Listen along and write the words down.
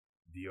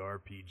The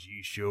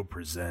RPG show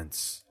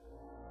presents.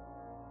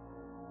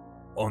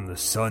 On the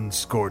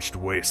sun-scorched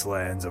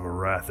wastelands of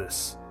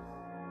Arathis,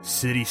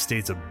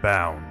 city-states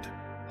abound,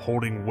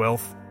 holding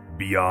wealth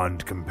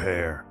beyond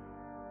compare.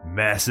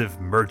 Massive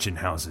merchant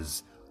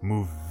houses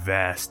move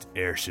vast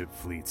airship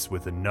fleets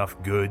with enough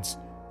goods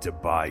to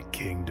buy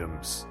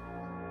kingdoms.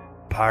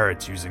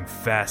 Pirates using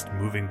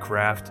fast-moving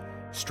craft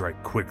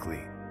strike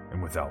quickly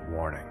and without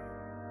warning.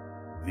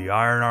 The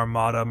Iron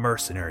Armada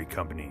mercenary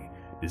company,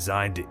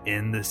 designed to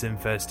end this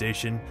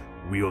infestation,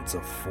 wields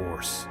a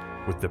force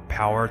with the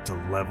power to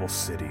level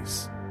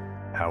cities.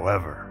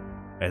 However,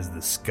 as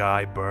the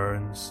sky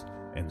burns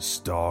and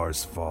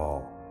stars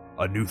fall,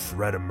 a new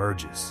threat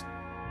emerges,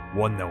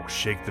 one that will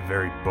shake the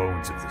very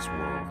bones of this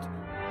world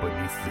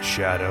beneath the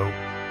shadow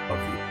of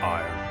the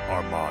Iron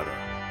Armada.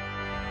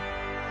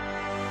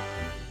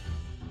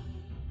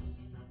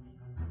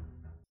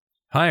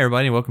 Hi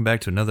everybody, welcome back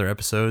to another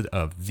episode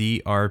of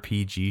The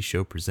RPG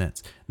Show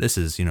Presents. This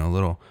is, a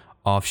little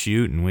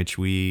offshoot in which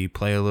we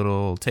play a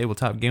little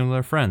tabletop game with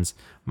our friends.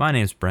 My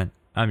name's Brent,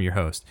 I'm your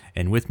host,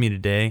 and with me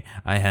today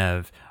I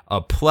have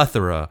a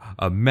plethora,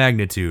 a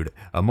magnitude,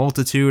 a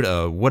multitude,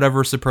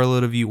 whatever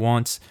superlative you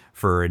want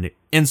for an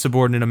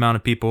insubordinate amount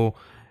of people.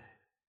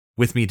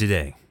 With me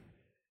today,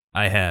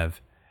 I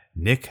have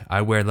Nick,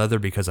 I wear leather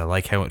because I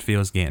like how it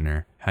feels,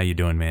 Gantner. How you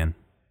doing, man?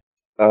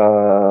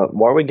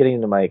 Why are we getting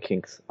into my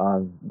kinks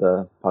on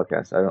the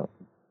podcast?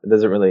 It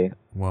doesn't really.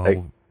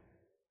 Well,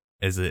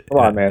 is it? Come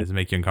on, man. Does it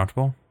make you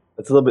uncomfortable?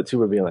 It's a little bit too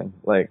revealing.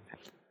 Sorry.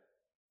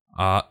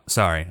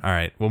 All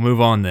right, we'll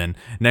move on then.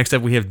 Next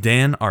up, we have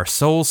Dan, our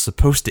soul's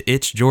supposed to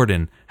itch,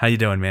 Jordan. How you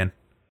doing, man?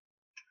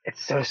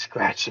 It's so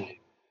scratchy.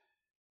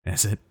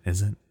 Is it?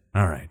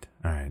 All right.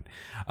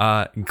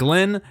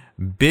 Glenn,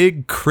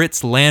 Big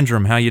Crits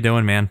Landrum. How you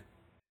doing, man?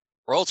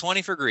 Roll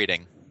 20 for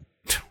greeting.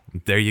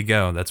 There you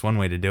go. That's one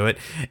way to do it.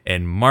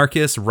 And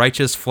Marcus,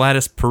 Righteous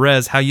Flatus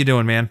Perez. How you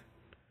doing, man?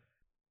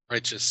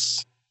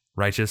 Righteous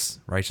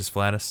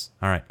Flatus.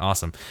 All right,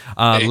 awesome.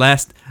 Hey.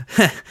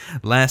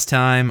 Last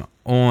time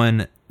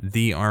on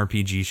the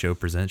RPG show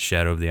presents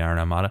Shadow of the Iron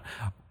Armada,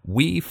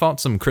 we fought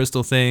some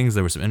crystal things.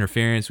 There was some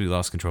interference. We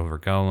lost control of our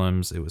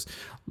golems. It was a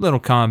little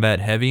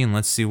combat heavy, and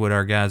let's see what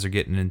our guys are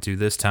getting into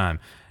this time.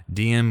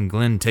 DM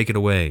Glenn, take it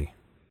away.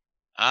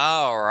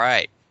 All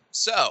right.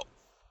 So,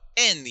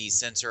 in the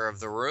center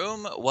of the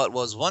room, what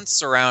was once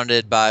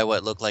surrounded by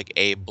what looked like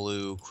a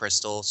blue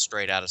crystal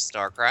straight out of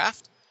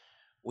StarCraft,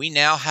 we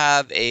now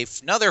have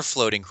another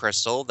floating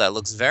crystal that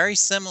looks very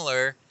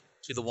similar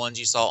to the ones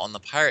you saw on the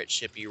pirate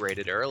ship you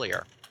raided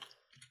earlier.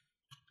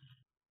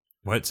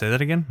 What? Say that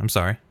again? I'm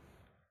sorry.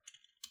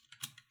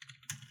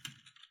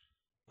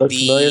 Looks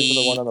familiar to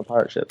the one on the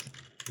pirate ship.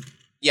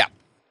 Yeah.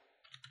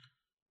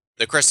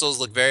 The crystals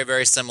look very,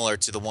 very similar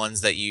to the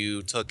ones that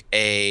you took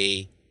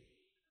a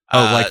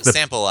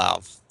sample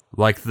of.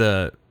 Like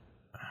the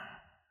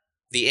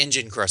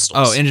engine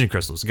crystals. Oh, engine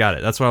crystals. Got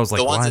it. That's why I was like,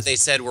 the ones that they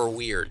said were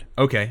weird.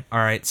 Okay. All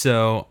right.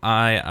 So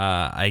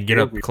I get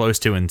up close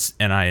to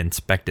and I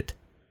inspect it.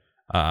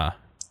 All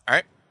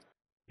right.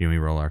 You and me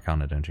roll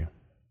Arcana, don't you?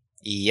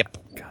 Yep.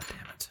 God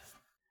damn it.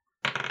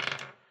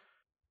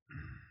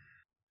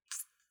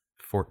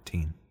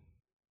 14.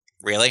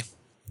 Really?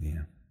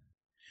 Yeah.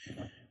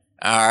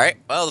 All right.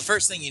 Well, the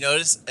first thing you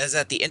notice is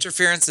that the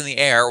interference in the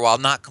air, while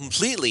not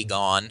completely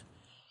gone,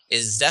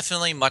 is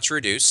definitely much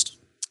reduced.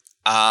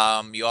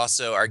 You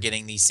also are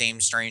getting the same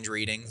strange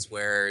readings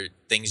where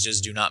things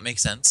just do not make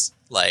sense.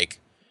 Like,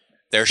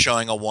 they're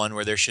showing a 1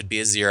 where there should be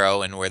a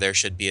 0, and where there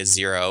should be a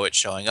 0, it's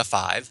showing a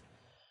 5.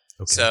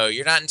 Okay. So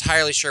you're not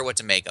entirely sure what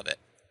to make of it.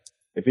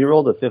 If you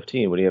rolled a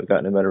 15, would you have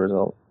gotten a better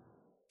result?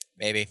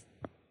 Maybe.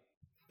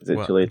 Is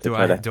it too late to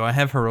try to... Do I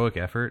have heroic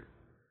effort?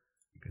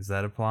 Does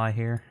that apply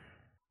here?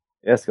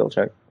 Yeah, skill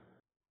check.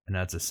 And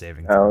that's a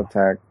saving throw. Oh,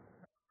 attack.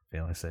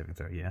 Failing saving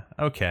throw, yeah.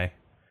 Okay.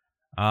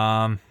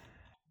 Well,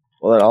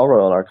 then I'll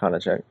roll an Arcana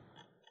check.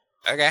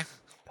 Okay.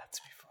 That's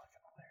be fucking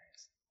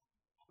hilarious.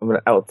 I'm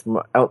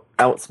gonna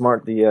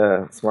outsmart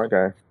the smart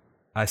guy.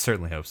 I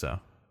certainly hope so.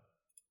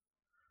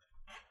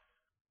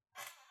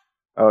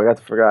 Oh, I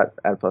forgot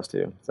add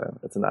 +2, so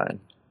it's a 9.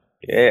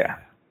 Yeah.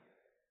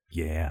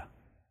 Yeah.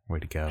 Way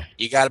to go.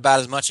 You got about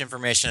as much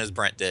information as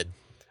Brent did.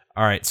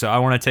 All right, so I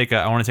want to take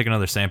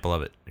another sample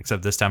of it.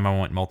 Except this time I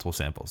want multiple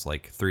samples,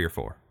 like 3 or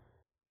 4.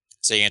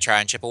 So you're gonna try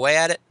and chip away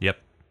at it? Yep.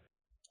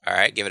 All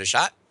right, give it a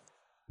shot.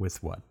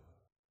 With what?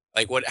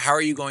 Like what? How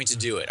are you going to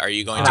do it? Are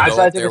you going to I go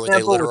tried up to there take a with a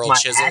sample with literal my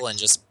chisel axe. and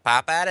just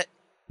pop at it?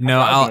 No,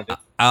 I'll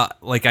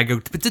I go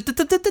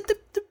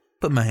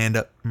put my hand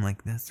up. I'm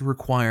like, this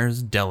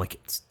requires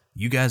delicates.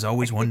 You guys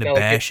always wanted to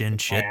bash in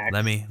shit.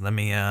 Let me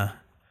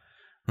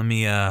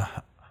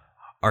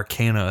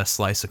Arcana a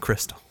slice of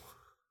crystal.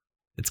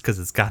 It's because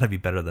it's got to be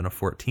better than a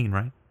 14,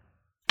 right?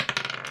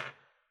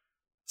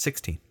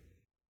 16.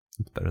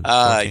 It's better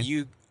than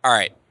 14. All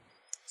right.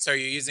 So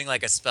you're using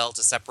like a spell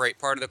to separate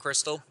part of the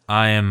crystal?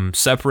 I am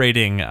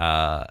separating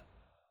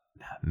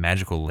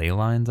magical ley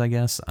lines, I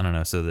guess. I don't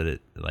know, so that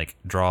it like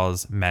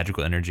draws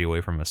magical energy away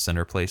from a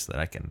center place that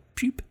I can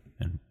peep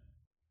and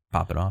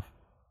pop it off.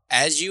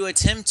 As you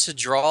attempt to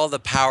draw the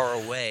power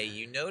away,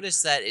 you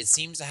notice that it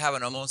seems to have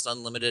an almost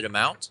unlimited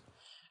amount,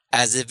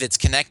 as if it's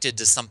connected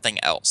to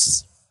something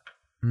else.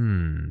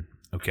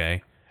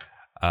 Okay.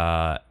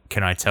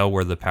 Can I tell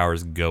where the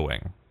power's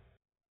going?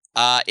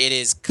 It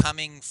is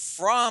coming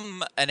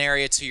from an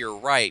area to your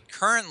right.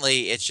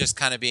 Currently, it's just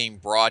kind of being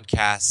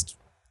broadcast,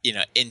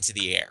 into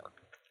the air.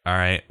 All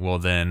right. Well,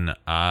 then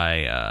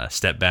I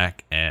step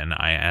back and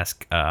I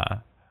ask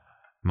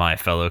my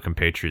fellow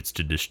compatriots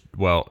to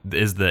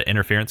is the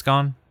interference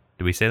gone?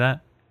 Did we say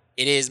that?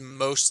 It is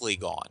mostly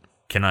gone.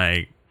 Can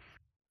I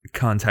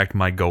contact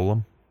my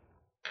golem?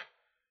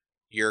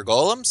 Your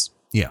golems?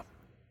 Yeah.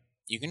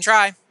 You can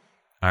try.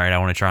 All right. I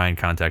want to try and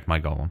contact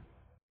my golem.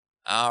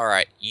 All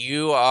right.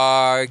 You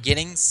are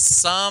getting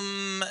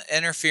some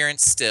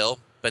interference still,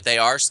 but they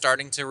are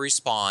starting to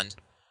respond.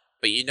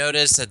 But you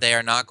notice that they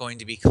are not going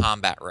to be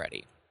combat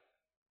ready.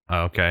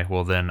 Okay.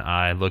 Well, then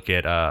I look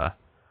at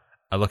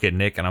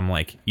Nick and I'm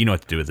like, you know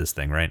what to do with this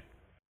thing, right?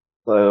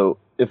 So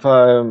if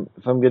I'm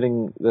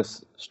getting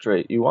this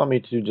straight, you want me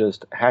to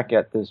just hack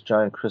at this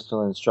giant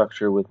crystalline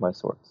structure with my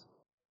swords?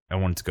 I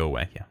want it to go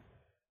away. Yeah.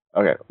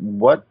 Okay.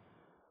 What?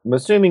 I'm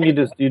assuming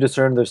you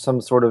discern there's some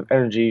sort of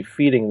energy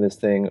feeding this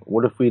thing.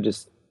 What if we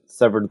just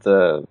severed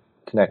the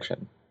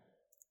connection?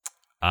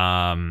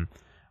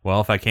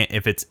 Well,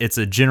 if it's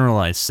a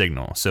generalized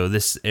signal, so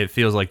it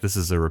feels like this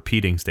is a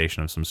repeating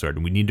station of some sort,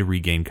 and we need to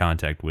regain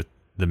contact with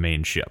the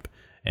main ship.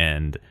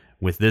 And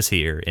with this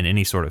here, in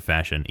any sort of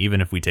fashion,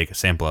 even if we take a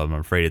sample of them,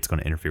 I'm afraid it's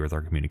going to interfere with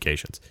our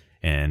communications,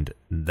 and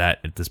that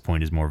at this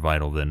point is more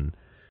vital than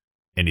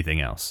anything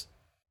else.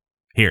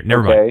 Here,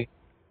 never mind.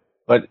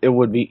 But it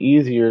would be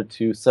easier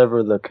to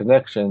sever the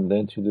connection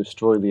than to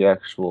destroy the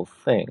actual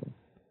thing.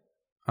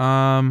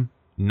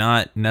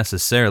 Not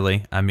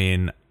necessarily. I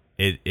mean,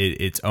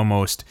 it's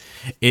almost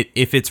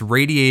if it's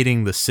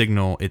radiating the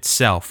signal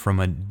itself from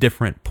a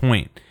different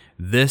point,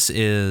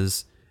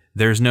 there's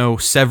no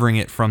severing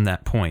it from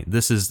that point.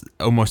 This is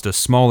almost a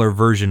smaller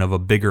version of a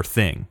bigger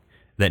thing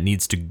that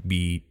needs to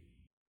be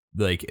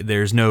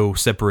there's no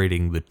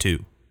separating the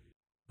two.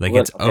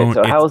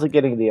 So how is it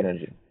getting the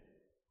energy?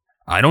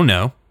 I don't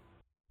know.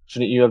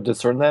 Shouldn't you have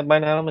discerned that by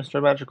now,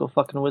 Mr. Magical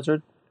fucking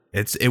Wizard?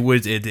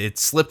 It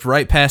slipped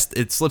right past.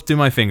 It slipped through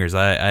my fingers.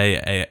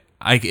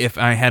 If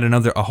I had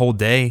a whole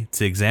day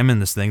to examine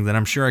this thing, then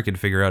I'm sure I could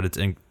figure out its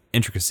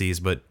intricacies.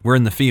 But we're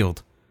in the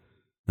field.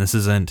 This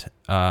isn't.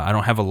 I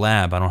don't have a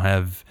lab. I don't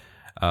have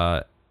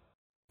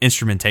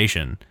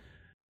instrumentation.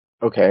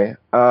 Okay.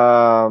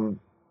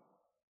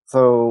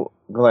 So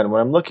Glenn,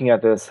 when I'm looking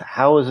at this,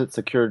 how is it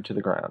secured to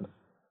the ground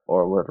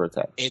or wherever it's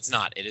at? It's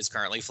not. It is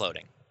currently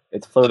floating.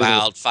 It's floating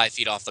about 5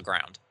 feet off the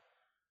ground.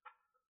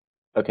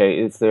 Okay,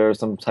 is there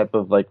some type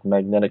of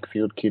magnetic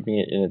field keeping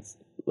it in its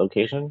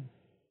location?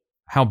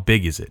 How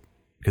big is it?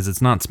 Because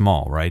it's not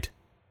small, right?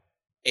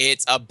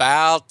 It's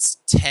about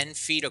 10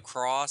 feet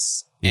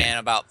across and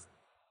about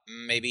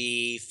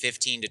maybe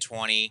 15 to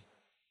 20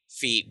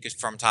 feet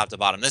from top to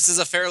bottom. This is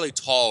a fairly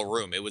tall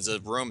room. It was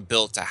a room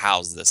built to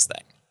house this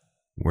thing.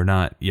 We're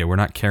not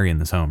carrying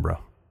this home, bro.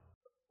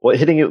 Well,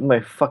 hitting it with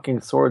my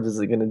fucking swords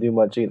isn't going to do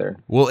much either.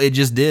 Well, it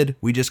just did.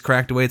 We just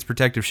cracked away its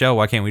protective shell.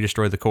 Why can't we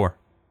destroy the core?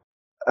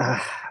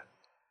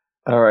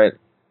 All right.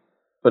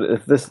 But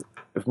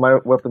if my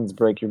weapons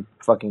break, you're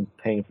fucking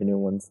paying for new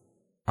ones.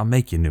 I'll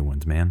make you new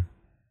ones, man.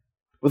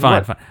 With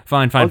fine.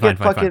 I'll get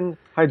fucking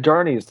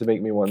Hydarnies to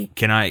make me one.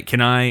 Can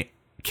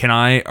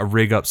I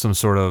rig up some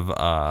sort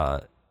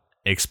of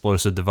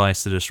explosive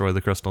device to destroy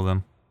the crystal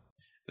then?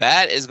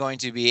 That is going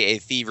to be a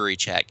thievery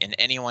check, and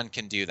anyone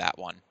can do that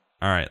one.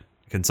 All right.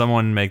 Can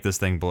someone make this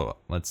thing blow up?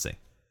 Let's see.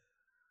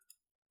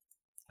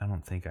 I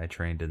don't think I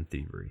trained in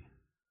thievery.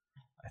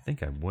 I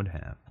think I would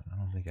have. I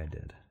don't think I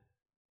did.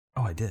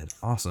 Oh, I did.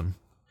 Awesome.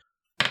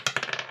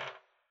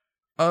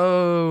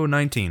 Oh,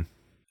 19.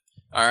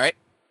 All right.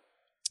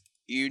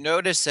 You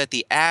notice that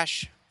the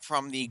ash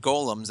from the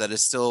golems that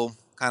is still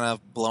kind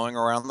of blowing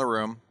around the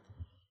room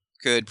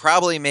could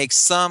probably make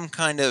some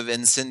kind of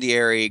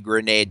incendiary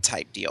grenade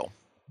type deal.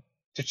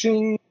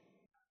 Cha-ching.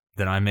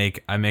 Then I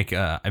make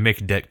a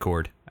det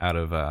cord out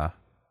of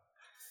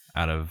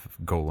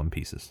golem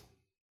pieces.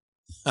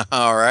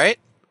 All right.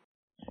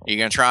 You're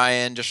going to try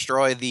and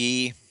destroy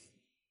the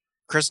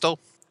crystal?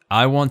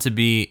 I want to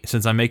be,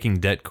 since I'm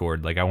making det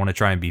cord, I want to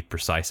try and be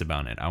precise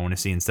about it. I want to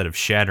see, instead of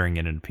shattering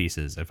it into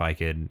pieces, if I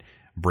could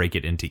break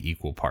it into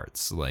equal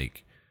parts.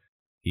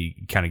 You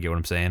kind of get what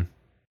I'm saying?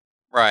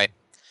 Right.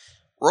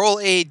 Roll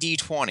a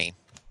d20.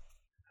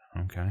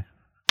 Okay.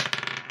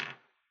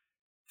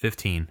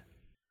 15.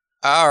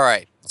 All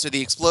right. So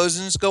the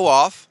explosions go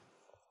off.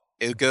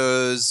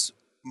 The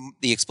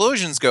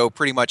explosions go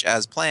pretty much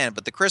as planned,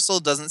 but the crystal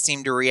doesn't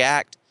seem to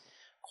react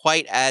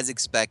quite as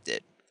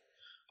expected.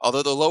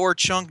 Although the lower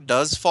chunk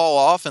does fall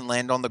off and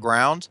land on the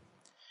ground,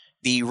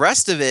 the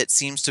rest of it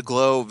seems to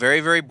glow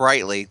very, very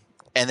brightly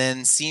and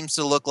then seems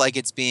to look like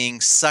it's being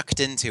sucked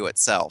into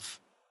itself.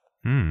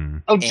 Oh,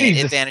 and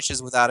Jesus. it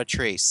vanishes without a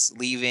trace,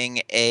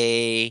 leaving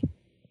a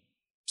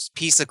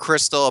piece of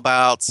crystal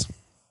about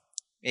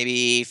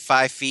maybe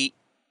 5 feet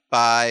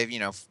by,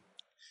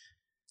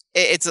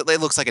 It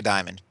looks like a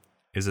diamond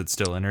Is it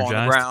still on energized?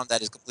 the ground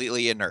that is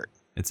completely inert.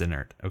 It's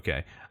inert.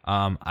 Okay.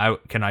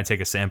 Can I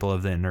take a sample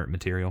of the inert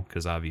material?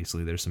 Because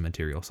obviously there's some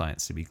material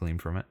science to be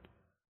gleaned from it.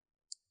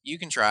 You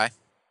can try.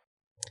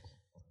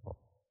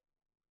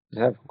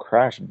 Just have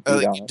crash and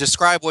beat on it.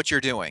 Describe what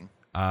you're doing.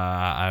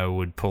 I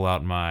would pull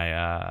out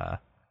my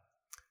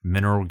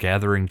mineral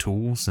gathering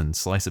tools and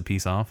slice a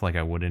piece off like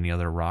I would any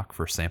other rock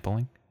for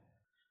sampling.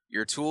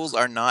 Your tools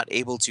are not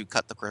able to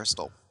cut the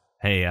crystal.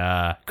 Hey,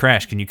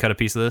 Crash, can you cut a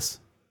piece of this?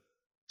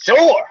 Sure.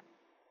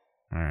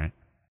 All right.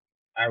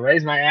 I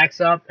raise my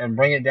axe up and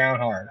bring it down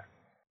hard.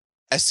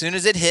 As soon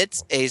as it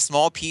hits, a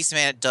small piece,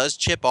 man, it does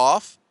chip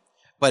off,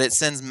 but it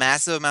sends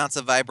massive amounts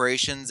of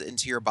vibrations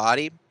into your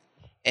body,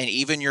 and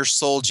even your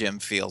soul gem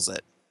feels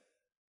it.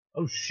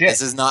 Oh shit!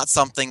 This is not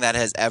something that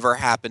has ever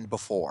happened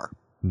before.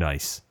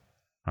 Nice.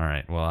 All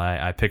right. Well,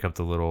 I pick up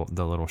the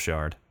little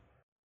shard.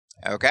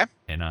 Okay.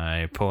 And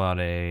I pull out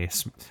I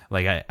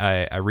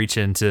reach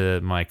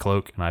into my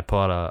cloak and I pull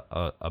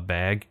out a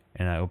bag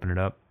and I open it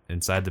up.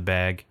 Inside the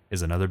bag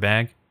is another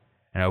bag,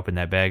 and I open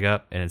that bag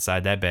up, and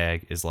inside that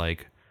bag is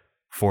like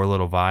 4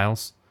 little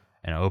vials.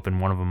 And I open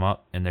one of them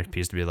up, and there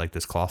appears to be like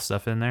this cloth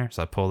stuff in there.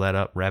 So I pull that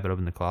up, wrap it up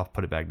in the cloth,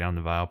 put it back down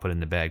the vial, put it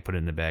in the bag, put it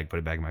in the bag, put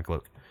it back in my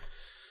cloak.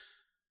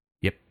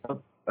 Yep.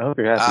 I hope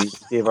you're happy.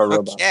 Save our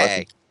robot.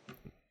 Okay.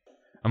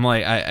 I'm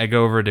like, I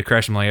go over to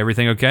Crash. I'm like,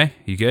 everything okay?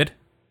 You good?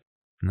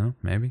 No,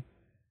 maybe.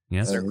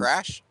 Yes. Mr.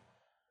 Crash?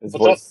 His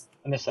What's voice.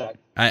 up? In a sec.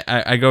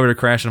 I go over to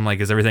Crash and I'm like,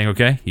 is everything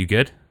okay? You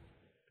good?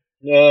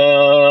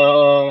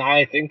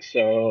 I think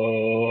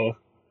so.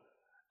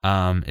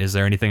 Is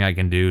there anything I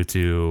can do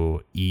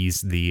to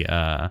ease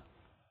the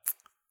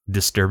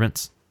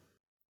disturbance?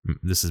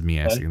 This is me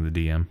asking the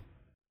DM.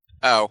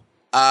 Oh,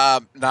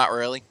 not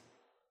really.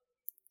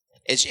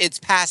 It's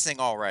passing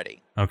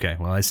already. Okay,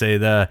 well, I say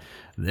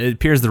it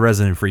appears the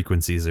resonant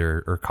frequencies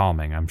are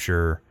calming. I'm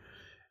sure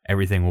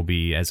everything will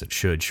be as it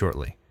should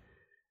shortly.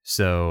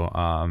 So,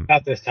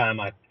 At this time,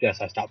 I guess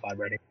I stopped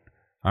vibrating.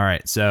 all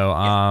right.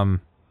 So,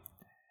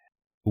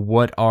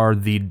 what are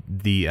the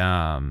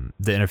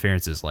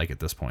interferences like at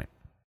this point?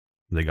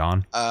 Are they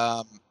gone?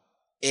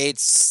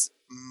 It's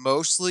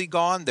mostly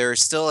gone.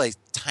 There's still a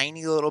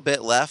tiny little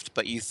bit left,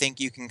 but you think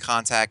you can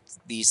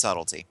contact the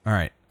subtlety. All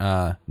right.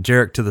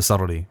 Jarek to the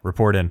subtlety.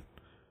 Report in.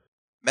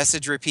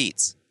 Message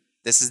repeats.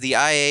 This is the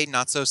IA,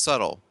 not so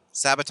subtle.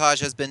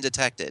 Sabotage has been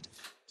detected.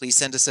 Please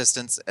send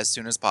assistance as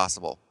soon as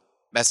possible.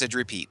 Message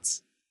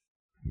repeats.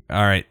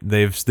 All right.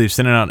 They've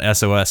sent out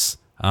SOS.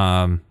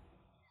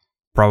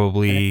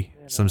 Probably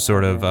some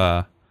sort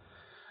of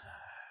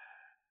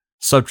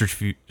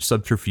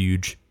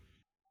subterfuge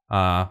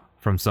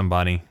from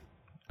somebody.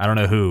 I don't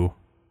know who.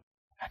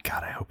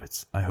 God, I hope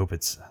it's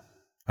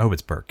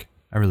Burke.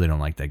 I really don't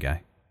like that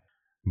guy.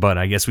 But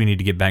I guess we need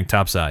to get back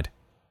topside.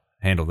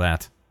 Handle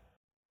that.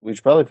 We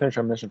should probably finish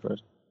our mission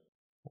first.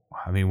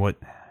 I mean, what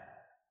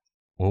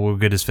will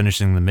good is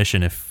finishing the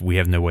mission if we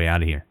have no way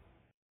out of here?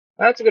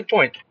 That's a good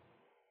point.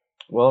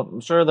 Well,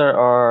 I'm sure there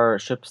are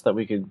ships that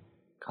we could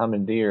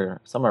commandeer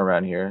somewhere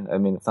around here. I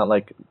mean, it's not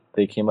like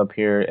they came up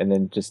here and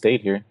then just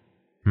stayed here.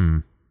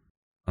 I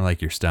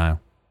like your style.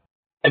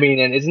 I mean,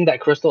 and isn't that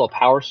crystal a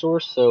power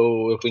source?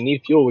 So if we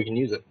need fuel, we can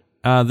use it.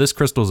 This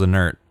crystal's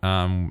inert.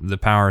 The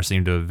power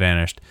seemed to have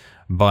vanished.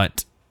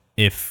 But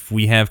if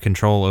we have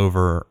control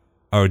over...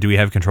 Oh, do we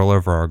have control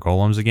over our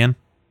golems again?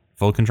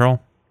 Full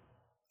control?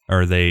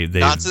 Or they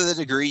Not to the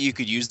degree you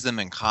could use them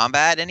in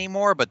combat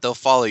anymore, but they'll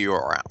follow you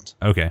around.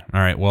 Okay. All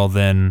right. Well,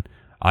 then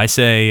I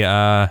say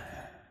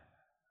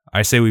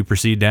we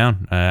proceed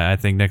down. I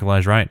think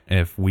Nikolai's right.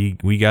 If we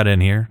got in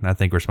here, I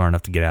think we're smart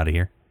enough to get out of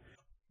here.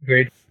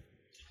 Agreed.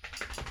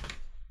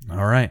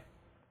 All right.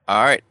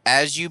 All right.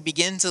 As you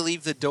begin to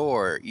leave the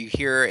door, you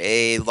hear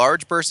a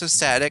large burst of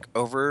static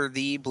over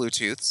the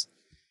Bluetooths,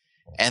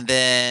 and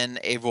then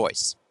a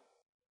voice.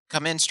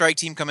 Come in, strike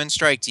team. Come in,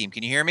 strike team.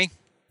 Can you hear me?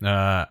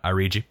 I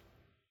read you.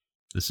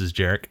 This is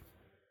Jarek.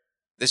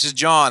 This is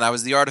John. I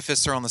was the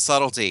artificer on the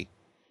subtlety.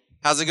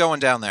 How's it going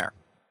down there?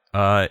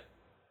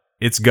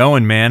 It's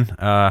going, man.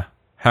 How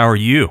are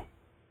you?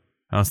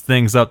 How's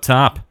things up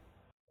top?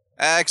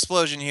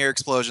 Explosion here,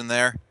 explosion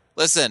there.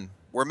 Listen,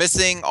 we're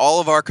missing all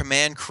of our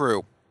command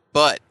crew,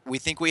 but we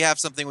think we have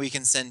something we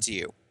can send to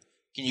you.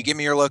 Can you give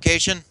me your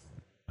location?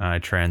 I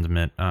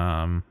transmit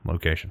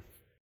location.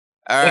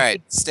 All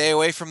right, stay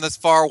away from this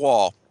far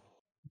wall.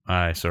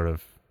 I sort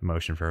of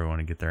motion for everyone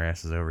to get their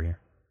asses over here.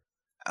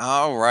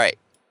 All right.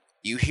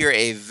 You hear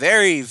a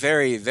very,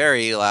 very,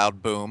 very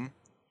loud boom,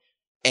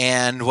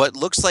 and what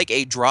looks like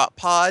a drop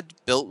pod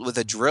built with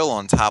a drill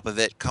on top of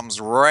it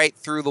comes right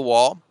through the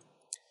wall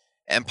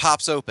and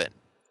pops open.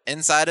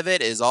 Inside of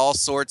it is all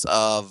sorts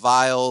of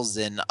vials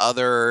and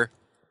other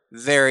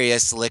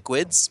various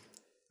liquids,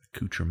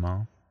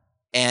 Accoutrement.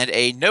 and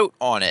a note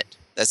on it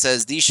that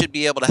says these should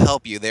be able to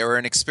help you. They were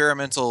an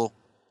experimental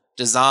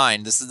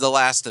design. This is the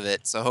last of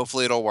it, so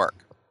hopefully it'll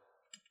work.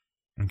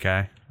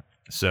 Okay.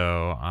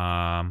 So,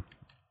 I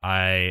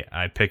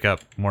pick up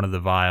one of the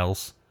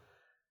vials,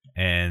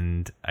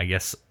 and I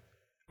guess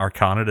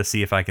Arcana to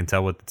see if I can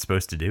tell what it's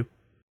supposed to do.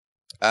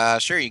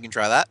 Sure, you can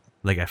try that.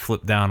 Like I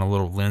flip down a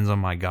little lens on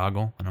my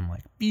goggle, and I'm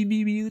like, beep,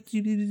 beep,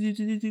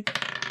 beep,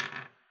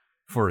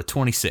 for a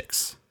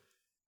 26.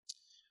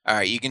 All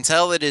right, you can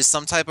tell it is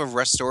some type of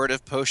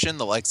restorative potion,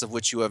 the likes of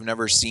which you have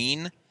never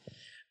seen.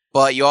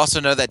 But you also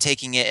know that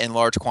taking it in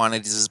large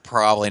quantities is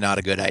probably not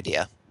a good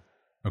idea.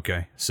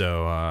 Okay,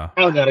 so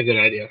Probably not a good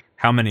idea.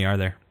 how many are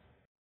there?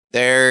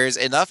 There's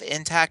enough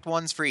intact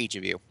ones for each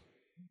of you.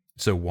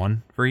 So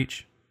 1 for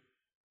each?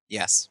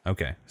 Yes.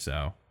 Okay,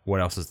 so what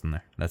else is in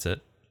there? That's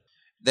it?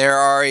 There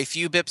are a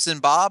few bips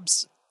and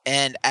bobs,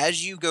 and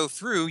as you go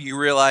through, you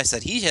realize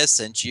that he has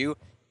sent you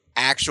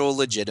actual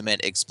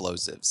legitimate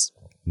explosives.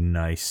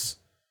 Nice.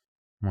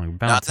 Like,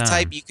 about Not the time.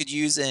 type you could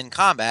use in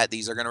combat.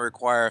 These are going to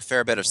require a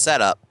fair bit of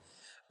setup.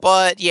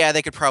 But yeah,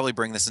 they could probably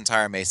bring this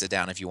entire mesa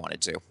down if you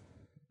wanted to.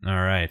 All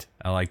right,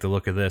 I like the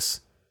look of this.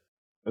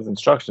 There's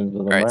instructions with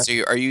them, All right, right? so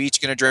are you each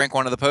going to drink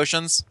one of the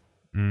potions?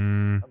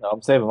 No,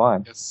 I'm saving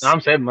mine. Yes. No, I'm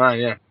saving mine,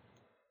 yeah.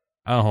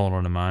 I'll hold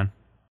on to mine.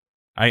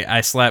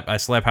 I slap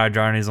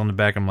Hydronis on the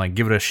back. I'm like,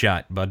 give it a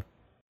shot, bud.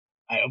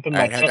 I opened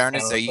All my right, chest. Hydarnis,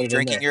 down are and you put it in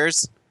drinking there.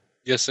 yours?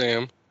 Yes, I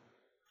am.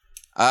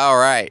 All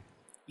right.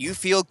 You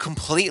feel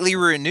completely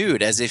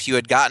renewed, as if you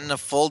had gotten a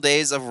full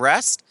days of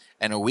rest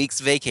and a week's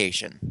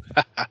vacation.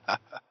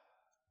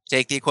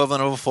 Take the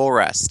equivalent of a full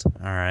rest. All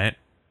right.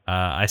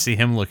 I see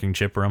him looking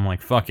chipper. I'm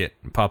like, fuck it.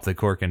 Pop the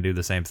cork and do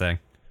the same thing.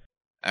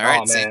 All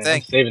right, Oh, same man,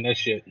 thing. I'm saving this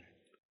shit.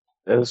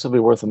 Yeah, this will be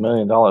worth $1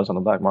 million on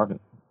the black market.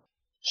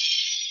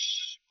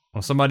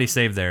 Well, somebody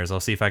save theirs. I'll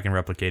see if I can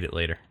replicate it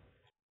later.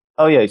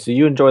 Oh yeah, so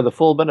you enjoy the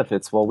full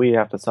benefits while we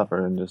have to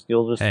suffer, and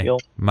you'll Hey, take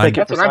my- it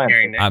That's for what I'm science.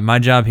 hearing now. My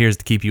job here is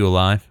to keep you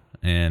alive,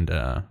 and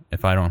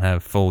if I don't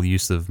have full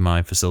use of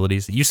my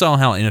facilities, you saw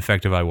how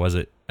ineffective I was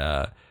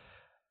at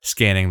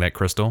scanning that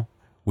crystal.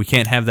 We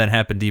can't have that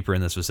happen deeper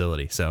in this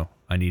facility, so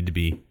I need to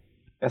be.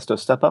 Yes, to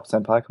step up,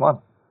 senpai. Come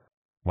on.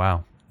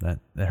 Wow, that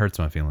hurts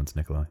my feelings,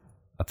 Nikolai.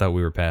 I thought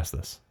we were past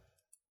this.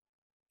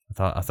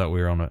 I thought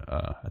we were on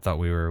a. I thought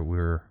we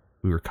were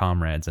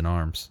comrades in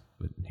arms,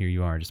 but here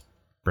you are, just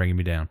bringing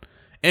me down.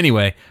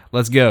 Anyway,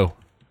 let's go.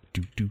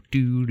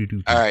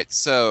 All right,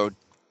 so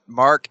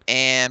Mark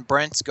and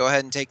Brent, go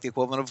ahead and take the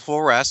equivalent of a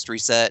full rest,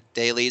 reset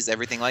dailies,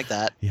 everything like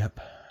that. Yep.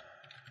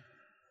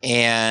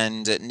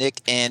 And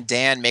Nick and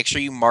Dan, make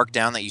sure you mark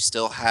down that you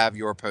still have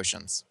your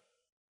potions.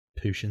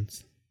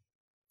 Potions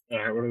All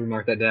right, where do we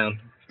mark that down?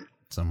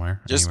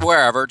 somewhere. Just anywhere.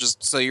 wherever,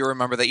 just so you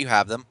remember that you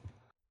have them.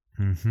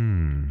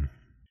 Hmm.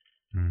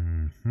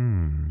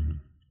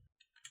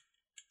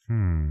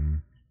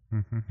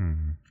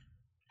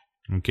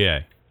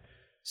 Okay.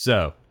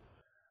 So,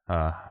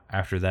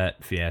 after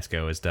that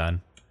fiasco is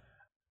done,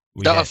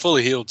 we Not had-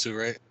 fully healed too,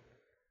 right?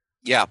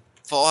 Yeah,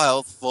 full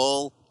health,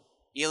 full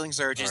healing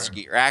surges, you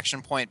get your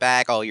action point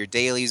back, all your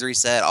dailies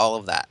reset, all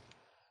of that.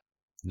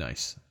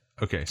 nice.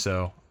 Okay,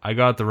 so I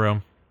got the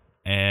room,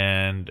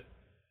 and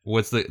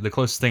what's the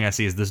closest thing I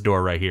see is this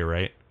door right here,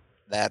 right?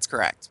 That's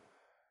correct.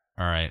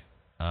 All right.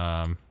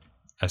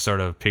 I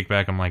sort of peek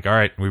back. I'm like, all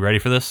right, we ready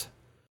for this?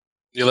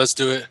 Yeah, let's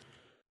do it.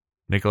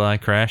 Nikolai,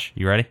 Crash,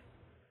 you ready?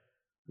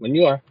 When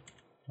you are.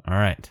 All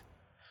right.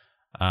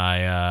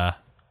 I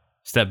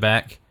step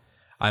back.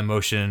 I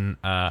motion.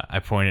 I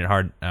point it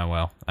hard.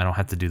 Well, I don't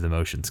have to do the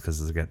motions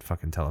because I got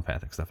fucking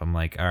telepathic stuff. I'm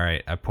like, all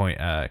right. I point.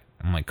 I'm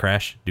like,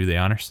 Crash, do the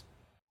honors.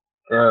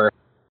 Are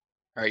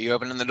you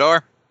opening the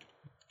door?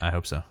 I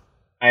hope so.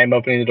 I am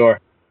opening the door.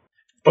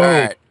 Boom. All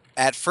right.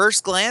 At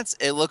first glance,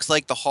 it looks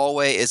like the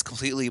hallway is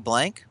completely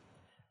blank,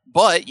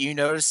 but you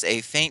notice a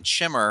faint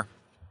shimmer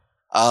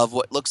of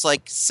what looks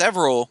like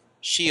several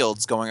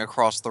shields going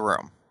across the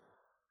room.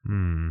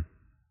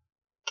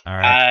 All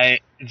right.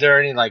 Is there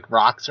any like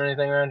rocks or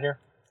anything around here?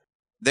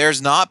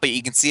 There's not, but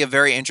you can see a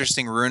very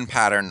interesting rune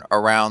pattern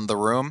around the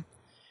room,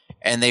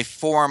 and they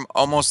form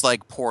almost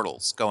like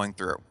portals going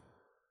through,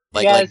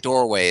 like Guys- like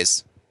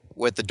doorways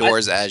with the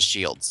doors as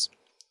shields.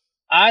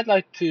 I'd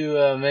like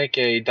to make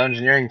a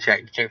dungeoneering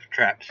check to check for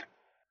traps.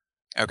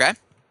 Okay.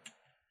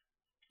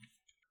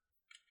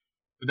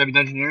 Would that be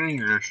dungeoneering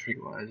or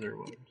streetwise or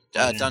what?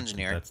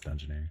 Dungeoneer. That's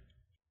dungeoneering.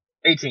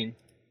 18.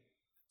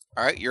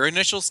 All right. Your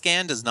initial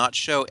scan does not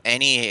show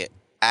any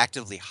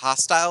actively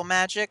hostile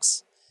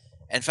magics.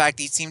 In fact,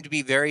 these seem to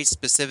be very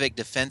specific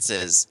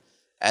defenses,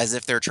 as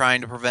if they're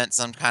trying to prevent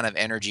some kind of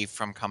energy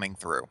from coming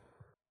through.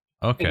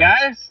 Okay. Hey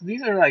guys,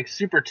 these are like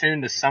super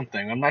tuned to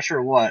something. I'm not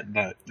sure what,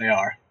 but they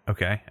are.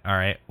 Okay. All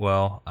right.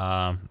 Well,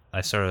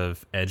 I sort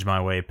of edge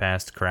my way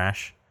past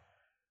Crash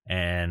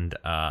and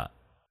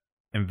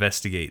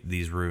investigate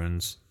these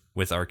runes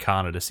with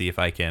Arcana to see if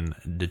I can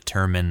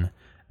determine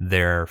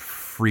their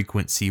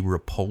frequency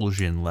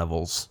repulsion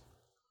levels.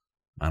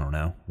 I don't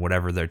know.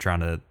 Whatever they're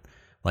trying to...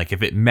 Like,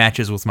 if it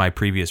matches with my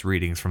previous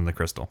readings from the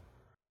crystal.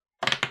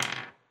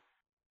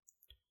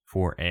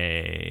 For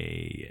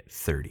a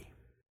 30.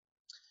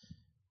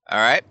 All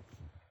right.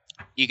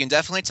 You can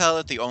definitely tell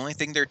that the only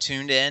thing they're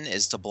tuned in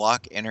is to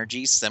block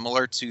energy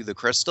similar to the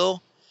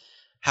crystal.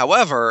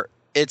 However,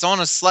 it's on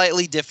a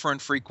slightly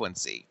different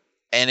frequency,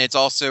 and it's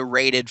also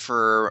rated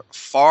for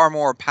far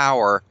more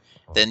power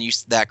than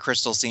that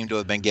crystal seemed to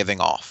have been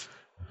giving off.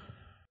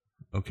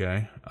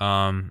 Okay.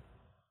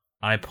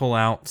 I pull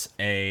out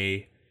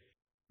a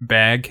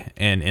bag,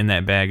 and in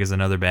that bag is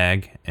another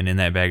bag, and in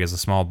that bag is a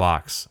small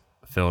box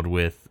filled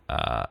with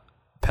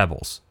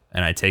pebbles.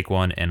 And I take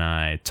one and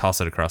I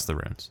toss it across the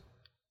rooms.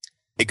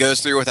 It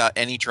goes through without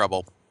any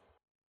trouble.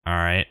 All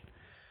right.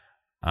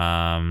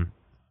 I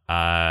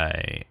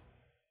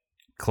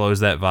close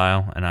that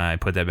vial and I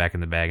put that back in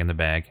the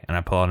bag, and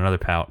I pull out another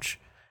pouch,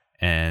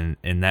 and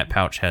in that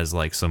pouch has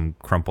like some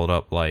crumpled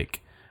up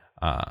like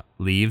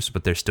leaves,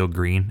 but they're still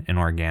green and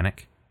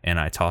organic, and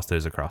I toss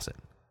those across it.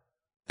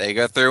 They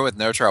go through with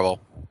no trouble.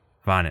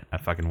 Fine, I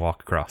fucking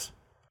walk across.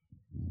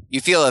 You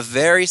feel a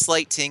very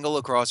slight tingle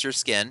across your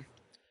skin,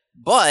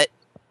 but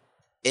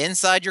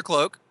inside your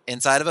cloak,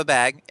 inside of a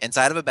bag,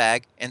 inside of a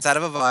bag, inside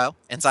of a vial,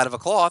 inside of a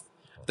cloth,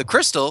 the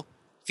crystal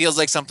feels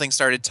like something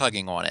started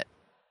tugging on it.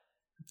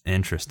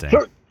 Interesting.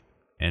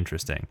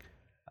 Interesting.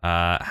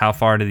 How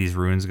far do these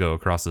runes go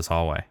across this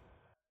hallway?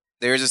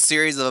 There's a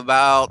series of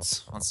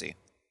about,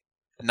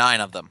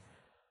 9 of them.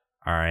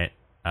 All right.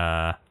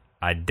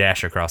 I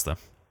dash across them.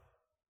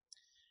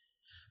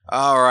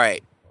 All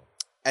right.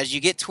 As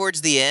you get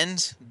towards the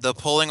end, the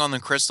pulling on the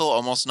crystal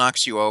almost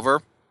knocks you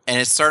over, and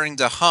it's starting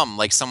to hum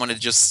like someone had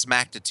just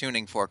smacked a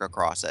tuning fork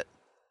across it.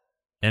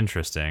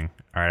 Interesting.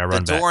 All right, I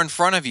run The back. door in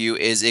front of you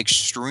is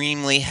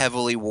extremely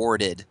heavily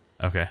warded.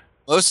 Okay.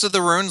 Most of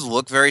the runes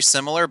look very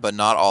similar, but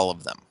not all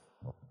of them.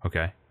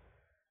 Okay.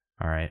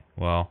 All right.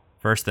 Well,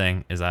 first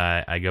thing is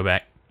I go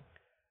back.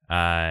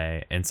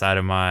 I inside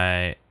of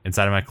my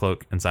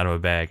cloak, inside of a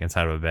bag,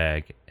 inside of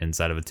a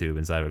tube,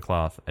 inside of a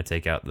cloth, I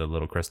take out the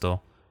little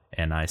crystal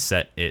and I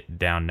set it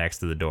down next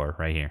to the door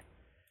right here.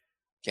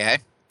 Okay.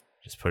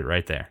 Just put it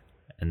right there.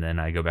 And then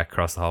I go back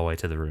across the hallway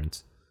to the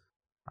runes.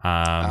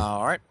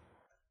 All right.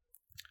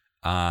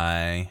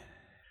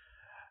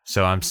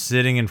 So I'm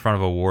sitting in front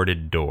of a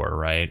warded door,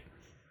 right?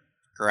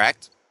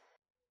 Correct.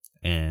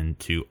 And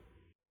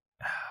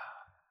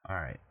all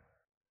right.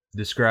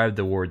 Describe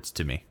the wards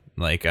to me.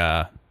 Like,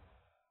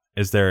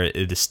 is there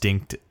a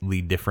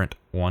distinctly different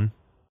one?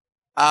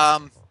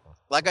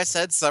 Like I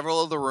said,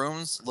 several of the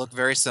rooms look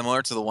very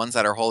similar to the ones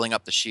that are holding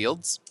up the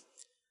shields.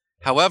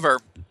 However,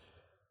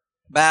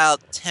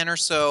 about 10 or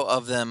so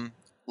of them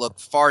look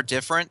far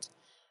different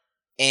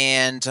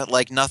and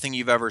like nothing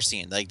you've ever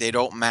seen. Like they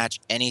don't match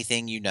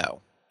anything you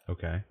know.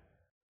 Okay.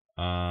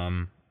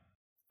 I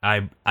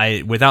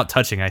without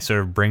touching, I sort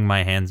of bring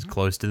my hands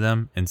close to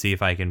them and see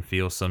if I can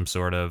feel some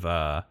sort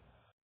of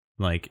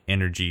like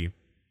energy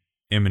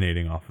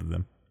emanating off of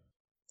them.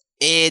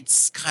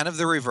 It's kind of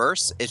the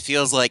reverse. It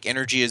feels like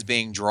energy is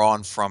being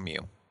drawn from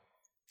you.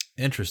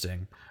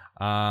 Interesting.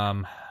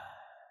 I'd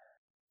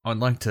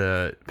like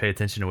to pay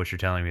attention to what you're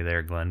telling me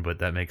there, Glenn, but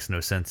that makes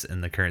no sense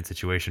in the current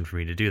situation for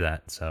me to do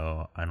that,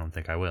 so I don't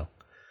think I will.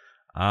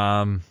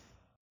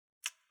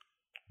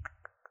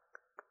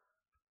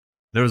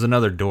 There was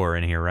another door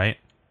in here, right?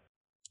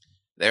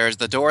 There's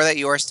the door that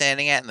you are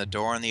standing at and the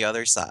door on the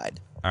other side.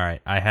 All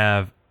right, I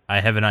have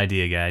an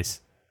idea,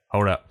 guys.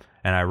 Hold up.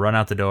 And I run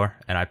out the door,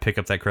 and I pick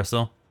up that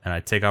crystal, and I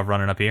take off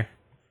running up here.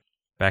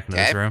 Back into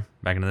this room,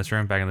 back into this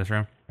room, back into this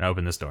room, and I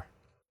open this door.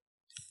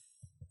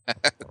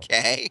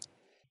 Okay.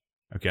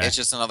 Okay. It's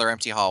just another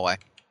empty hallway.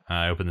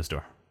 I open this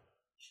door.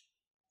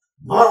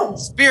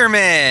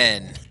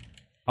 Spearman!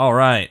 All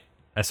right.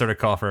 I sort of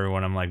call for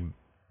everyone. I'm like,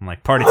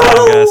 party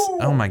time, guys.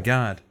 Oh my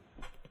god.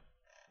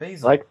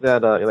 It's like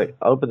that. Like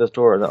I open this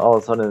door and then all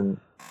of a sudden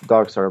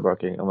dogs started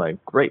barking. I'm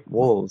like, great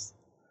wolves.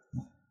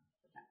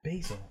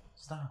 Basil,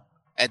 stop.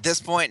 At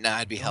this point, nah,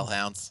 it'd be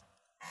hellhounds.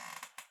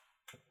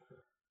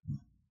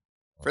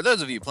 For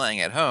those of you playing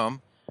at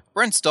home,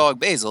 Brent's dog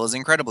Basil is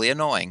incredibly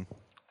annoying.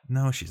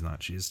 No, she's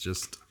not. She's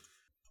just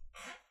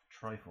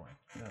trifling.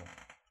 No.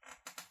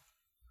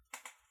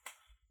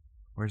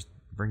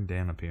 Bring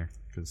Dan up here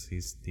because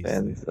he's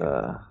And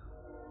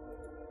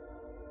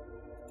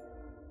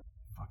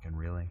fucking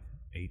really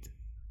 8.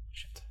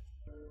 Shit.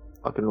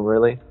 fucking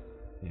really,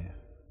 Yeah,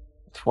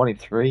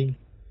 23.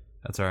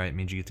 that's all right. It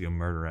means you get to go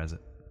murderize it.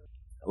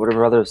 I would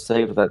have rather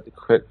saved that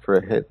crit for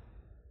a hit.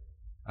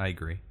 I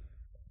agree.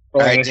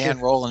 All right, Dan,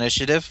 roll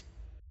initiative.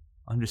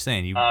 I'm just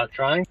saying you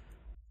Trying.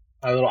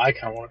 My little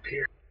icon won't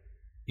appear.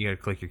 you gotta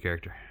click your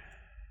character.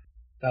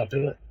 That'll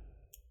do it.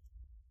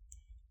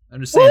 I'm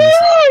just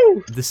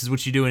saying this is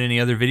what you do in any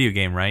other video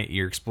game, right?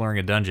 You're exploring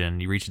a dungeon,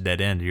 you reach a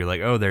dead end, you're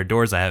like, oh, there are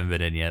doors I haven't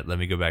been in yet. Let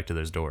me go back to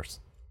those doors.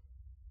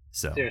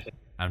 So Seriously.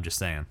 I'm just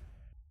saying.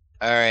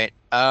 All right.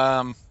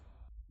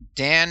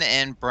 Dan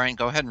and Brent,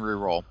 go ahead and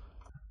re-roll.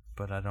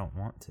 But I don't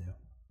want to.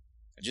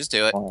 Just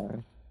do it.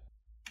 Fine.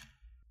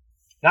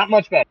 Not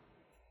much better.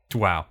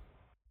 Wow.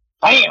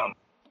 Bam!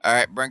 All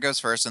right, Brent goes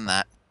first in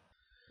that.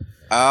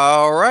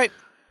 All right.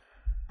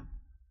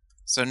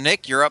 So,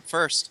 Nick, you're up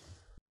first.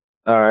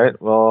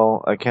 Alright,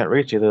 well, I can't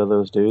reach either of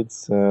those dudes,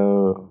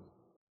 so...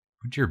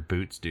 What'd your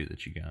boots do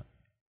that you got?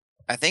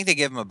 I think they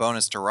give him a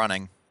bonus to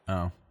running.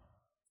 Oh.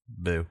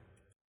 Boo.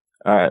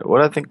 Alright,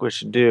 what I think we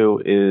should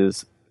do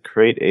is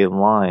create a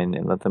line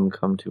and let them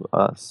come to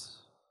us.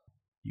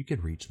 You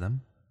could reach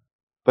them.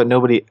 But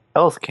nobody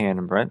else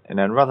can, Brent, and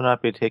I'd rather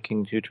not be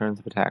taking 2 turns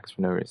of attacks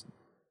for no reason.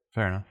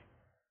 Fair enough.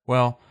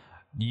 Well,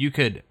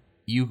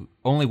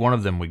 only one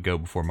of them would go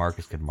before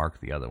Marcus could mark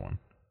the other one.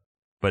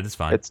 But it's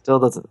fine. It still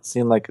doesn't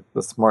seem like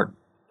the smart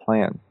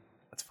plan.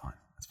 That's fine.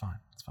 That's fine.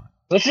 That's fine.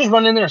 Let's just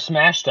run in there and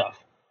smash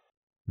stuff.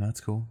 No,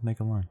 that's cool. Make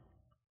a line.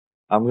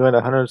 I'm going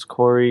to Hunter's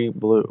Quarry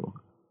Blue.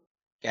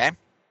 Okay.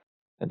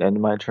 And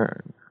end my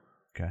turn.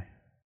 Okay.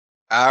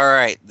 All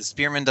right. The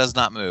spearman does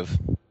not move.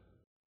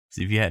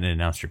 See, if you hadn't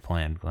announced your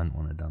plan, Glenn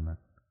wouldn't have done that.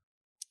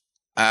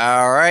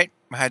 All right.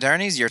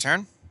 Hydarnes, your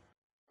turn.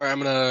 All right,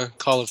 I'm going to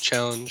call of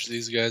challenge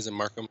these guys and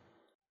mark them.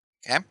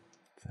 Okay.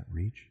 Does that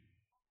reach?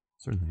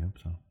 Certainly hope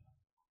so. I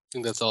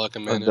think that's all I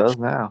can It manage. does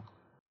now.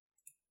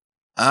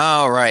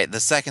 All right. The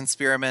second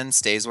spearman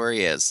stays where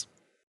he is.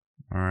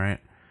 All right.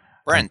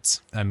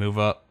 Brent. I move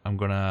up. I'm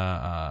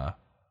gonna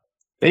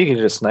Yeah, you can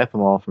just snipe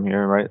them all from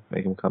here, right?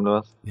 Make them come to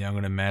us. I'm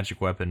gonna magic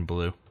weapon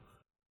blue.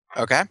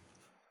 Okay.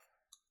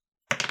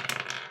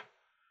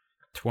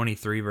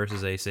 23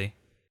 versus AC.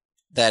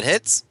 That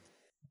hits.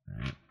 All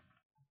right.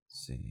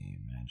 Let's see,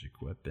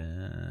 magic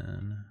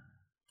weapon.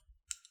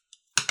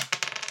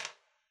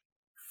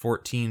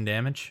 14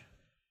 damage.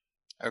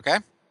 Okay.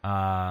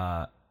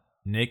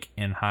 Nick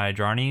and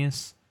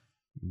Hydarnes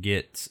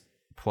get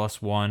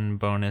 +1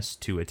 bonus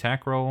to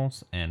attack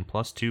rolls and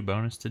 +2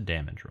 bonus to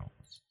damage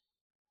rolls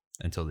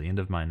until the end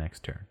of my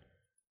next turn.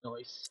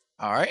 Nice.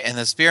 All right. And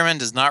the spearman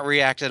does not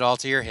react at all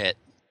to your hit.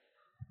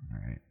 All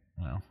right.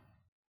 Well,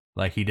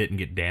 like he didn't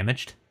get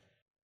damaged?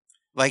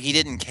 Like he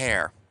didn't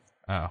care.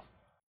 Oh,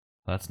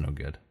 that's no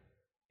good.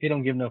 He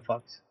don't give no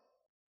fucks.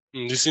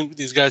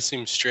 These guys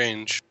seem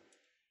strange.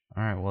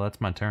 All right. Well, that's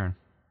my turn.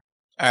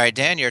 All right,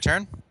 Dan, your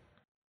turn.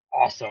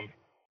 Awesome.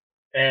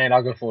 And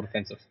I'll go full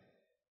defensive.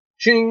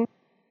 Ching!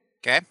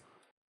 Okay.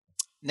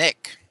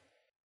 Nick.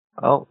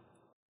 Oh,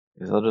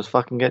 guess I'll just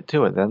fucking get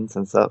to it then,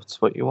 since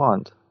that's what you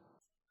want.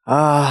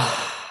 I'm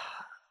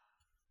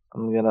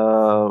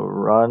gonna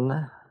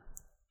run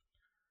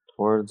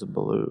towards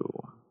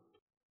blue.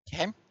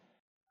 Okay.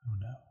 Oh,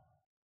 no.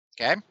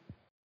 Okay.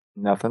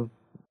 Nothing.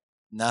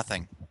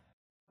 Nothing.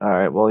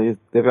 Alright, well,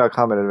 they've got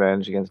combat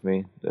advantage against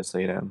me, just so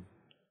you know.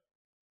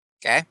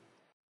 Okay.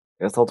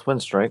 Guess I'll twin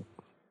strike.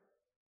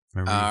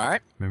 Remember, All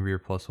right. remember your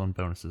 +1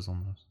 bonuses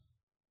on those.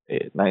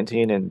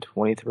 19 and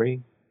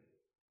 23.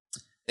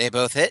 They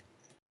both hit.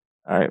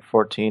 Alright,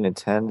 14 and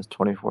 10 is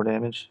 24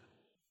 damage.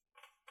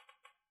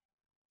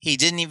 He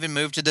didn't even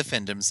move to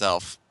defend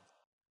himself.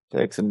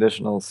 Takes an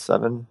additional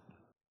 7.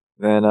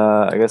 Then,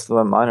 I guess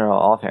the minor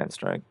offhand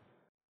strike.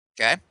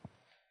 Okay.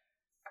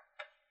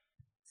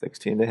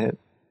 16 to hit.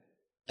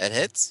 That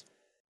hits.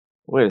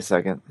 Wait a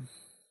second.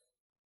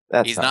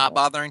 That's He's not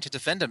bothering to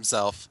defend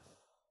himself.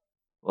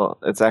 Well,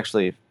 it's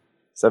actually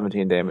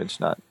 17 damage,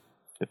 not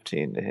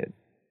 15 to hit.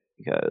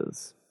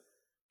 Because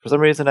for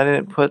some reason I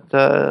didn't put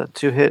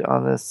 2 hit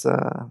on this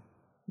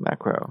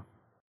macro.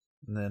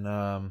 And then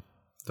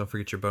don't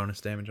forget your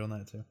bonus damage on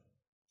that too.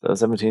 So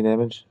 17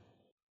 damage.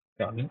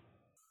 Got me.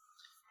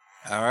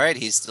 All right.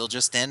 He's still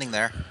just standing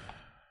there.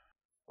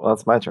 Well,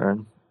 it's my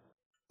turn.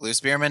 Blue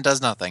Spearman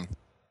does nothing.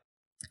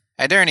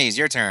 Hydarnes,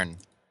 your turn.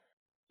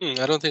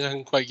 I don't think I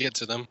can quite get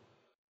to them.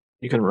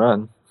 You can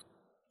run.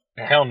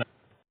 Hell no.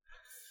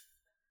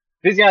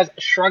 These guys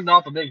shrugged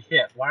off a big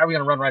hit. Why are we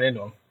going to run right into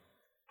them?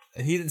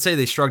 He didn't say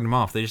they shrugged them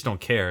off. They just don't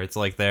care. It's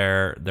like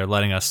they're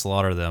letting us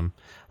slaughter them,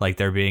 like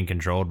they're being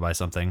controlled by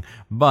something.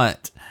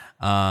 But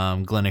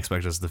Glenn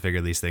expects us to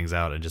figure these things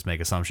out and just make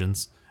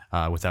assumptions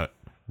without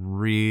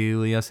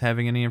really us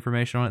having any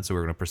information on it. So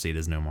we're going to proceed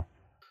as normal.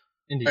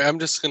 Indeed. All right, I'm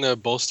just going to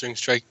bolstering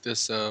strike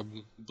this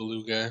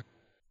blue guy.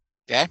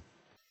 Okay.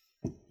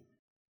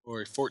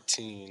 Or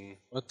 14.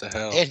 What the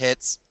hell? It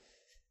hits.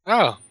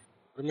 Oh,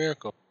 what a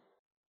miracle.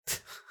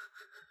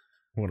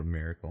 What a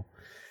miracle.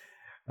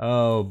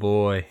 Oh,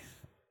 boy.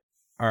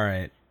 All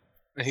right.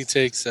 And he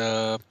takes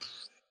 8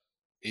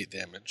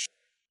 damage.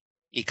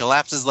 He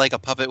collapses like a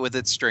puppet with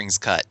its strings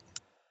cut.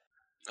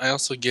 I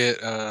also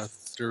get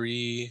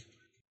 3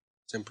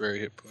 temporary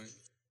hit points.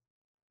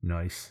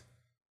 Nice.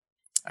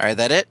 All right,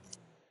 that it?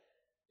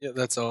 Yeah,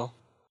 that's all.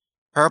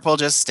 Purple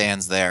just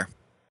stands there.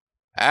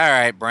 All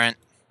right, Brent.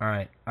 All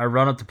right. I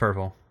run up to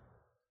Purple.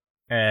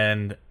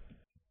 And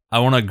I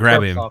want to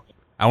grab him.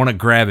 I want to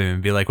grab him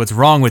and be like, what's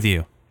wrong with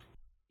you?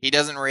 He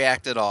doesn't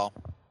react at all.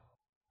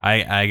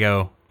 I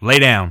go, lay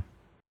down.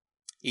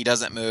 He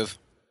doesn't move.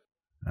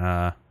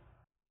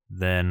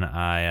 Then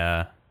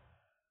I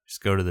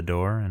just go to the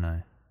door and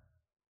I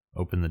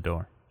open the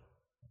door.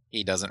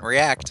 He doesn't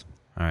react.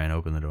 All right,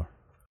 open the door.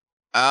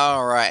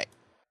 All right.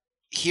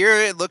 Here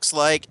it looks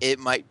like it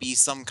might be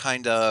some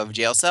kind of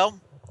jail cell.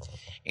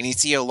 And you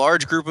see a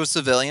large group of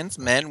civilians,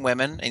 men,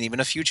 women, and even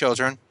a few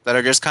children that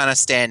are just kind of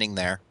standing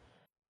there.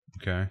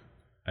 Okay.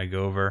 I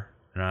go over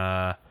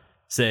and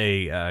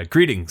say,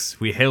 greetings.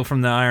 We hail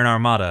from the Iron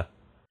Armada.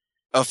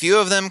 A few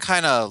of them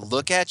kind of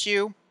look at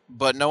you,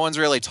 but no one's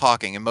really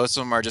talking, and most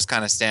of them are just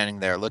kind of standing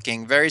there,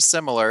 looking very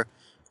similar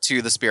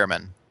to the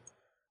spearmen.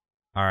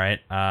 All right.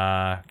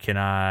 Can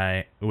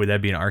I? Would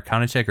that be an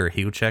Arcana check or a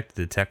heal check to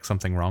detect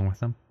something wrong with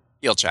them?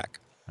 Heal check.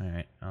 All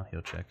right, I'll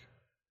heal check.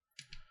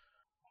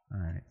 All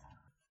right.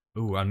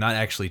 Ooh, I'm not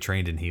actually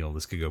trained in heal.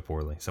 This could go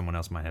poorly. Someone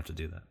else might have to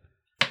do that.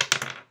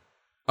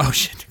 Oh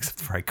shit! Except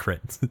for I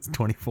crit. It's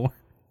 24.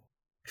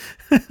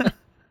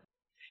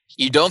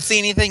 You don't see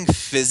anything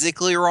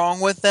physically wrong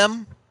with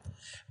them,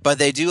 but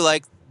they do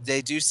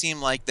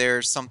seem like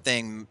there's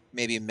something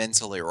maybe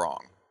mentally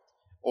wrong,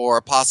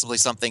 or possibly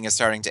something is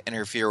starting to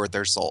interfere with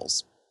their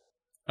souls.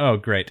 Oh,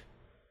 great.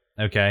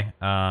 Okay.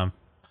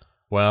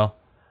 Well,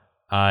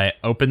 I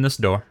open this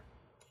door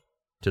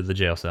to the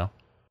jail cell.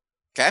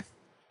 Okay.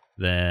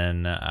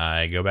 Then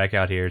I go back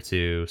out here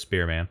to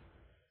Spearman,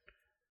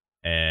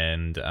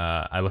 and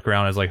I look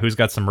around. I was like, "Who's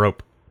got some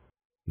rope?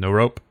 No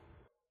rope?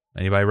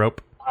 Anybody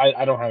rope?"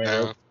 I don't have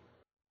any rope.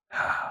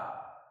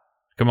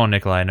 Come on,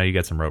 Nikolai. I know you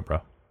got some rope,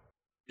 bro.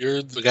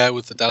 You're the guy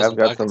with the 1,000 I've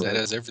got pockets some. that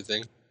has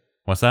everything.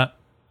 What's that?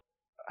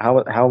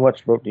 How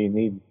much rope do you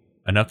need?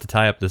 Enough to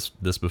tie up this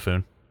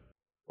buffoon.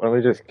 Why don't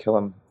we just kill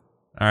him?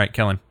 All right,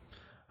 kill him.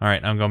 All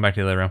right, I'm going back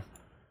to the other room.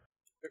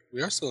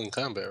 We are still in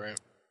combat, right? No,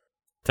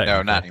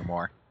 Technically, not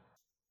anymore.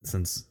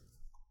 Since.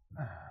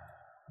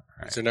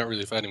 Because they're not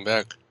really fighting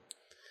back.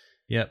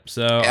 Yep.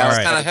 So Yeah, I all was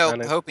right.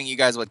 kind of hoping you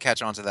guys would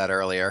catch on to that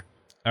earlier.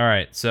 All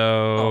right,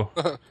 so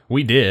Oh.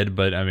 we did,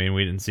 but I mean,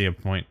 we didn't see a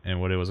point in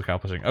what it was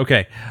accomplishing.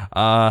 Okay,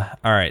 all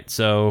right,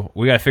 so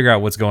we got to figure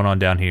out what's going on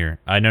down here.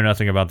 I know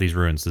nothing about these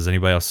runes. Does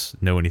anybody else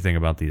know anything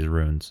about these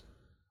runes?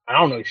 I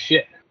don't know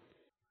shit.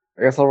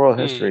 I guess I'll roll a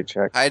history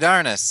check.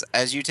 Hydarnus,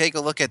 as you take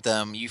a look at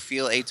them, you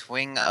feel a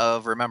twinge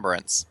of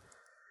remembrance.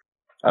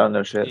 I don't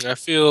know shit. I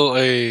feel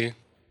a...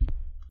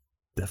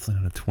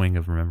 Definitely not a twinge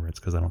of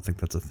remembrance, because I don't think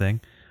that's a thing.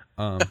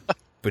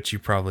 But you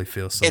probably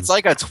feel some. It's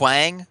like a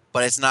twang,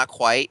 but it's not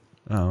quite.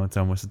 Oh, it's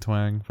almost a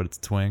twang, but it's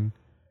a twang.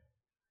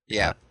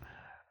 Yeah.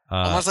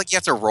 Almost like you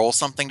have to roll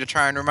something to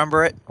try and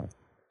remember it.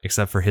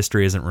 Except for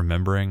history isn't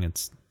remembering.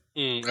 It's.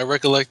 I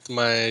recollect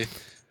my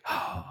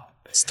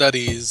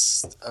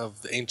studies of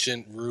the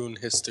ancient rune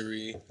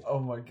history. Oh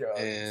my god!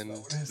 And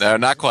No,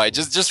 not quite.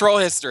 Just roll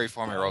history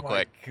for me real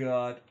quick.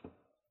 God.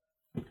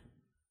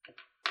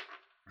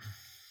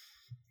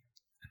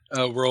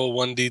 roll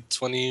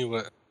 1d20.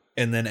 What?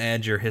 And then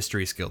add your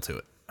history skill to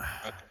it.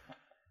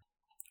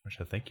 Which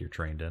I think you're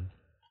trained in.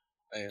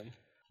 I am.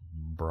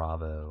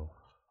 Bravo.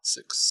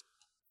 6.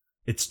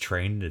 It's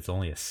trained. It's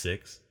only a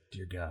 6.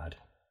 Dear God.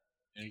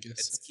 I guess.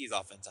 It's keys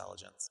off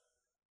intelligence.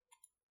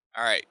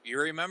 All right. You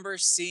remember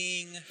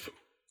seeing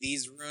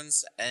these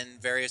runes in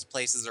various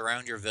places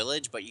around your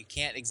village, but you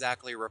can't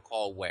exactly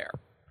recall where.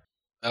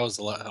 That was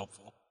a lot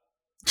helpful.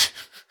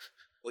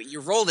 Well,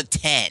 you rolled a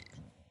 10.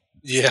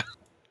 Yeah.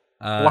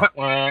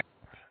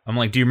 I'm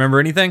like, do you remember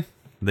anything?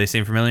 They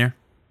seem familiar.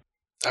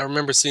 I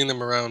remember seeing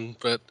them around,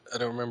 but I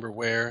don't remember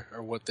where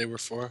or what they were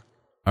for.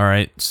 All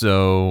right.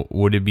 So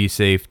would it be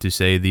safe to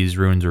say these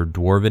runes are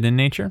dwarven in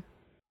nature?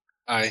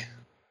 Aye.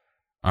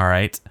 All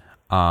right.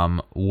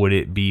 Would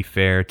it be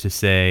fair to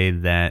say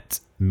that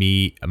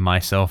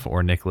myself,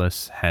 or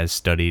Nicholas has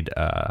studied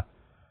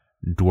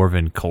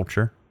dwarven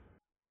culture?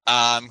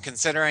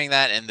 Considering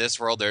that in this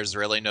world there's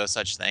really no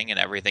such thing and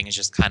everything is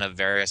just kind of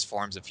various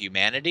forms of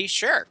humanity,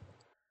 sure.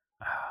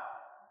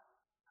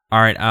 All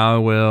right.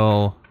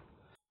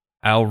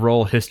 I'll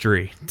roll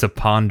history to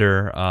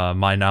ponder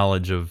my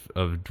knowledge of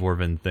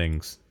dwarven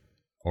things,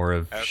 or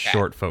of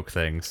short folk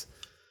things.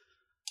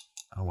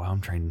 Oh wow,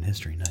 I'm trained in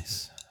history.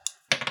 Nice.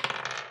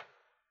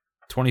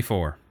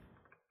 24.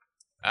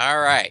 All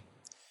right.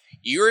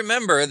 You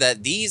remember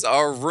that these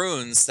are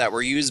runes that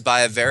were used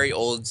by a very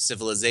old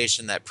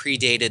civilization that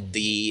predated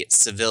the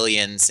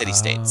civilian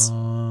city-states.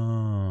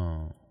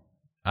 Oh,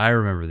 I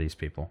remember these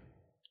people.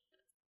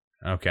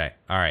 Okay,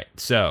 all right.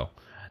 So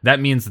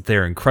that means that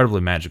they're incredibly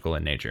magical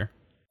in nature.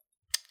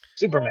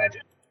 Super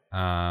magic.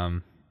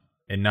 And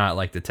not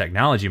like the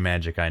technology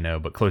magic I know,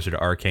 but closer to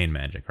arcane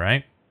magic,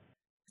 right?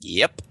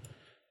 Yep.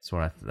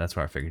 That's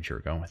where I figured you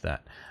were going with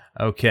that.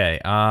 Okay.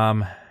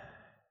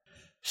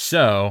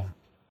 So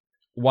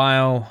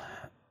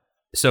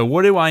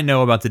what do I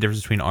know about the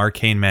difference between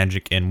arcane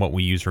magic and what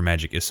we use for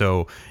magic?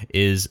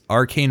 Is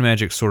arcane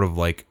magic sort of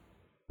like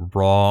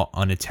raw,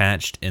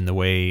 unattached in the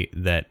way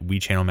that we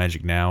channel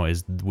magic now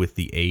is with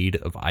the aid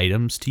of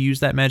items to use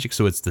that magic?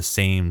 So it's the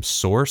same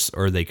source,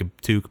 or are they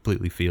two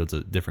completely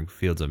different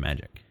fields of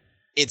magic?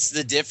 It's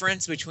the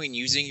difference between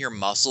using your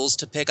muscles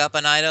to pick up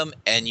an item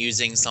and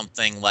using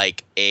something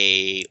like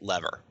a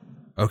lever.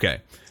 Okay.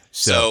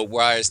 So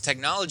whereas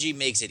technology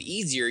makes it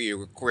easier, it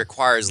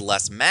requires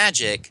less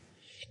magic.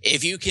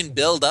 If you can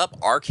build up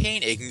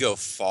arcane, it can go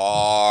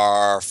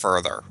far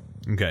further.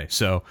 Okay,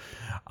 so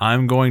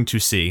I'm going to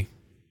see,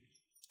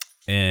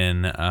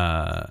 in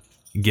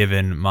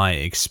given my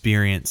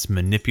experience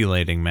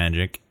manipulating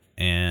magic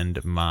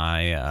and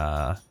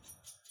my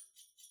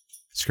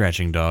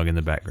scratching dog in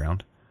the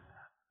background,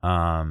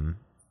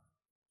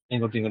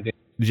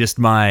 just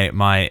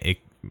my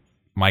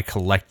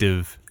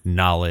collective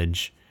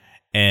knowledge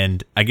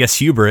and I guess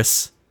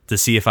hubris to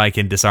see if I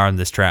can disarm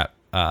this trap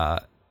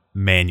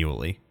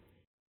manually.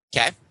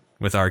 Okay.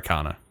 with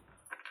Arcana.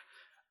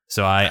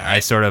 So I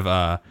sort of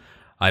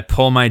I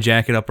pull my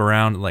jacket up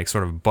around, like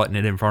sort of button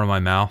it in front of my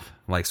mouth,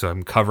 like so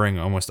I'm covering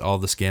almost all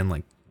the skin,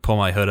 like pull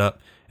my hood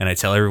up, and I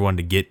tell everyone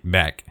to get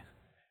back.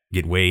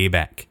 Get way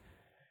back.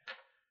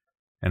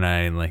 And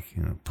I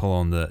pull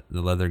on the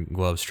leather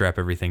glove, strap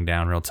everything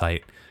down real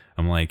tight.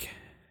 I'm like,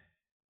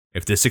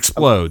 if this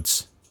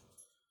explodes,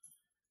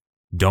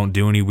 don't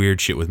do any weird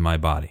shit with my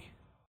body.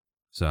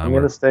 So I'm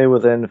going to stay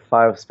within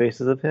 5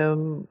 spaces of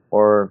him,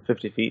 or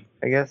 50 feet,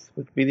 I guess,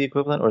 would be the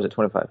equivalent, or is it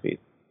 25 feet?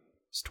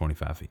 It's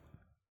 25 feet.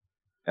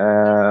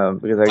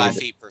 Because 5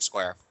 feet per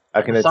square.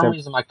 I can For some attempt.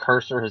 reason, my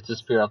cursor has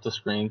disappeared off the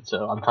screen,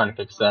 so I'm trying to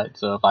fix that.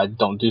 So if I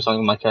don't do something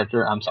with my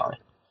character, I'm sorry.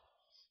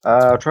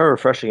 I'll try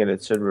refreshing it.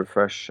 It should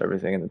refresh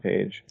everything in the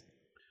page.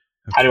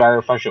 Okay. How do I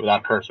refresh it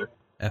without cursor?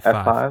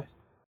 F5.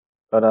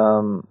 But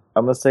I'm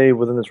gonna stay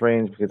within this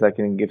range because I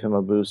can give him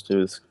a boost to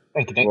his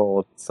roll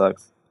if it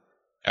sucks.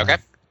 Okay.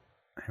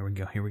 Here we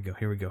go.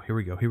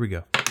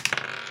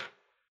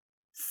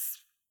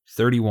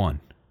 31.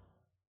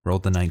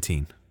 Rolled the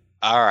 19.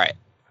 All right.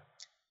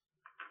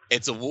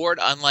 It's a ward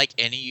unlike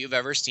any you've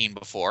ever seen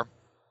before,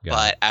 Got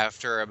but it.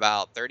 after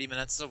about 30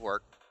 minutes of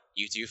work,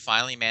 you do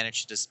finally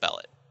manage to dispel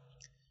it.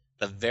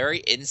 The very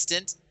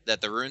instant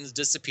that the runes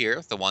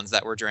disappear, the ones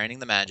that were draining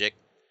the magic,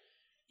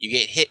 you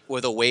get hit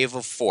with a wave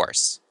of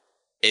force.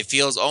 It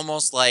feels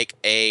almost like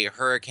a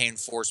hurricane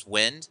force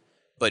wind,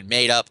 but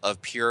made up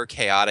of pure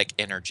chaotic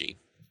energy.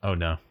 Oh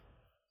no.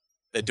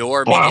 The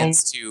door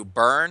begins to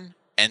burn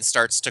and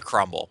starts to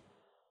crumble.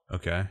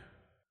 Okay.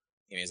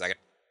 Give me a second.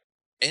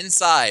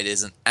 Inside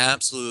is an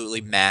absolutely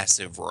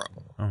massive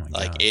room. Oh my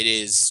Like, god. it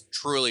is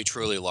truly,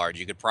 truly large.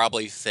 You could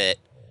probably fit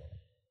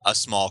a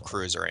small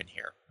cruiser in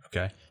here.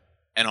 Okay.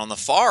 And on the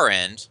far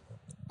end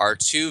are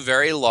 2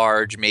 very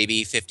large,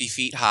 maybe 50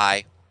 feet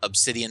high,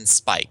 obsidian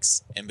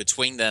spikes. And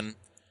between them,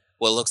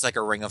 what looks like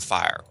a ring of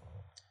fire.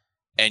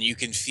 And you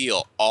can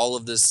feel all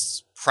of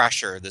this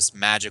pressure, this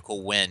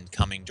magical wind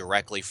coming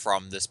directly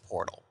from this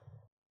portal.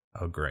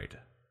 Oh great.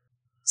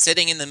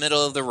 Sitting in the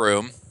middle of the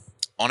room,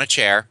 on a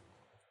chair,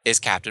 is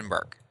Captain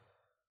Burke.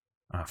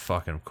 Oh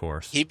fucking of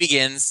course. He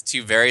begins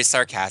to very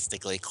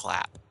sarcastically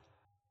clap.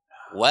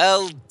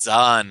 Well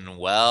done,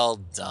 well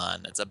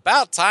done. It's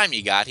about time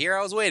you got here.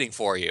 I was waiting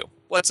for you.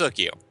 What took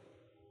you?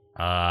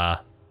 I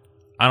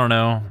don't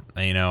know.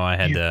 I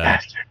had to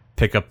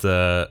pick up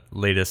the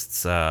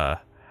latest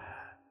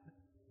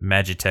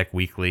Magitech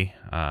Weekly.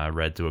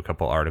 Read through a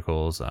couple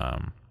articles.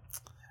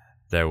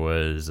 There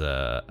was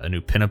a new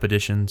pinup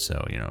edition,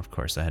 so of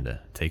course I had to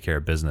take care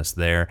of business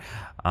there.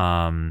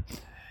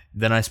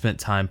 Then I spent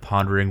time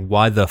pondering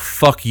why the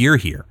fuck you're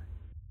here.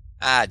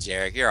 Ah,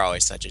 Jarek, you're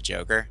always such a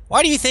joker.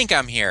 Why do you think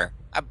I'm here?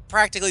 I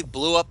practically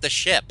blew up the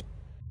ship.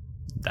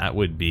 That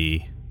would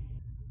be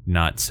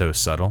not so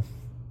subtle.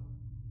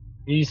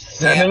 You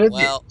son of a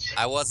Well, bitch.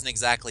 I wasn't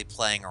exactly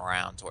playing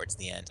around towards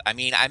the end. I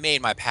mean, I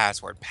made my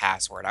password.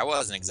 I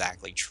wasn't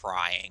exactly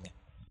trying.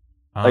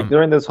 Like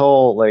during this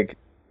whole like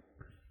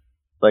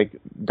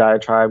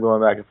diatribe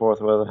going back and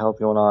forth, whatever the hell's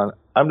going on,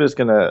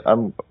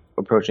 I'm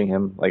approaching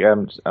him. Like I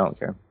don't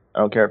care. I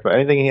don't care for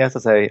anything he has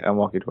to say. I'm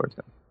walking towards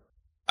him.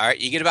 All right,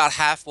 you get about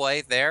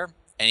halfway there,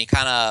 and he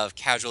kind of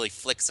casually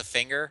flicks a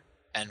finger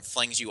and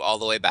flings you all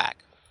the way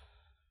back.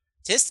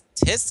 Tisk,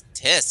 tisk,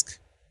 tisk.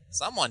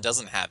 Someone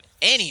doesn't have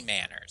any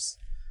manners.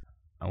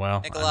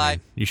 Well, Nikolai,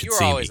 you should you are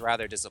see always me.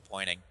 rather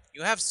disappointing.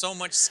 You have so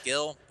much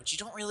skill, but you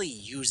don't really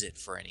use it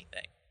for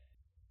anything.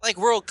 Like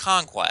World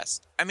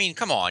Conquest. I mean,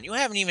 come on, you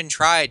haven't even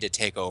tried to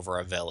take over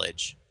a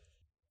village.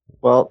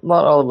 Well,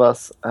 not all of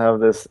us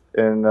have this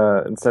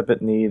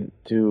incipient need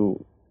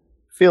to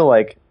feel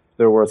like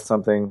they're worth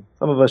something.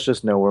 Some of us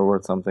just know we're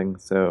worth something.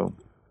 So,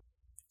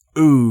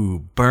 Ooh,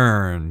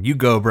 burn. You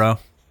go, bro.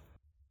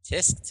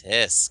 Tisk,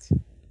 tisk.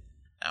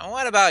 Now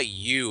what about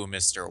you,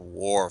 Mr.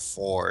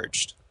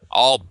 Warforged?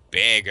 All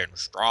big and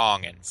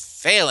strong and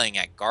failing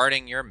at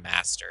guarding your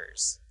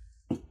masters.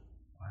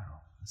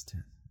 Wow,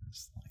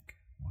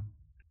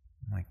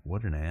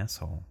 what an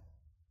asshole.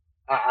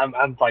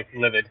 I'm like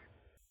livid.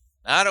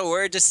 Not a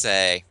word to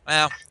say.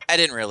 Well, I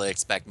didn't really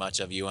expect much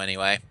of you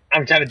anyway.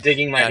 I'm kind of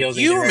digging my Now, heels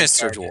in. you, getting ready to Mr.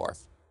 charge. Dwarf.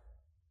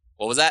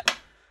 What was that?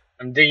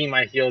 I'm digging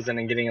my heels in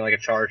and getting like a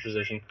charge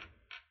position.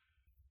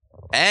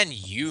 And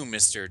you,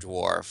 Mr.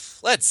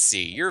 Dwarf. Let's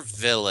see, your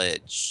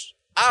village.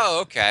 Oh,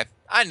 okay.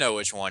 I know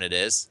which one it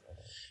is.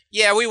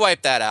 Yeah, we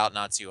wiped that out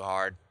not too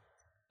hard.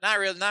 Not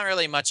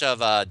really much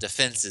of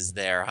defenses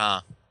there,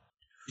 huh?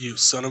 You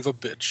son of a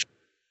bitch.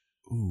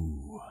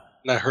 Ooh.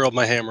 And I hurled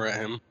my hammer at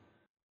him.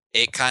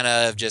 It kind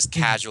of just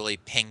casually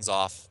pings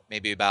off,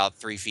 maybe about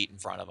 3 feet in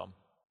front of him.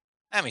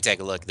 Let me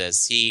take a look at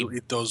this.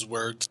 Delete those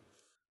words.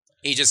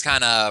 He just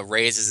kind of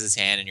raises his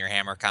hand and your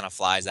hammer kind of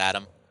flies at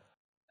him.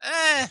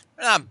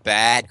 Not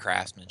bad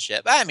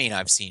craftsmanship. I mean,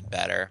 I've seen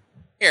better.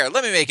 Here,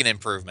 let me make an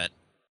improvement.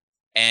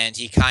 And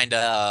he kind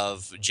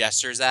of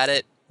gestures at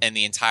it, and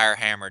the entire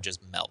hammer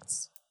just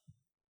melts.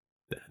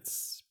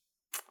 That's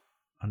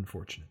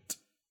unfortunate.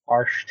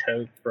 Harsh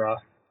toad, bruh.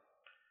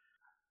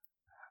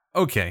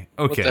 Okay.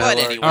 But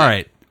anyway, All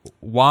right.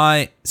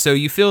 Why? So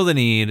you feel the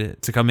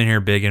need to come in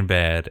here big and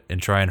bad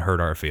and try and hurt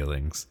our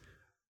feelings.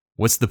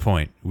 What's the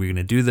point? We're going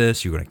to do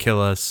this. You're going to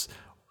kill us.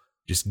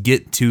 Just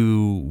get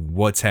to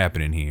what's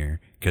happening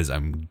here, because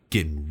I'm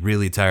getting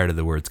really tired of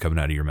the words coming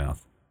out of your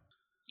mouth.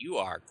 You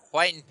are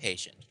quite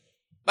impatient.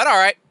 But all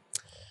right.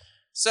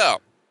 So,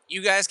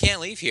 you guys can't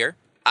leave here.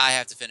 I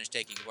have to finish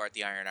taking apart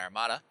the Iron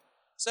Armada.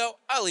 So,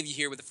 I'll leave you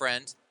here with a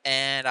friend,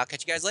 and I'll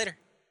catch you guys later.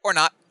 Or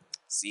not.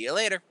 See you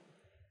later.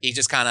 He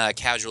just kind of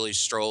casually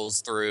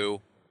strolls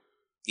through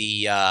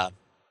the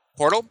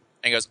portal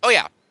and goes, oh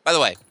yeah, by the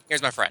way,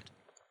 here's my friend.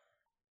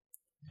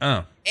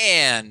 Oh.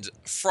 And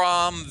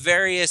from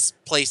various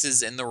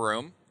places in the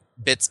room,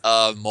 bits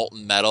of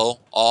molten metal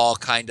all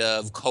kind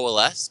of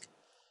coalesce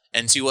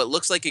into what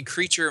looks like a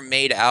creature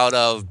made out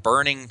of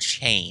burning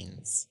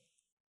chains.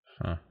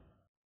 Huh.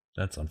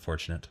 That's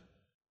unfortunate.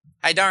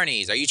 Hi,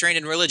 Darnies. Are you trained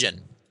in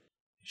religion?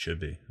 You should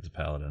be. As a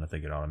paladin, I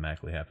think it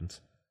automatically happens.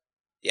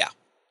 Yeah.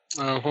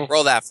 Uh-huh.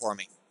 Roll that for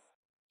me.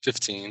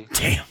 15.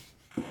 Damn.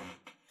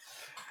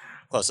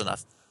 Close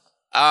enough.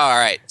 All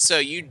right. So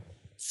you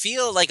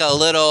feel like a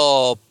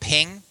little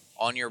ping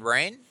on your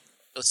brain.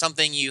 It was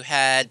something you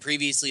had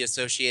previously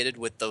associated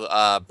with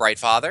the Bright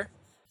Father.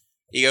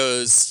 He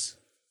goes,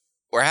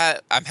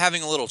 I'm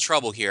having a little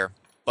trouble here,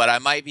 but I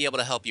might be able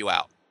to help you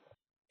out.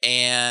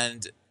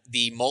 And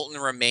the molten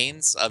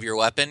remains of your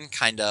weapon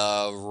kind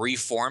of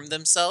reform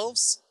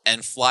themselves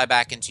and fly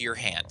back into your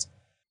hand.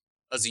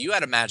 Oh, so you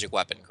had a magic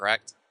weapon,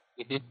 correct?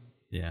 Mm-hmm.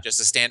 Yeah. Just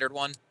a standard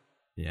one?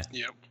 Yeah.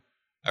 Yep.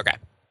 Okay.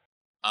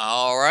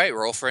 All right,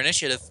 roll for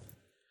initiative.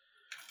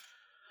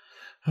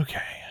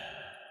 Okay.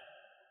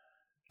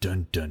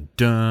 Dun dun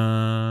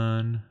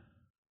dun.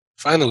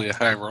 Finally a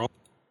high roll.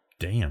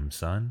 Damn,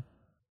 son.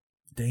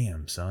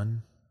 Damn,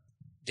 son.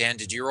 Dan,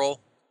 did you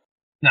roll?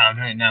 No,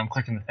 I'm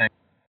clicking the thing.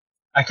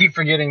 I keep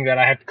forgetting that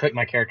I have to click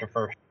my character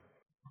first.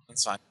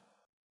 That's fine.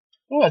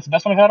 Oh, that's the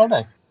best one I've had all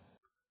day.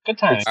 Good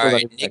timing. All Still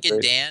right, not Nick great.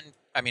 and Dan.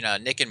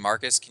 Nick and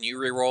Marcus, can you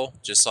re-roll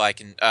just so I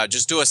can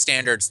just do a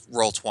standard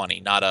roll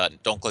 20, not a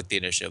don't click the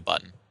initiative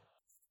button.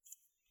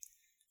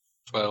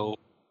 12.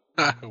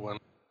 1.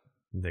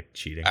 Nick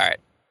cheating. All right.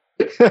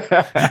 We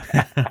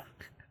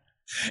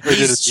did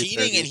He's a cheating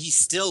 230. and he's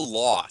still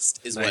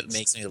lost, is what Nice.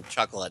 makes me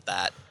chuckle at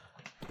that.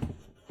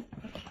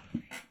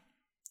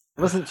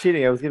 I wasn't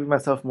cheating. I was giving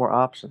myself more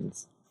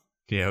options.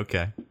 Yeah,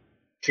 okay.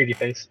 Treaty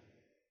face.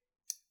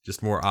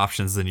 Just more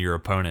options than your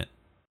opponent.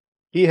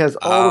 He has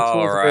all the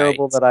tools All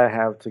available right. that I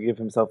have to give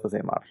himself the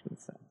same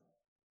options.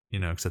 You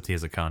know, except he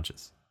has a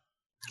conscience.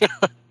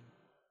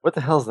 What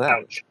the hell's that?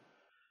 Ouch.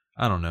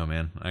 I don't know,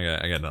 man.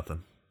 I got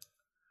nothing.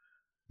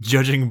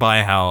 Judging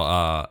by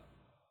how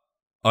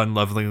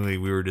unlovingly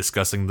we were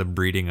discussing the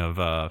breeding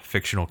of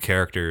fictional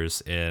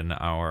characters in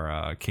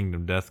our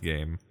Kingdom Death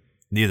game,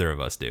 neither of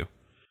us do.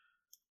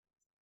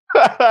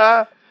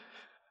 Oh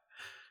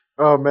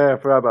man, I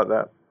forgot about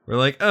that. We're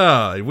like,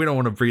 oh, we don't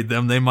want to breed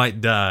them. They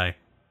might die.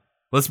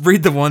 Let's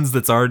breed the ones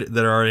that are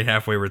already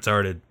halfway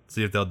retarded.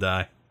 See if they'll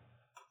die.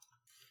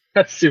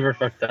 That's super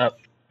fucked up.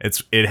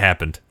 It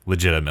happened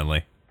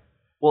legitimately.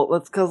 Well,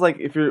 that's because like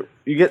if you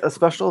get a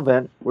special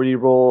event where you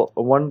roll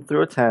a 1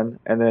 through a 10,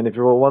 and then if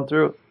you roll 1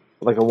 through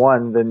like a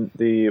 1, then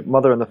the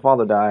mother and the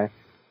father die.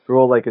 If you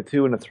roll like a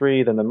 2 and a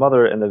 3, then the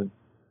mother and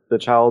the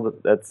child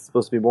that's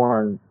supposed to be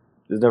born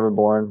is never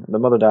born. And the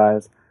mother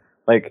dies.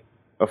 Like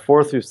a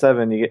 4 through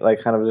 7, you get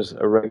like kind of just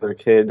a regular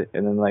kid,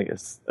 and then like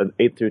an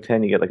 8 through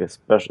 10, you get like a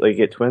special, like you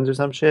get twins or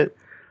some shit.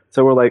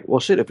 So we're like, well,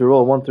 shit. If you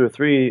roll a 1 through a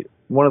 3,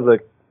 one of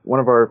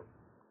our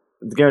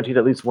it's guaranteed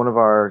at least one of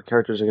our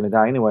characters are going to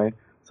die anyway.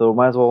 So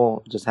might as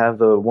well just have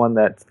the one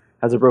that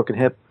has a broken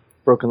hip,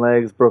 broken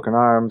legs, broken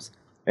arms,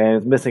 and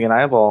is missing an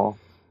eyeball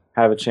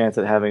have a chance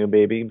at having a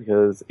baby,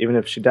 because even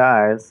if she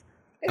dies,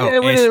 Oh, we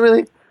and didn't really.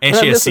 And we're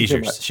she not has missing too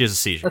seizures. much. She has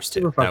seizures That's too.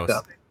 super fucked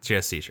up. She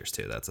has seizures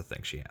too. That's a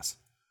thing she has.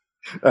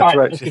 That's Alright,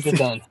 right. let's get this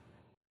done.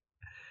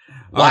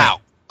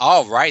 Wow.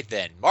 All right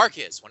then.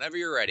 Marcus, whenever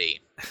you're ready.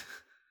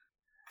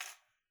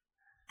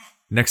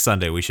 Next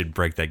Sunday we should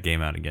break that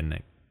game out again,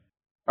 Nick.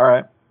 All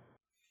right.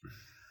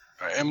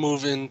 All right, I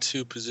move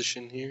into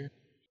position here.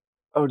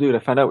 Oh, dude, I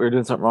found out we were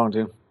doing something wrong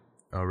too.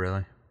 Oh,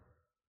 really?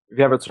 If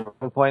you have a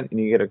survival point and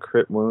you get a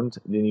crit wound,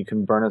 then you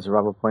can burn a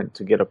survival point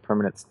to get a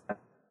permanent stat.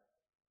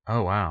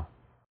 Oh, wow.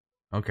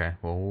 Okay,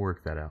 well, we'll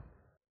work that out.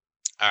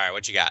 All right,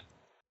 what you got?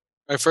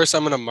 All right, first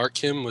I'm going to mark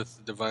him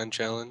with Divine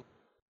Challenge.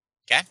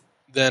 Okay.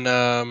 Then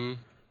I'm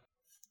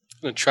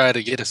going to try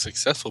to get a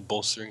successful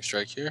bolstering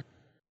strike here.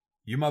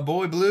 You my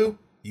boy, Blue?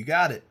 You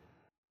got it.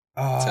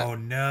 Oh,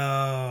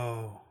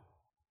 no.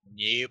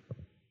 Yep.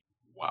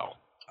 Wow.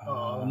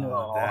 Oh,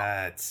 no.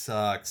 That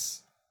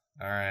sucks.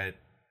 All right.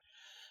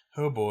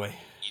 Oh, boy.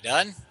 You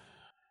done?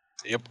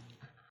 Yep.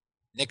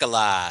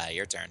 Nikolai,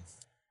 your turn.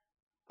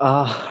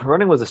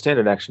 Running was a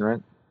standard action,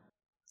 right?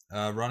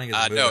 Running is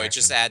a move No, action. it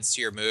just adds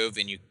to your move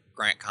and you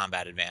grant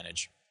combat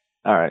advantage.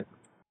 All right.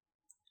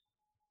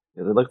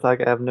 'Cause it looks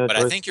like I have no But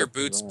choice I think your but to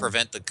boots run.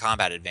 prevent the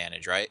combat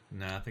advantage, right?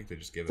 No, I think they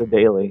just give It's a it.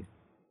 daily.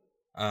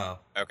 Oh.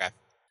 Okay.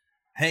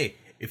 Hey,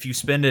 if you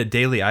spend a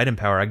daily item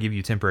power, I give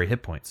you temporary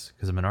hit points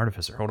because I'm an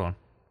artificer. Hold on.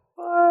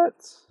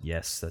 What?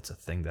 Yes, that's a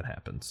thing that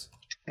happens.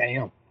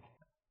 Damn.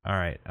 All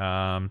right.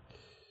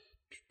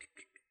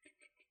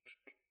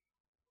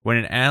 When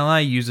an ally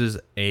uses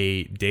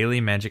a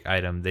daily magic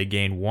item, they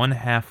gain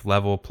 1/2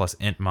 level plus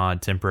int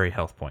mod temporary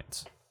health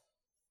points.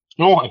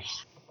 Nice.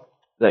 Is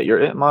that your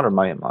int mod or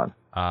my int mod?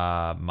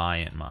 My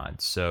int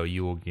mod. So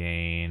you will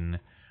gain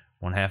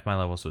 1/2 my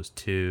level, so it's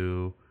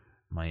 2.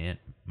 My int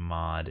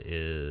mod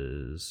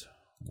is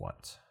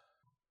what?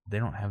 They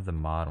don't have the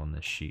mod on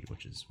this sheet,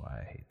 which is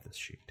why I hate this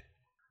sheet.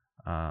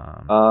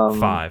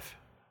 5.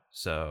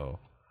 So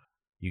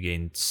you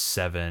gain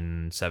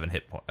 7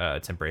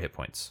 temporary hit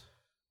points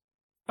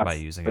by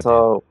using it.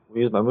 So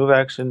we use my move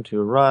action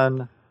to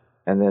run,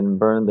 and then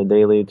burn the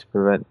daily to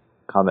prevent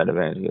combat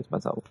advantage against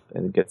myself,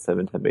 and get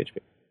 7 temp HP.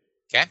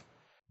 Okay.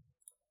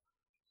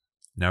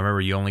 Now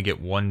remember, you only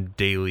get 1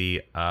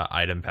 daily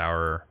item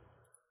power,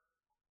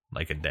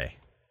 like a day.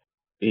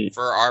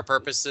 For our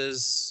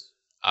purposes,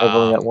 I've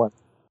only got 1.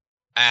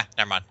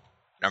 Never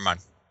mind.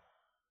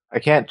 I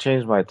can't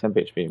change my temp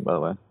HP, by the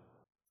way.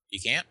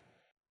 You can't?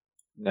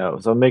 No,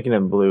 so I'm making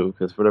it blue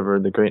because whatever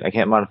the green, I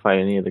can't modify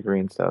any of the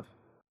green stuff.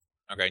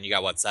 Okay, and you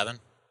got what, 7?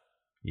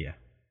 Yeah.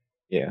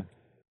 Yeah,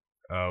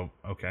 Oh,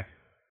 okay.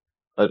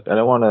 but I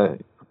don't want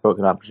to provoke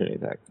an opportunity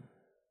attack.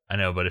 I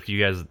know, but if you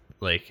guys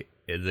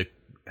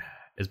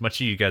as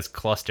much as you guys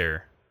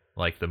cluster,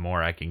 like the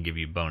more I can give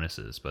you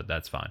bonuses, but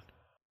that's fine.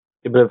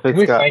 Yeah, but if Can it's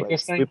we got fight like,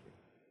 this thing?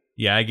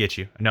 Yeah, I get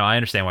you. No, I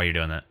understand why you're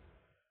doing that.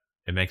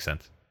 It makes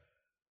sense.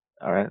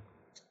 All right.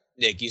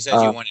 Nick, you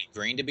said you wanted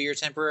green to be your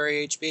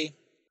temporary HP?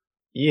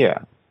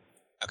 Yeah.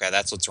 Okay,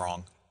 that's what's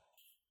wrong.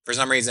 For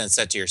some reason, it's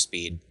set to your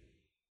speed.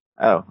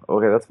 Oh,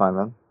 okay, that's fine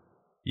then.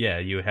 Yeah,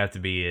 you would have to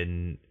be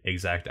in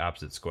exact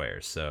opposite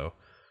squares. So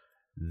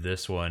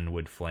this one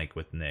would flank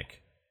with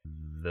Nick.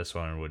 This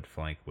one would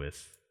flank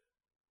with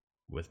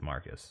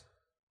Marcus.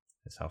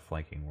 That's how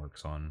flanking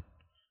works on.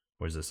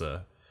 Was this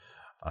a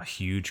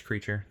huge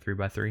creature,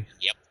 3x3?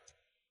 Yep.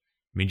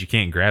 Means you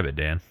can't grab it,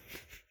 Dan.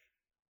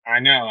 I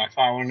know. That's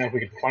why I want to know if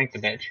we can flank the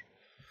bitch.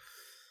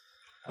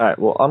 All right.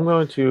 Well, I'm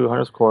going to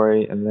Hunter's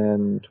Quarry and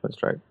then Twin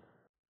Strike.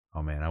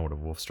 Oh man, I would have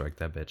wolf strike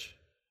that bitch.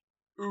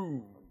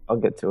 Ooh. I'll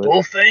get to it.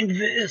 We'll fang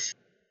this.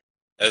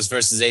 That was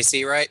versus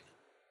AC, right?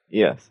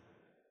 Yes.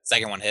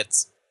 Second one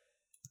hits.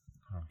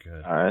 Oh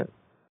good. All right.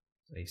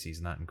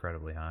 AC's not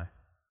incredibly high.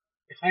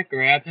 If I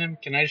grab him,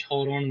 can I just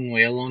hold on and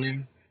wail on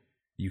him?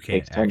 You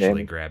can't Takes 10 actually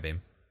damage. grab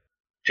him.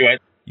 Do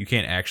it. You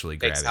can't actually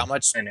grab Takes him. how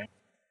much? I know.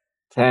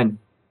 10.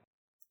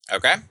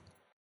 Okay.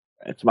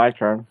 It's my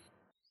turn.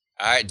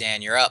 All right,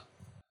 Dan, you're up.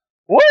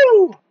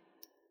 Woo!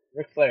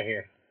 Ric Flair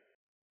here.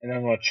 And then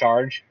I'm going to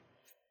charge.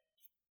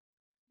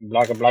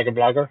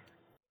 Blogger.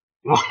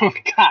 Oh,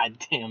 god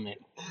damn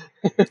it.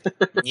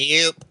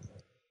 Yep.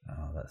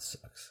 Oh, that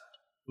sucks.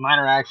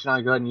 Minor action,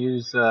 I'll go ahead and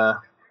use,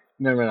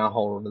 never mind, I'll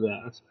hold on to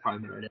that. That's probably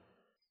a better idea.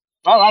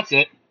 Well, that's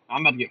it.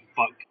 I'm about to get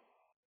fucked.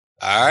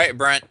 All right,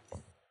 Brent.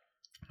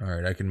 All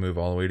right, I can move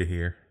all the way to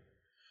here.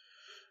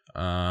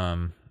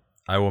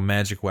 I will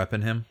magic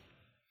weapon him.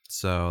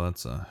 So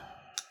that's a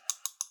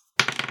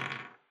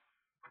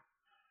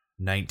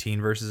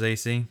 19 versus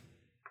AC.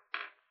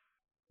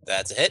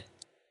 That's a hit.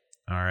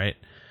 All right.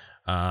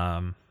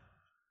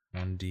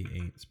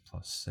 1d8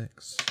 plus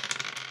 6.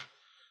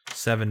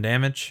 7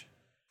 damage.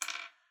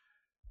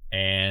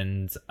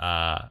 And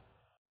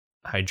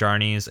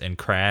Hyjarnes and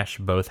Crash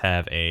both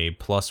have a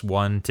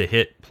 +1 to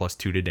hit, +2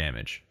 to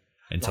damage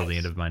until the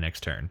end of my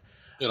next turn.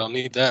 I don't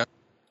need that.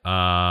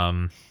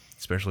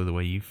 Especially the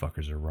way you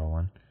fuckers are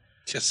rolling.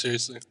 Yeah,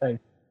 seriously.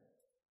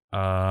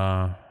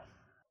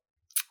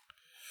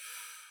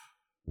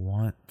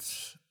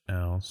 What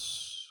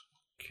else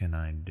can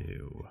I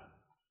do?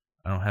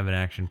 I don't have an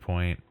action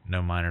point.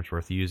 No minor's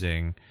worth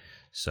using.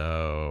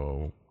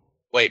 So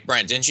Wait,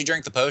 Brent, didn't you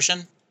drink the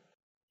potion?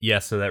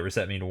 yes, so that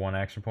reset me to 1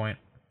 action point.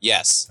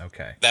 Yes.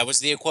 Okay. That was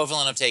the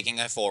equivalent of taking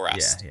a full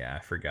rest. Yeah, I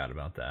forgot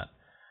about that.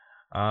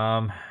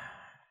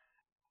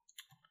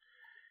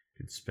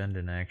 Could spend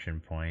an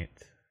action point.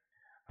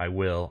 I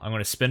will. I'm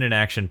going to spend an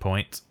action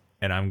point,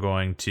 and I'm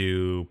going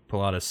to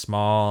pull out a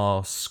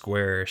small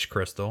squarish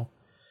crystal,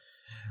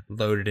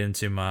 load it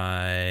into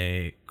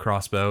my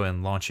crossbow,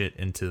 and launch it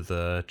into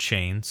the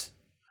chains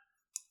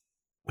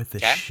with the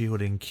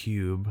shielding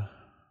cube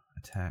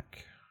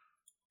attack.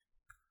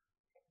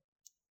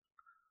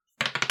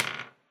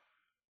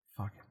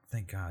 Fucking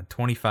thank God.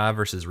 25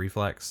 versus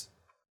reflex.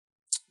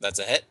 That's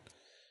a hit.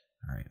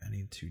 All right, I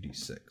need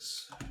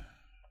 2d6.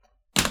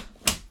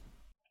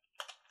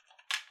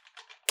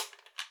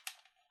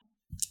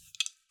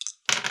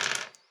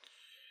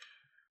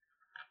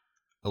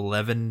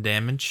 11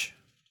 damage.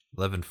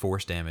 11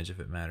 force damage if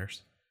it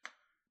matters.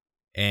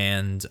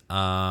 And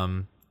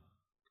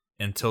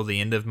until the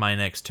end of my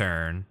next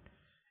turn,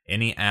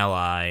 any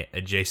ally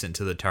adjacent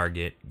to the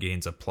target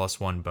gains a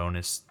 +1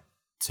 bonus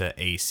to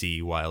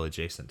AC while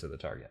adjacent to the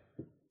target.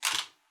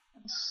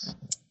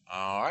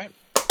 All right.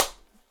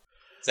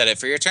 Is that it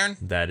for your turn?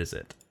 That is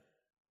it.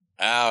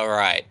 All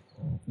right.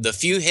 The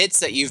few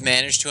hits that you've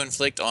managed to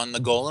inflict on the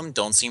golem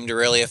don't seem to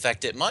really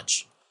affect it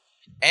much,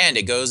 and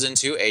it goes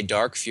into a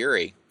dark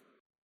fury.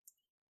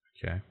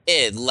 Okay.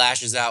 It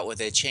lashes out with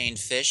a chained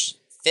fist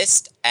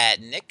at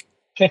Nick.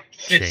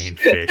 Chain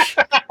fish.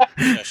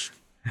 Shush.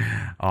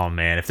 Oh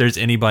man, if there's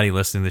anybody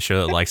listening to the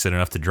show that likes it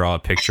enough to draw a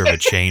picture of a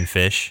chain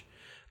fish,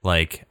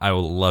 like I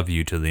will love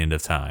you to the end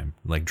of time.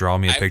 Like draw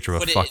me a picture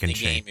of a fucking Put it in the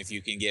chain. game if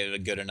you can get a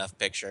good enough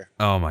picture.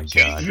 Oh my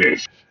god.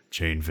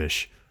 Chain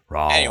fish.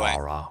 Raw, Anyway.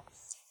 raw, raw.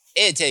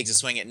 It takes a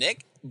swing at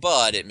Nick,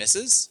 but it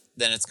misses.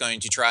 Then it's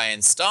going to try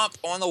and stomp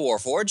on the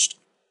Warforged.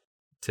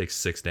 Takes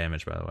 6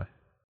 damage, by the way.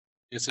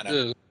 Yes, it I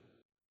know. does.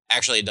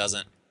 Actually, it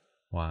doesn't,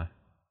 Why?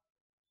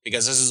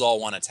 because this is all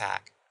one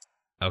attack.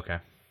 Okay.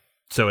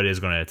 So it is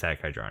going to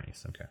attack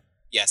Hydrarnes. Okay.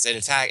 Yes,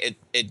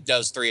 it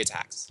does 3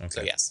 attacks. So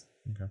Okay. yes.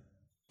 Okay.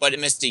 But it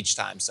missed each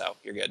time, so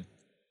you're good.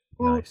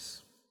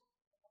 Nice.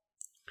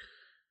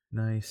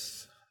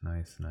 Nice.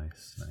 Nice,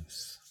 nice,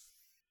 nice.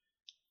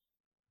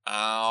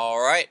 All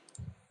right.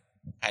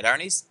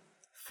 Hydarnes?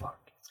 Fuck.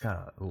 It's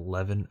got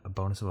a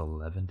bonus of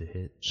 11 to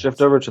hit.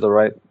 Shift over to the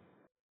right.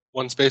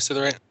 1 space to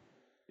the right.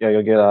 Yeah,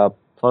 you'll get a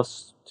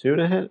 +2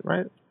 to hit,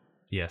 right?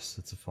 Yes,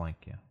 it's a flank,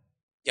 yeah.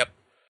 Yep.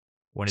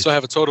 When So I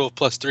have a total of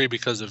 +3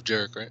 because of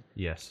Jarek, right?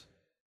 Yes.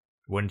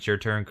 When it's your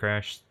turn,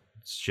 Crash,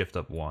 shift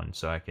up 1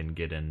 so I can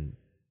get in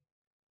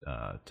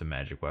to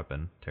magic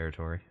weapon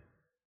territory.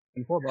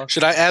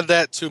 Should I add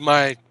that to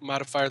my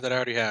modifier that I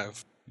already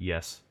have?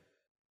 Yes.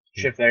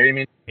 Shift there, you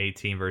mean?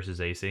 18 versus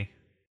AC?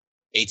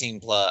 18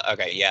 plus.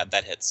 Okay, yeah,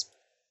 that hits.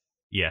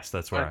 Yes,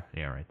 that's where Alright.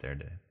 yeah, right there,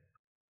 dude.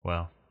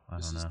 Well, I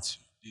This don't know. is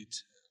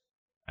 2d10.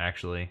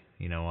 Actually,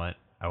 you know what?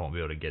 I won't be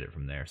able to get it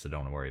from there, so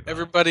don't worry about it.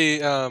 Everybody,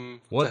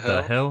 What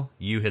the hell?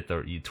 You hit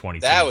you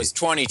 22. That was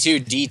 22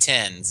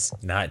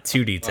 d10s. not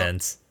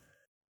 2d10s.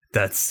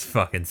 That's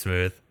fucking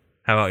smooth.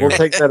 How about We'll your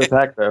take that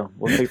attack, though.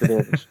 We'll take the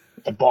damage.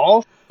 The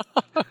ball?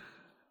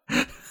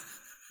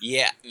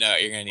 Yeah, no,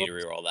 you're going to need to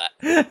reroll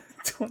that.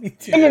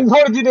 22? And then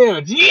 22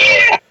 damage.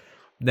 Yeah!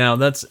 Now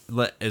does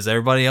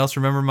everybody else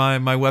remember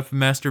my weapon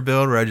master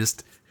build where I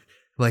just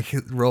like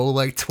roll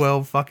like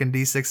 12 fucking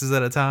d6s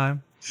at a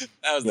time?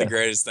 That was the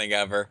greatest thing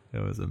ever. It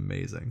was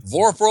amazing.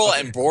 Vorpal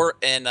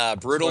and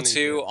Brutal 20.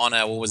 2 on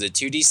a, what was it,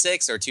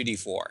 2d6 or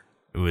 2d4?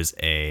 It was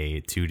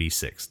a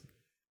 2d6.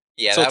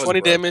 Yeah, So that was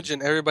 20 broken. damage,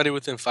 and everybody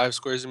within 5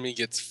 squares of me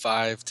gets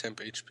 5 temp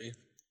HP.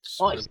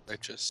 Nice.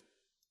 Righteous.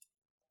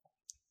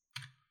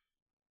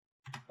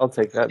 I'll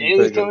take that.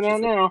 Daly's going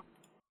down now.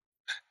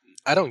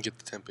 I don't get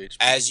the temp HP.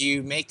 As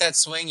you make that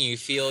swing, you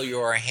feel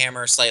your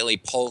hammer slightly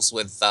pulse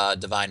with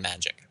divine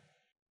magic.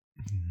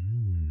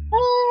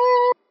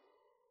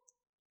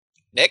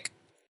 Nick?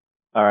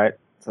 All right.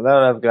 So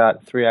now that I've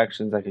got 3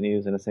 actions I can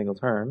use in a single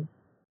turn,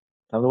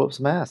 time to whip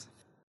some ass.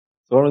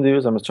 So what I'm going to do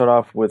is I'm going to start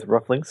off with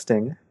Ruffling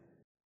Sting.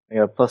 I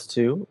got a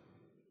 +2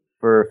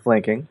 for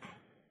flanking.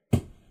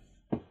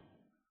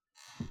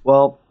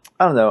 Well,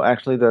 I don't know.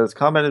 Actually, does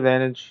combat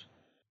advantage...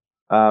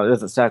 it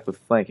doesn't stack with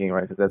flanking,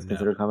 right? Because that's No.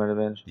 considered combat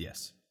advantage.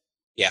 Yes.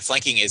 Yeah,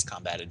 flanking is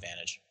combat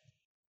advantage.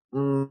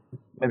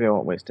 Maybe I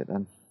won't waste it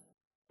then.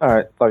 All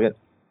right, fuck it.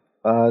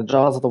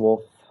 Jaws of the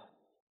Wolf.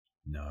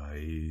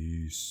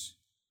 Nice.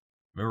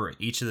 Remember,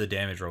 each of the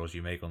damage rolls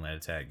you make on that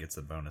attack gets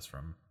a bonus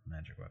from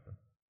magic weapon.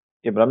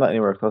 Yeah, but I'm not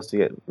anywhere close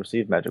to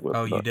receive magic weapon.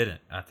 Oh, you but- didn't.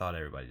 I thought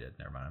everybody did.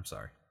 Never mind. I'm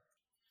sorry.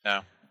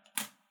 No.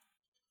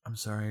 I'm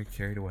sorry. I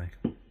carried away.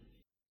 All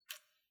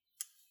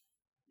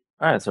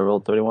right, so I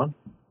rolled 31.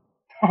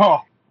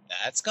 Oh,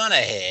 That's gonna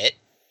hit.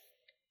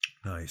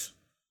 Nice.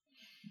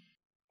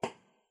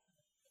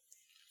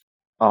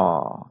 Aw.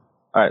 All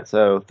right,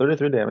 so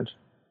 33 damage.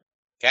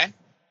 Okay.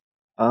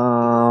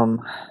 And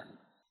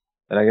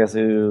I guess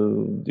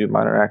you do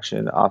minor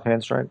action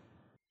offhand strike.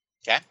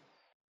 Okay.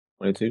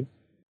 22.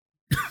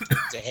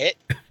 To hit?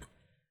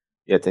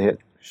 Yeah, to hit.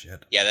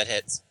 Shit. Yeah, that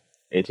hits.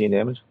 18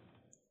 damage.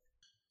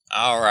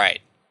 All right.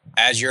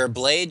 As your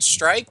blade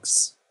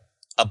strikes,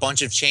 a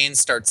bunch of chains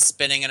start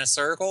spinning in a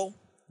circle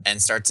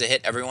and start to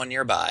hit everyone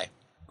nearby.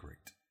 Great.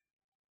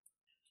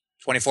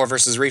 24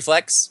 versus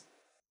reflex.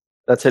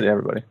 That's hitting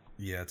everybody.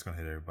 Yeah, it's gonna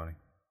hit everybody.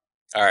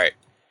 All right.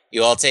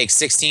 You all take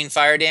 16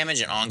 fire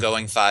damage and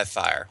ongoing 5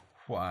 fire.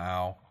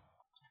 Wow.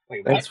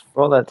 wait, Thanks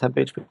for all that temp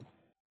HP.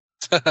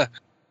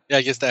 Yeah,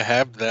 I guess that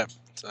halved that,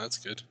 so that's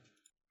good.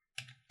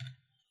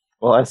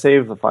 Well, I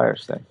saved the fire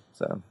sting,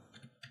 so.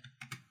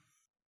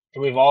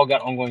 So we've all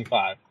got ongoing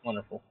 5.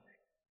 Wonderful.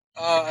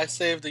 I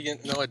saved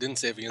against... No, I didn't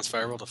save against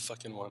fire. I rolled a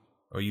fucking 1.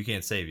 Oh, you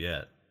can't save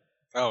yet.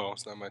 Oh,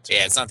 it's not my turn.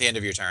 Yeah, it's not the end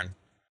of your turn.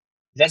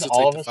 That's Still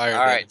all take of the us? fire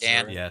All right, damage,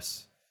 Dan. so-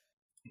 Yes.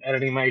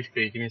 Editing my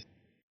HP. Give me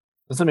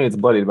Assuming it's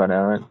bloodied by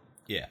now, right?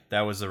 Yeah,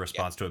 that was the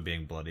response to it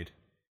being bloodied.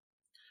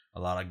 A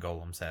lot of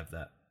golems have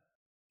that.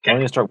 Why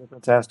don't you start whipping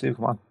its ass too?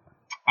 Come on.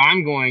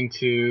 I'm going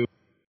to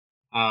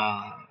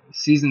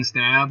season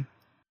stab.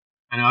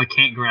 I know I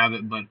can't grab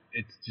it, but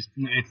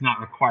it's not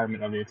a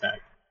requirement of the attack.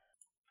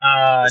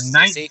 What's his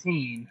AC?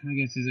 19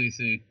 against his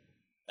AC.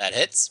 That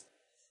hits.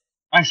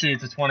 Actually,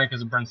 it's a 20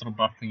 because of Brent's little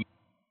buff thing.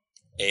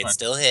 It Right.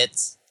 still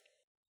hits.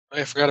 Oh,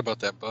 I forgot about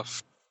that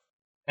buff.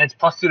 And it's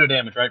 +2 to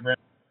damage, right, Brent?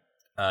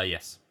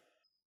 Yes.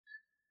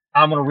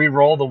 I'm gonna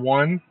re-roll the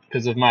 1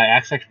 because of my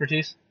axe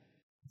expertise.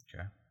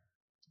 Okay.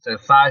 So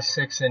 5,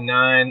 6, and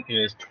 9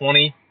 is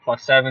 20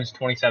 plus 7 is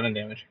 27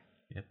 damage.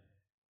 Yep.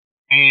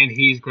 And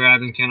he's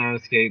grabbed and cannot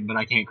escape, but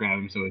I can't grab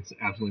him, so it's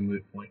absolutely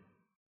moot point.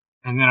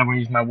 And then I'm gonna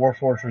use my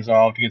Warforged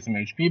Resolve to get some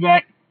HP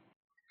back.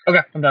 Okay,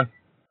 I'm done.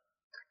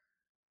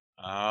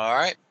 All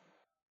right.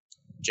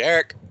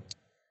 Jarek.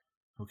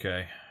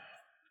 Okay.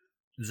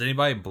 Is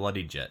anybody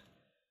bloodied yet?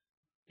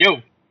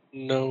 Yo,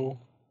 No.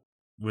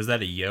 Was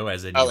that a yo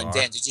as in Oh, you and are?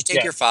 Dan, did you take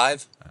Yeah. your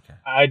 5? Okay.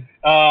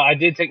 I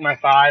did take my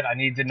 5. I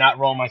need to not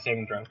roll my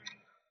saving throw.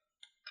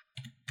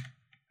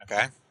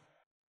 Okay.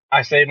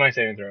 I saved my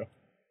saving throw.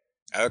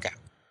 Okay.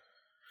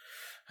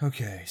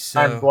 Okay, so...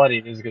 I'm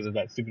bloodied is because of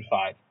that stupid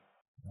 5.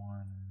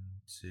 1,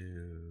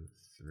 2,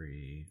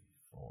 3,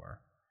 4.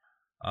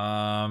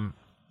 I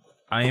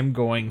am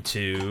going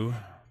to...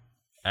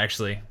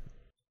 Actually,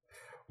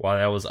 while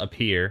that was up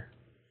here,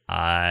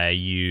 I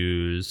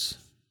use...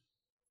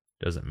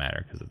 Doesn't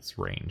matter because it's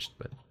ranged,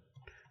 but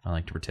I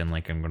like to pretend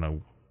like I'm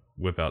gonna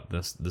whip out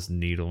this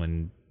needle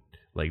and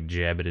like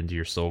jab it into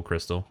your soul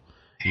crystal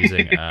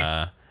using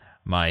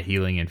my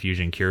healing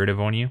infusion curative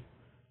on you.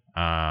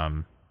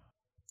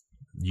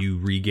 You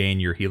regain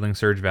your healing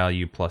surge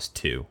value plus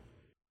 2.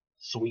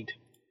 Sweet.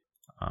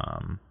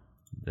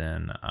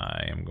 Then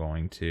I am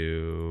going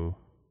to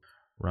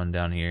run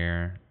down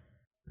here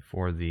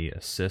for the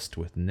assist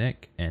with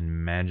Nick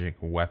and magic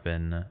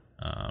weapon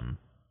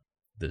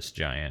this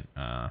giant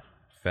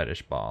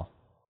fetish ball.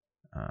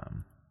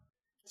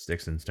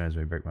 Sticks and stones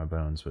may break my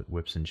bones, but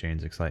whips and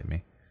chains excite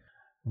me.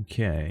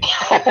 Okay.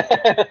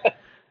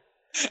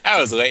 I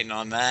was waiting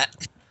on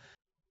that.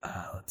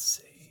 Let's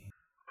see.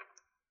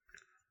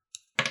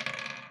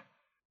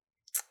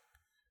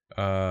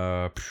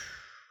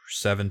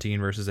 17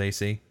 versus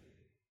AC.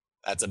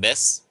 That's a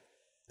miss.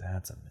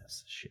 That's a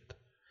miss. Shit.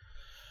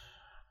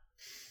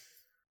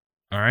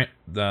 All right.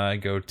 I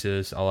go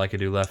to all I can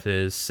do left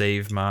is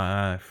save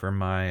my for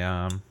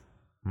my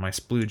my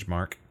splooge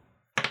mark,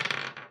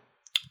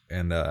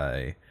 and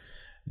I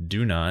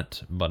do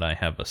not, but I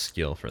have a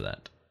skill for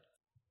that,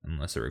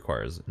 unless it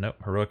requires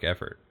heroic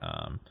effort.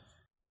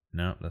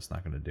 No, that's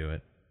not going to do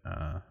it.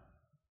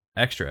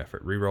 Extra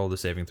effort. Reroll the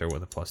saving throw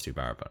with a +2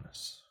 power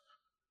bonus.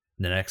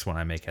 The next one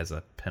I make has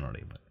a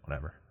penalty, but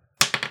whatever.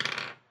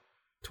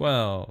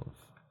 12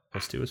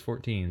 plus 2 is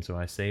 14, so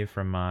I save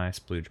from my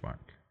splooge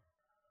mark.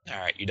 All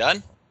right, you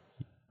done?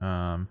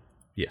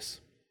 Yes.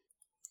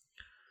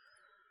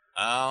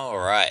 All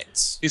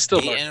right. He's still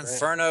the marked, right?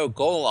 Inferno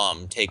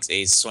Golem takes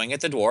a swing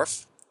at the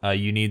dwarf.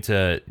 You need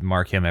to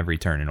mark him every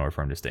turn in order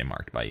for him to stay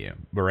marked by you.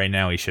 But right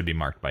now he should be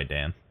marked by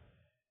Dan.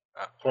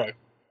 Right.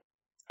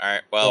 All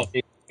right. Well,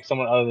 If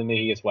someone other than me,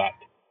 he gets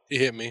whacked. He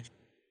hit me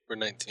for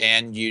 19.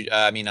 and you,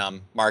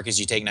 Marcus,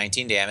 you take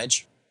 19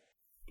 damage.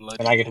 Bloody.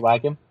 And I get to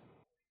whack him?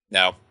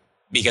 No,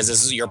 because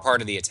this is your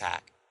part of the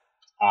attack.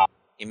 Ah.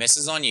 He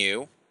misses on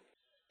you,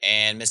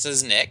 and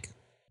misses Nick,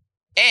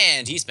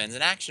 and he spends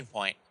an action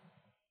point.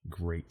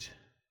 Great.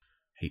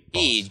 Hate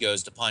boss. He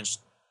goes to punch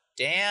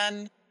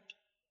Dan,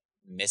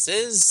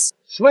 misses,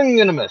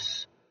 Swing and a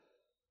miss.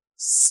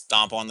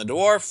 stomp on the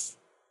dwarf,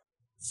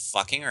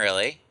 fucking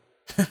really,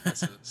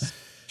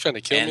 Trying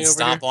to kill me and over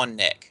stomp here? on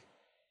Nick,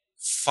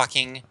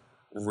 fucking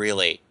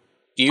really.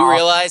 Do you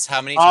realize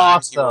how many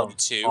times he rolled a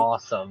 2?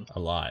 Awesome. A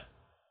lot.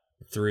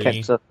 3,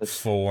 Catch up with-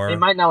 4. He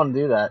might not want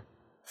to do that.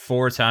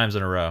 4 times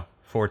in a row.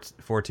 Four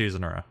twos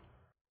in a row.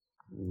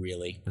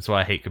 Really? That's why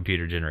I hate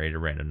computer generated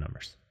random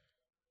numbers.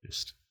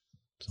 Just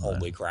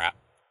Holy crap.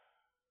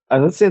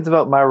 And this seems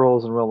about my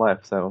roles in real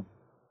life, so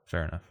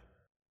fair enough.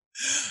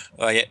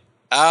 Well, yeah.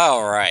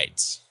 All right.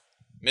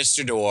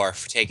 Mr.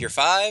 Dwarf, take your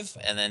 5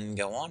 and then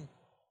go on.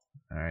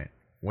 All right.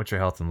 What's your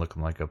health and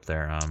looking like up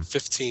there?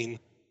 15.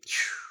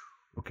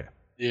 Okay.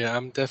 Yeah,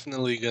 I'm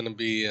definitely going to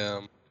be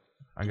I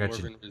got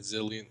you. Dwarven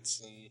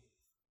resilience. And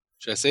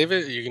should I save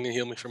it? Are you going to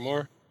heal me for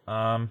more?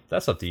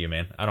 That's up to you,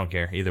 man. I don't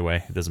care. Either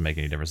way, it doesn't make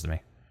any difference to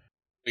me.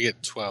 I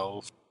get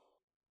 12.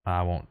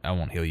 I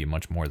won't heal you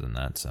much more than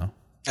that, so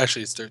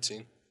Actually, it's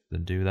 13.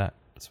 then do that.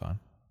 That's fine.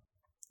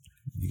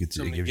 You get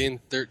So to I'm going to gain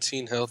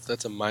 13 health.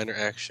 That's a minor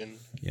action.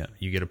 yeah,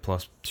 you get a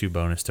 +2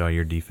 bonus to all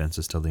your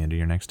defenses till the end of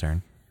your next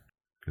turn.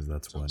 Because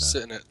that's So I'm what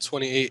sitting at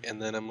 28,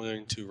 and then I'm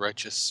going to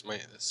Righteous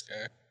Smite this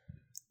guy.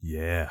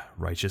 yeah,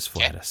 righteous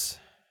flatus.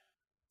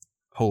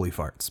 Holy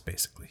farts,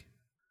 basically.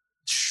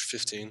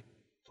 15.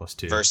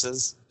 +2.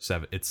 Versus?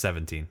 It's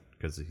 17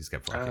 because he's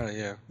got flanking. Ah,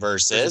 yeah.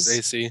 Versus?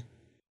 AC.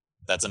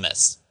 That's a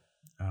miss.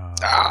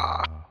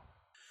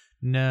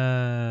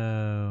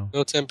 No.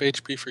 No temp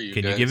HP for you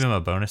Can guys. you give him a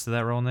bonus to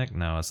that roll, Nick?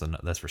 No,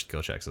 that's for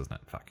skill checks, isn't it?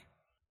 Fuck.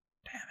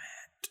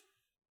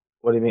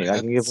 what do you mean? I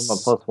can give him a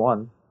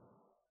 +1.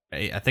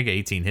 I think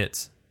 18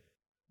 hits.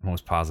 I'm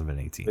almost positive an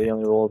 18. But he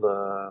only rolled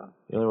a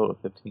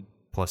 15.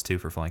 +2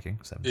 for flanking.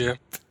 17. Yeah.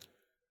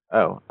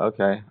 Oh,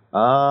 okay.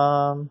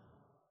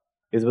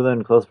 He's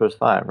within close verse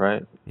 5,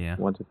 right? Yeah.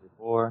 1, 2, 3,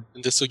 4.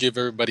 And this will give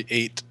everybody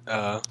 8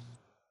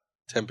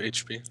 temp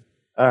HP.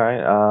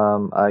 Alright,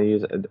 I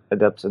use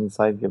Adept's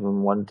Insight, give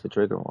him 1 to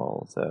trigger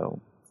roll,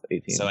 so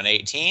 18. So an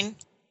 18?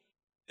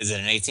 Is it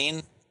an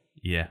 18?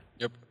 Yeah.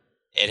 Yep.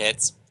 It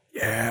hits.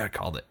 Yeah,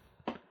 called it.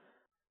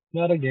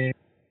 Not a game.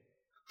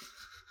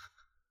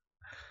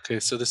 Okay,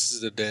 so this is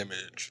the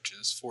damage, which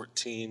is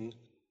 14.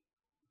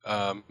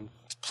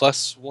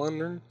 Plus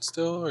 1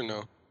 still, or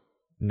no?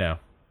 No,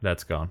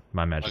 that's gone.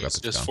 My magic Okay, so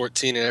weapon's just gone.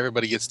 14, and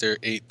everybody gets their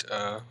 8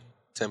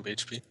 temp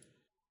HP.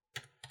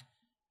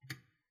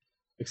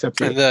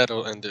 Except And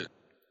that'll end it.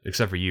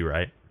 Except for you,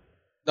 right?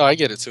 No, I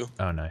get it too.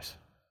 Oh, nice.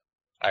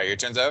 All right, your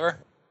turn's over?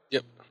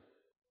 Yep.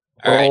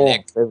 All right,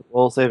 Nick.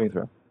 Roll saving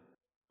throw.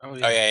 Oh,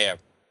 yeah.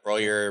 Roll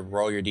your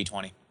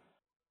D20. You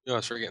know, I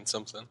was forgetting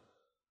something.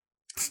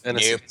 And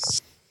a Nope.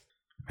 6.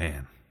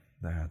 Man,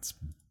 that's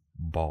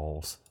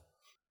balls.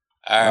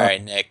 All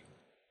right, Nick.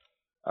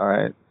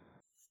 Alright.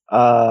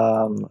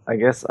 I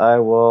guess I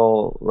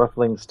will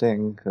Ruffling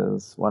Sting,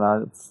 because why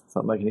not? It's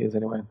something I can use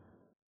anyway.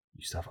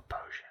 You still have a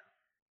potion.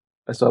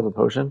 I still have a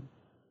potion?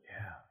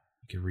 Yeah.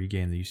 You could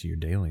regain the use of your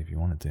daily if you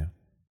wanted to. I'm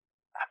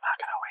not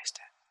gonna waste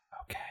it.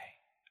 Okay.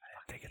 I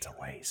didn't think it's a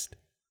waste.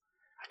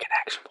 Like an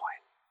action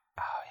point.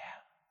 Oh,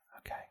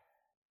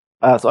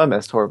 yeah. Okay. So I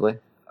missed horribly.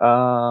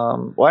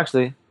 Well,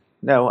 actually,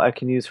 no, I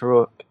can use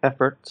Heroic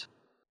Effort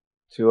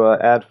to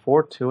add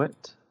 4 to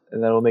it,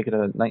 and that will make it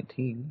a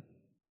 19.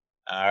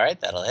 All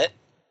right, that'll hit.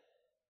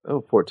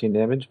 Oh, 14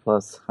 damage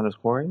plus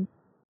underscoring.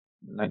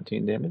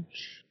 19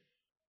 damage.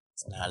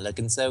 It's not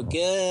looking so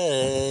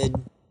good.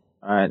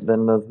 Alright,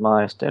 then with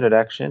my standard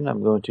action,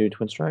 I'm going to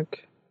Twin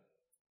Strike.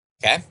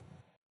 Okay.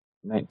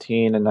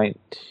 19 and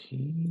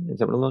 19. Is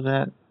that what I'm looking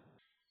at?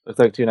 Looks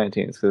like 2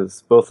 19s,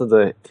 because both of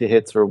the 2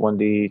 hits were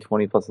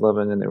 1d20 plus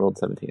 11, and they rolled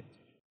 17.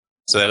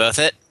 So they both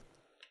hit?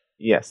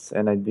 Yes,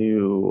 and I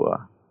do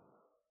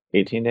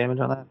 18 damage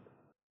on that.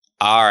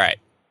 All right.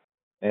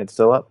 And it's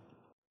still up.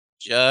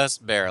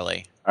 Just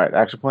barely. Alright,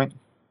 action point.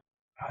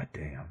 God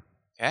damn.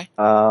 Okay.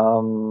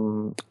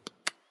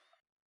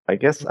 I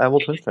guess I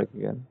will Twin Strike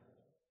again.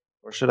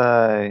 Or should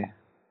I...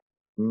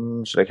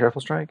 should I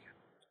Careful Strike?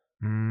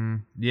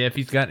 Yeah, if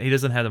he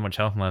doesn't have that much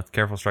health left,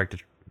 careful strike to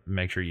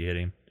make sure you hit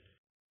him.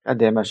 God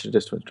damn, I should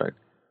just Twin Strike.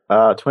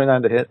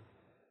 29 to hit.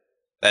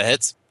 That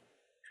hits?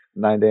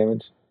 9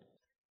 damage.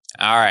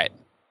 All right.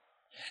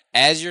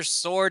 As your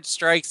sword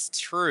strikes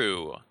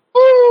true,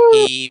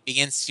 he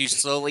begins to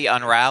slowly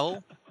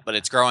unravel, but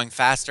it's growing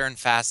faster and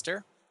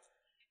faster,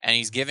 and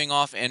he's giving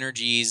off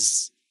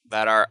energies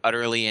that are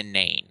utterly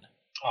inane.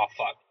 Oh,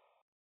 fuck.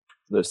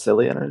 They're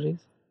silly energies?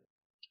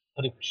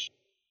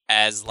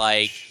 As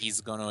like he's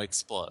going to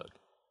explode.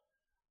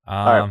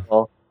 Alright,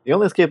 well, the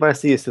only escape I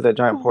see is through that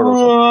giant portal.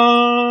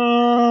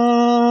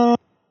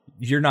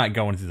 You're not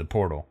going through the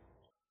portal.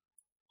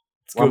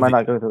 Why am I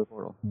not going through the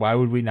portal? Why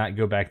would we not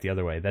go back the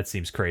other way? That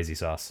seems crazy,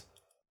 Sauce.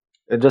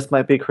 It just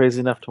might be crazy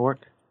enough to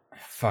work.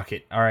 Fuck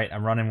it. All right,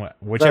 I'm running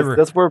whichever.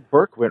 That's where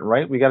Burke went,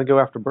 right? We got to go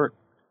after Burke.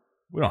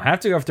 We don't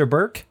have to go after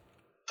Burke.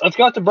 Let's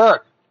go to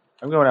Burke.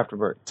 I'm going after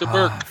Burke. To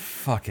Burke.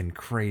 Fucking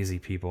crazy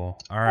people.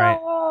 All right.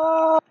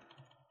 All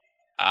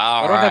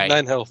I don't right. have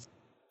 9 health.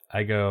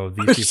 I go,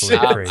 these people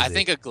are crazy. I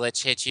think a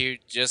glitch hit you.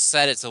 Just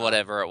set it to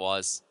whatever it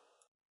was.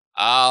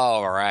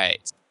 All right.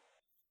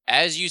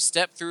 As you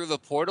step through the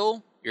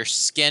portal, your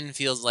skin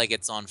feels like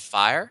it's on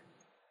fire.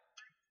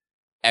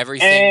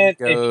 Everything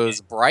goes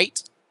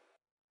bright.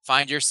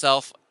 Find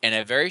yourself in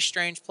a very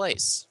strange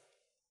place.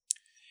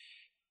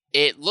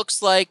 It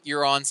looks like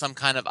you're on some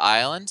kind of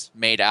island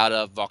made out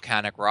of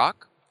volcanic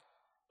rock,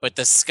 but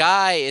the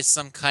sky is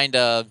some kind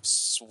of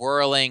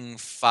swirling,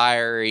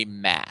 fiery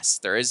mass.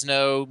 There is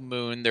no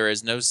moon, there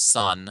is no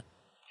sun.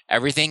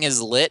 Everything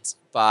is lit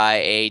by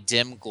a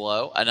dim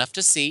glow, enough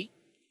to see,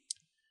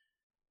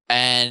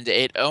 and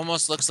it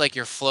almost looks like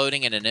you're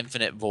floating in an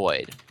infinite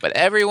void. But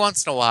every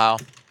once in a while,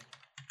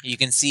 you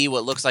can see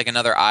what looks like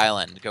another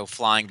island go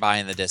flying by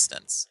in the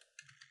distance.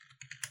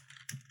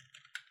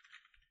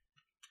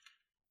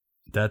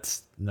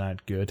 That's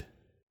not good.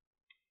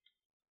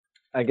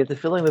 I get the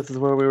feeling this is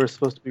where we were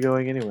supposed to be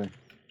going anyway.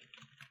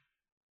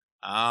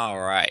 All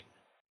right.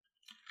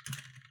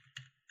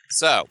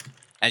 So,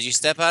 as you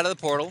step out of the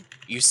portal,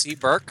 you see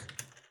Burke,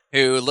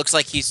 who looks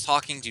like he's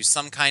talking to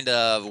some kind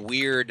of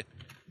weird,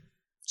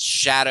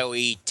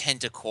 shadowy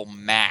tentacle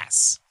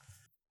mass.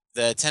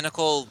 The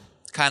tentacle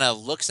kind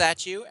of looks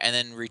at you and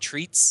then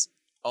retreats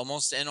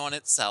almost in on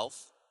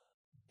itself.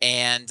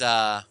 And,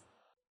 hang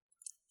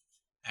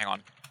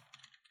on.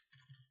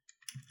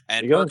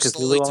 And You going Burke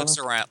slowly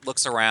Cthulhu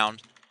looks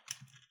around.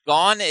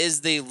 Gone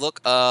is the look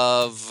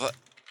of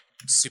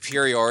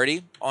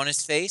superiority on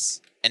his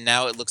face, and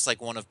now it looks like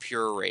one of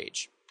pure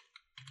rage.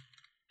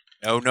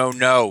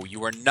 No.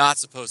 You are not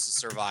supposed to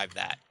survive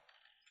that.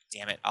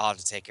 Damn it, I'll have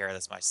to take care of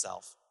this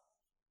myself.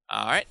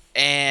 All right,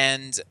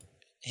 and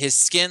his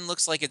skin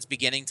looks like it's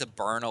beginning to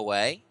burn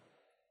away,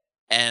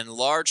 and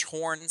large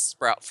horns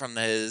sprout from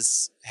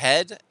his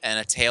head, and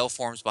a tail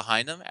forms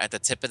behind him. At the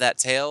tip of that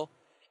tail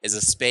is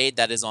a spade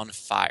that is on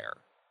fire.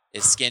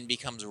 His skin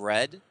becomes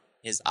red,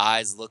 his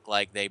eyes look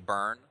like they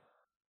burn,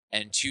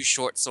 and 2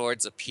 short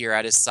swords appear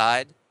at his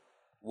side,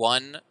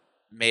 One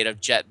made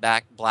of jet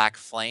black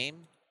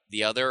flame,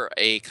 the other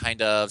a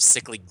kind of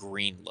sickly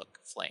green look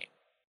flame.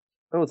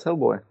 Oh, it's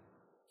Hellboy.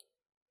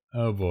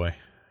 Oh boy.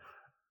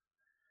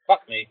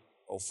 Fuck me.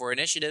 Roll for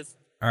initiative.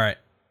 All right.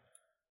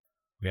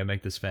 We gotta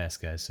make this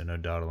fast, guys, so no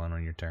dawdling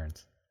on your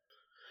turns.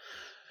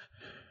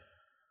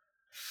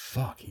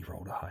 Fuck, he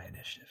rolled a high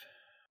initiative.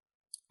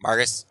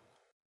 Marcus.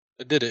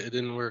 I did it. It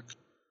didn't work.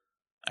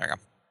 There we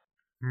go.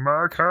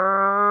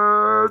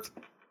 Marcus!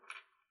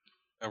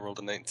 I rolled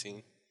a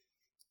 19.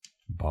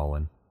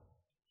 Ballin'.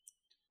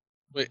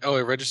 Wait, oh,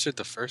 I registered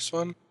the first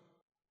one?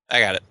 I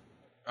got it.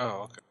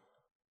 Oh, okay.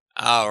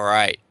 All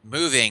right.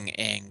 Moving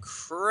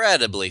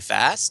incredibly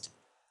fast.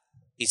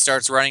 He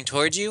starts running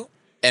towards you,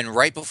 and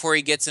right before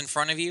he gets in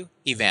front of you,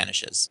 he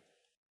vanishes.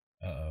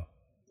 Uh-oh.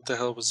 What the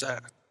hell was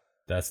that?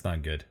 That's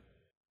not good.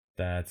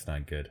 That's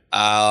not good.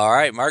 All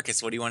right,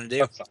 Marcus, what do you want to do?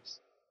 That sucks.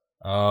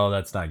 Oh,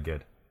 that's not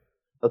good.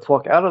 Let's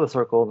walk out of the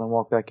circle and then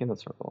walk back in the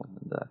circle.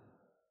 And,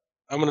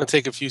 I'm going to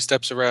take a few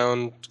steps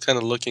around, kind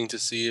of looking to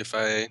see if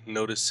I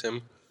notice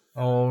him.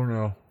 Oh,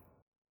 no.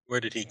 Where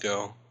did he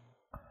go?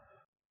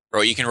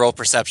 Bro, you can roll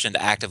perception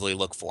to actively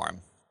look for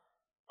him.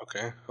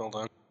 Okay, hold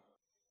on.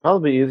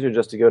 probably easier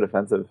just to go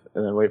defensive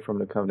and then wait for him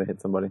to come to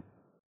hit somebody.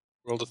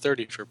 Rolled a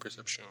 30 for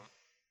perception.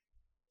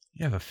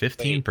 You have a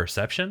 15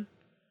 perception?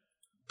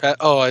 That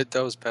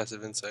was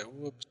passive insight.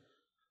 Whoops.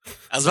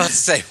 I was about to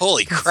say,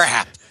 holy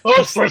crap.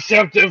 Most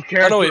perceptive Oh,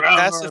 character no, wait, ever.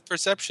 passive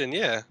perception,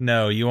 yeah.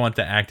 No, you want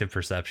the active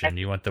perception.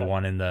 You want the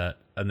one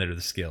under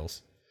the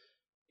skills.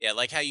 Yeah,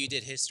 like how you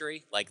did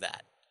history, like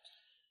that.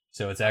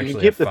 So it's You actually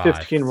can keep a the 5.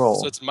 15 roll.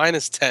 So it's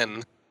minus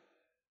 10.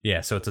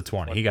 Yeah, so it's a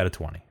 20. He got a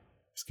 20.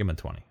 Just give him a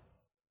 20.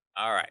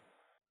 All right.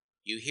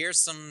 You hear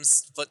some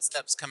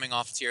footsteps coming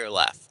off to your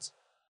left.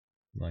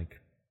 Like,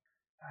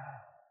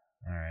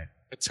 all right.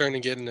 I turn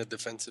and get in a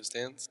defensive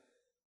stance.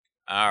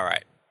 All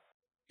right.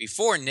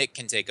 Before Nick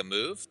can take a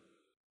move,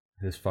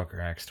 This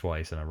fucker acts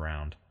twice in a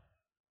round.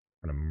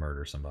 I'm gonna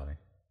murder somebody.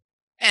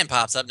 and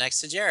pops up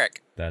next to Jarek.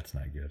 That's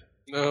not good.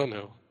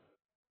 No.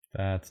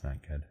 That's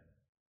not good.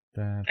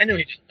 That's I knew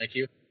he didn't like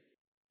you.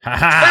 Ha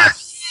ha!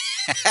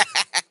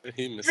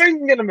 He missed.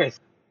 You're gonna miss.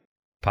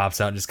 Pops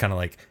out and just kind of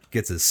like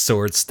gets his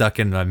sword stuck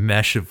in a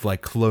mesh of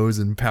like clothes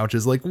and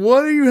pouches. Like,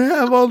 what do you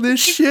have all this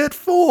shit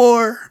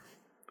for?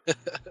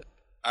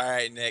 All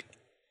right, Nick.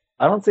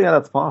 I don't see how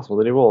that's possible.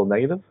 Did he roll a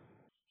negative?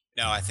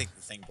 No, I think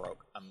the thing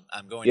broke.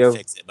 I'm going Yeah. to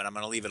fix it, but I'm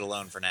going to leave it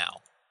alone for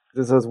now.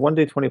 This says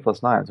 1d20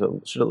 plus 9, so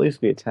it should at least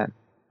be a 10.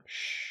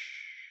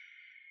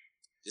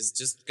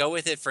 Just go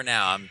with it for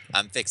now.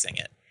 I'm fixing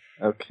it.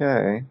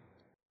 Okay.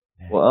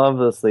 Well,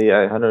 obviously,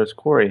 I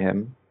underscore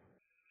him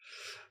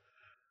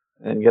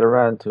and get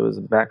around to his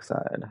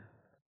backside.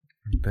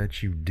 I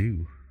bet you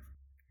do.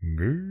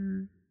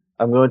 Grr.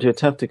 I'm going to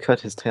attempt to cut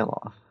his tail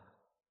off.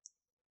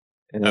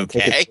 And then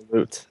take Okay. it to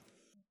loot.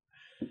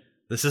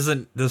 This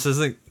isn't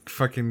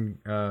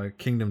fucking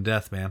Kingdom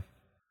Death, man.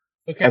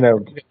 Okay. I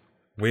know.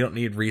 We don't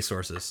need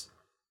resources.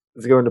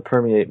 It's going to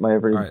permeate my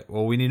every... All right.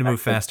 Well, we need to move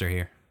Excellent. faster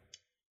here.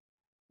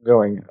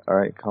 Going.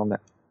 Alright, calm down.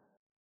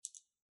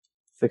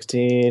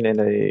 16 and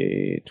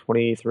a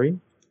 23?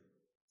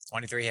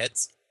 23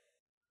 hits.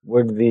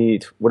 Would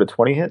a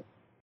 20 hit?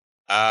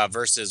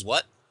 Versus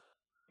what?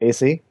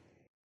 AC?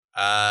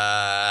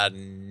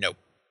 Nope.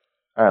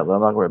 Alright, well,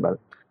 I'm not worried about it.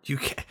 You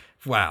can't.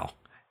 Wow.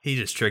 He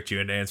just tricked you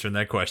into answering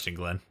that question,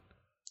 Glenn.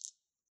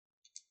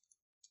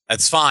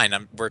 That's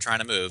fine. We're trying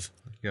to move.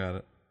 Got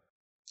it.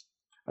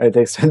 Alright, it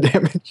takes 10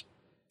 damage.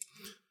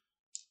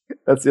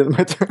 That's the end of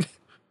my turn.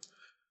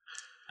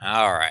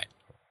 All right.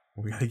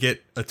 We gotta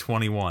get a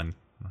 21.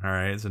 All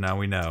right. So now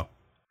we know.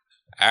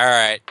 All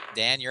right.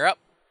 Dan, you're up.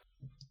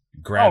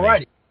 Grab him.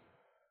 Alrighty.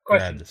 Grab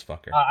Question. this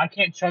fucker. I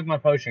can't chug my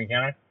potion,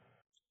 can I?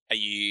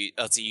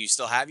 Let's see, you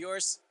still have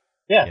yours?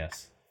 Yeah.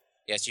 Yes.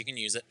 Yes, you can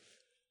use it.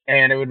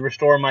 And it would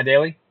restore my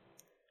daily?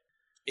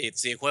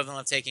 It's the equivalent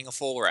of taking a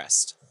full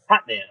rest.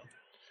 Hot damn.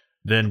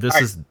 Then this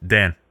All is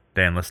Dan.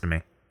 Dan, listen to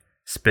me.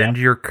 Spend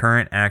your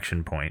current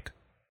action point,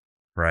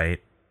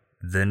 right?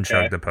 Then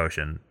chug Okay. the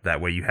potion.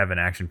 That way you have an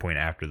action point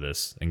after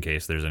this, in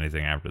case there's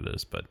anything after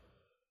this. But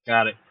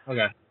Got it.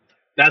 Okay.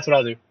 That's what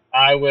I'll do.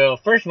 I will,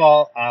 first of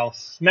all, I'll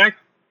smack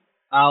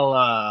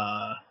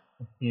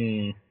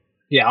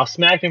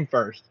him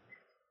first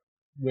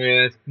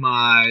with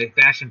my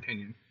fashion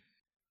pinion.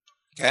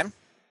 Okay.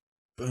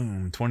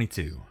 boom,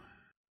 22.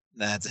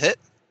 That's a hit.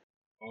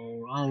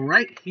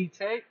 Alright, he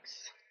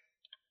takes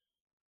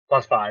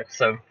 +5,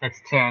 so that's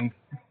 10.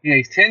 He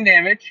takes 10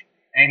 damage,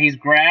 and he's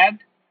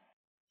grabbed.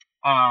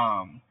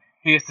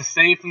 He has to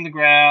save from the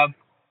grab,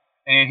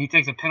 and he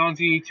takes a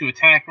penalty to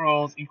attack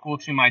rolls equal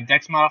to my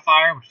dex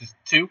modifier, which is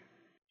 2.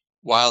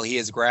 While he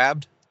is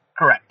grabbed.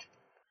 Correct.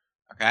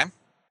 Okay.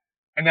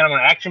 And then I'm going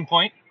to action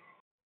point.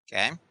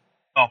 Okay.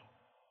 Oh,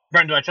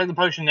 Brent, do I chug the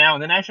potion now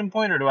and then action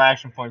point, or do I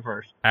action point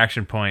first?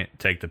 Action point,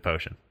 take the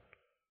potion.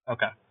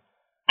 Okay.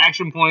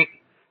 Action point,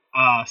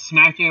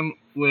 smack him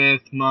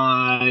with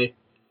my...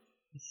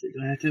 Let's see,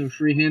 do I have to have a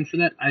free hand for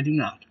that? I do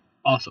not.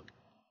 Awesome.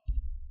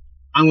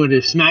 I'm going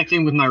to smack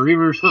him with my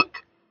Reaver's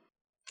Hook.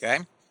 Okay.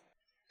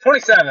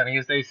 27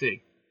 against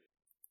AC.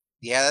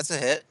 Yeah, that's a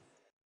hit.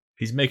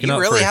 He's making You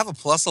up really for have a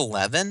plus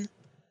 11?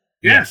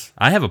 Yes,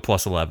 I have a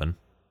plus 11.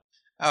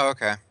 Oh,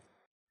 okay.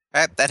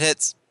 That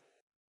hits.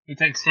 He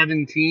takes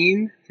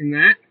 17 from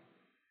that.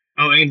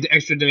 Oh, and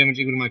extra damage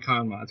equal to my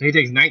con mod. So he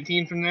takes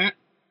 19 from that.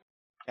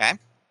 Okay.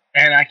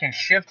 And I can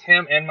shift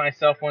him and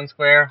myself 1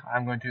 square.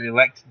 I'm going to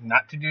elect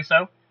not to do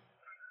so.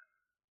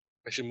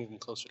 I should move him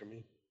closer to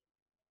me.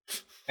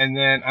 And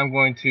then I'm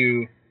going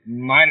to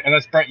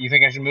unless Brent, you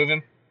think I should move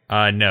him?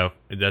 No,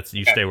 that's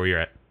you stay where you're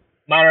at.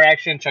 Minor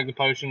action, chug the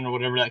potion or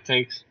whatever that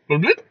takes. All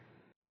Okay.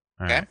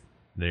 right.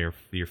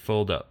 You're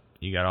filled up.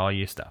 You got all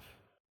your stuff.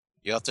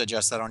 You'll have to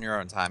adjust that on your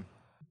own time.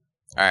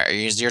 All right,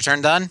 is your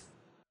turn done?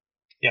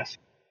 Yes.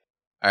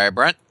 All right,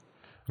 Brent.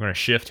 I'm gonna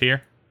shift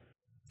here.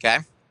 Okay.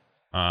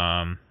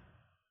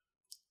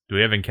 Do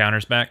we have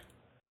encounters back?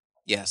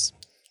 Yes.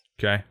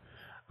 Okay.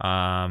 But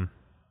I'm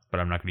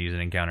not gonna use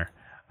an encounter.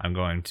 I'm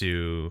going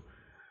to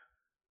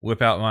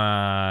whip out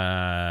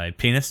my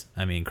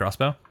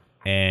crossbow,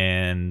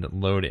 and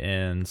load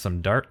in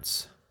some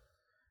darts,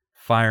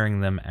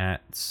 firing them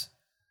at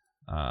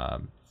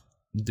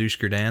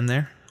Dushkardan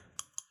there.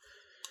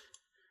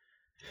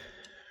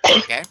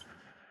 Okay.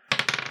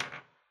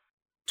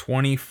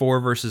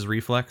 24 versus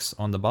reflex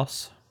on the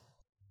boss.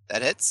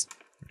 That hits.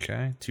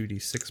 Okay,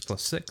 2d6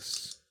 plus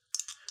 6.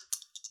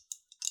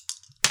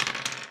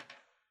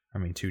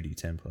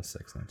 2d10 plus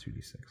 6, not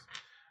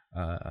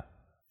 2d6.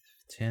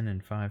 10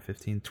 and 5,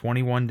 15,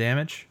 21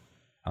 damage.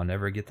 I'll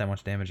never get that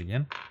much damage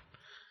again.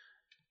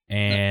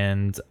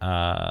 And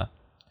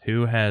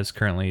who has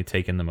currently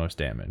taken the most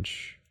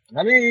damage?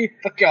 Let me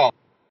fuck y'all.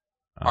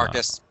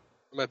 Marcus.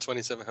 I'm at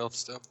 27 health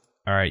still.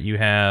 All right, you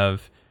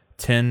have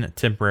 10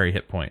 temporary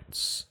hit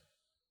points.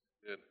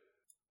 Good.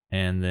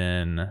 And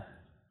then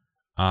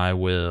I'm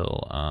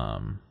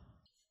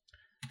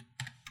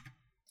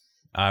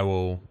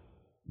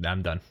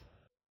done.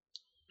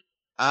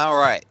 All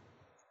right.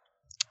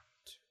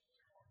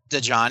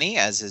 Dajani,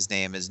 as his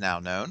name is now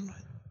known,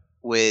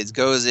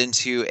 goes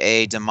into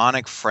a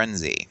demonic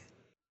frenzy.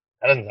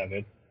 That doesn't sound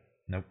good.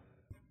 Nope.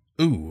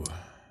 Ooh.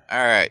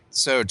 All right.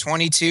 So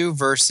 22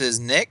 versus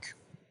Nick.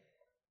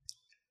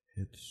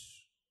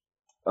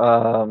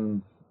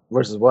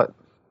 Versus what?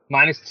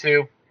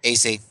 -2.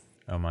 AC.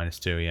 Oh,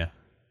 -2, yeah.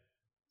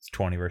 It's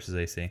 20 versus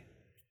AC.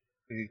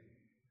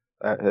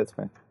 That hits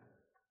me.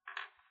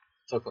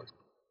 So close.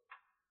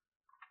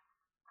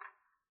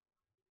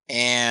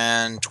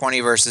 And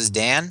 20 versus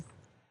Dan.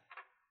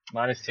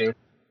 -2.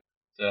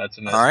 So that's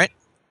a miss. All right.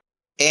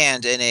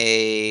 And in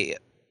a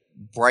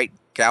bright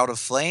gout of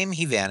flame,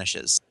 he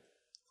vanishes.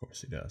 Of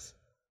course he does.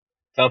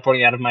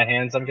 Teleporting out of my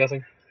hands, I'm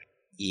guessing.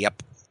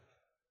 Yep.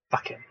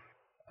 Fuck him.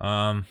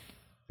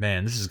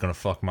 Man, this is gonna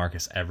fuck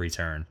Marcus every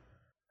turn.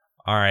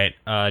 All right,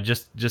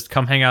 just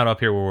come hang out up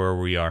here where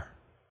we are.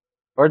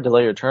 Or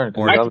delay your turn.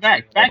 Or-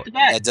 Back to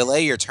back.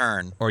 Delay your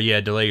turn. Or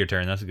delay your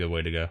turn. That's a good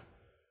way to go.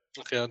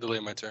 Okay, I'll delay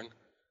my turn.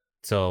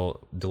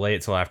 So delay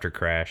it till after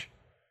crash.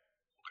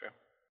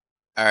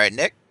 All right,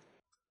 Nick.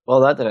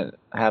 Well, that didn't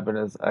happen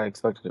as I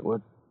expected it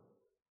would.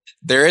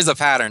 There is a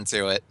pattern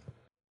to it.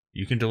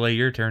 You can delay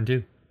your turn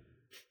too.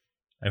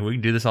 And we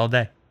can do this all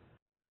day.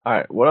 All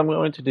right, what I'm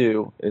going to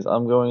do is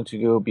I'm going to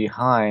go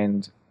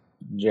behind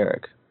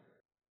Jarek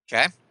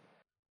Okay.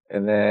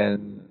 and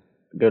then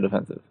go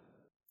defensive.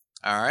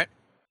 All right.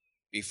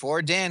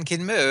 Before Dan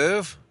can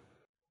move.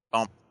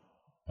 Bump.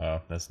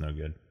 Oh, that's no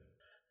good.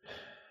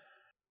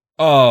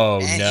 Oh,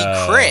 And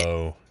no. he crit.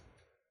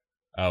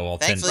 Oh, well,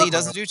 Thankfully, he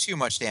doesn't do too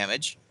much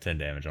damage. 10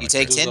 damage on You a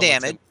take crit. 10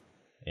 damage,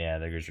 Yeah,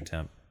 there goes your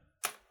temp.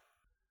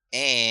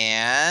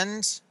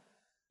 and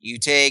you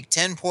take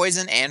 10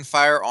 poison and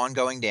fire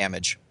ongoing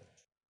damage.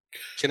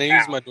 Can I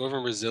use my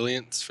Dwarven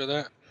Resilience for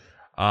that?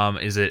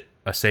 Is it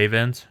a save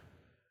end?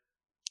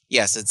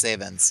 Yes, it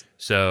save ends.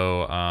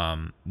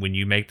 So, when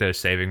you make those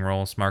saving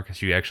rolls,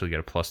 Marcus, you actually get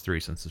a +3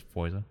 since it's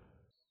poison.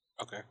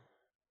 Okay.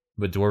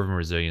 But Dwarven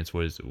Resilience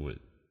which one?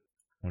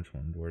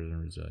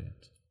 Dwarven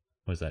Resilience.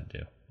 What does that do?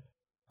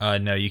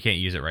 No, you can't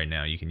use it right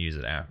now. You can use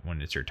it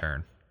when it's your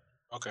turn.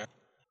 Okay.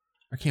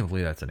 I can't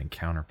believe that's an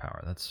encounter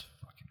power. That's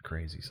fucking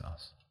crazy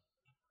sauce.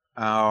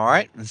 All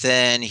right.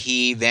 Then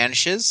he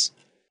vanishes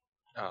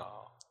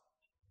Oh.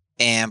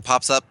 and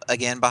pops up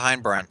again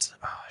behind Brent.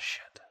 Oh,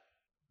 shit.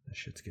 This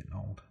shit's getting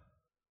old.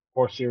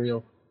 Or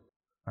cereal.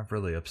 I've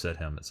really upset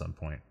him at some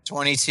point.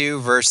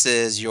 22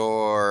 versus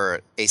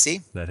your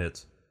AC. That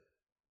hits.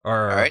 All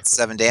All right,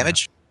 7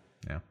 damage.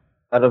 Yeah.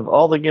 Out of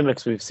all the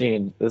gimmicks we've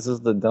seen, this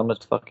is the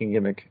dumbest fucking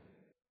gimmick.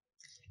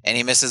 And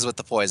he misses with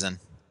the poison.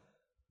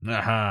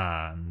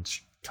 Aha.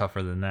 It's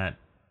tougher than that.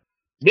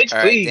 Bitch, All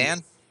right, please.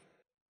 Dan.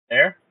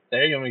 There.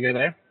 You want me to go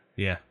there?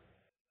 Yeah.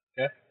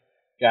 Okay.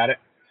 Got it.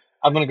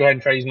 I'm going to go ahead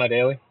and try to use my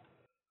daily.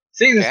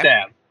 Season Okay.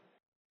 stab.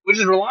 Which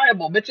is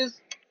reliable, bitches.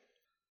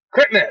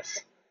 Crit miss.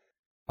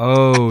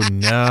 Oh,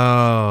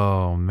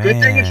 no, man. Good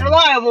thing it's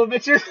reliable,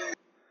 bitches.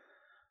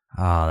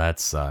 Oh, that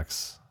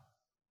sucks.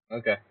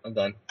 Okay, I'm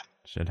done.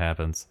 Shit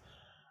happens.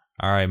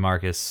 All right,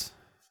 Marcus.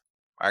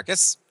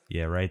 Marcus.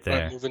 Yeah, right All right,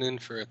 there. moving in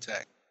for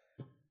attack.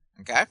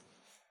 Okay.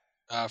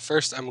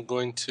 First, I'm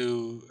going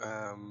to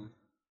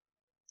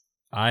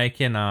I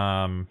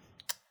can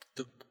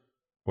d-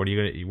 What are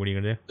you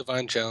gonna do?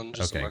 divine challenge.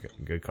 Just so Okay, I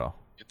can good call.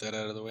 get that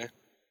out of the way.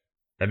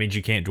 That means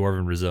you can't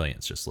dwarven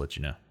resilience. Just to let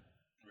you know.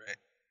 Right.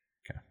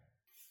 Okay.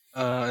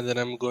 And then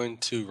I'm going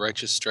to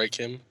righteous strike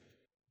him.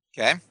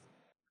 Okay.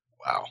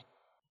 Wow.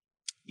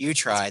 You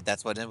tried.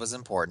 That's what was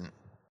important.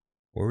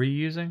 What were you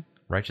using?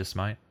 Righteous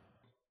smite.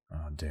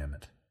 Oh damn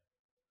it!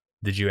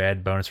 Did you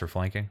add bonus for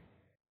flanking?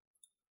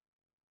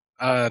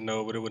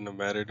 No, but it wouldn't have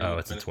mattered. It Oh, would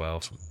it's a have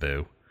 12.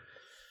 Boo.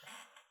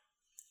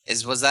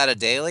 Was that a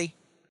daily?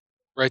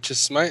 been righteous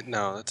smite.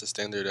 No, that's a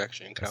standard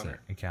action That's an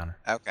encounter. encounter.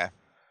 Okay.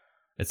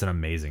 It's an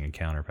amazing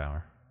encounter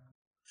power.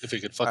 If it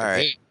could fucking All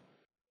right. hit.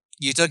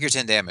 You took your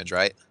 10 damage,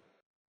 right?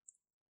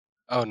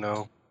 Oh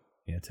no,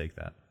 Yeah, take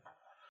that.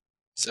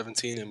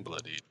 17 and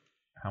bloodied.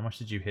 How much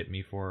did you hit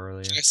me for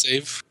earlier? Can I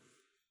save?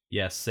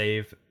 Yes,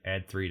 save.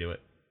 Add 3 to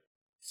it.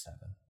 7.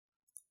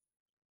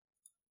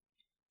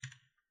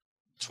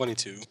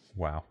 22.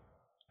 Wow.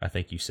 I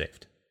think you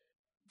saved.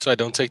 So I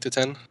don't take the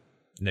 10.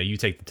 No, you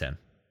take the 10.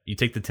 You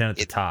take the 10 at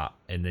the top,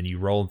 and then you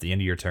roll at the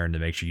end of your turn to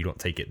make sure you don't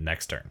take it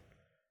next turn.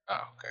 Oh,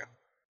 okay.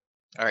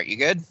 All right, you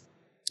good?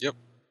 Yep.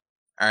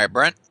 All right,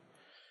 Brent.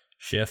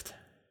 Shift.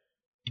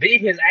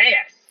 Beat his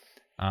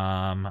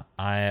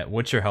ass.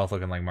 What's your health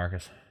looking like,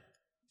 Marcus?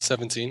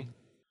 17.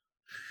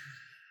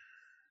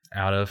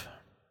 Out of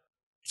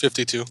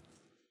 52.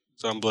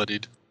 So I'm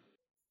bloodied.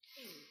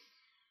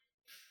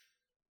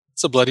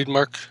 It's a bloodied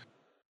mark.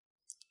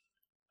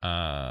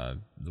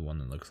 the one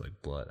that looks like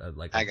blood,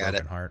 like I a got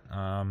broken heart.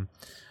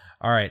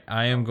 All right,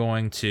 I am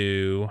going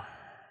to.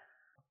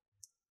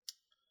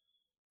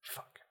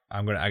 Fuck,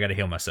 I gotta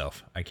heal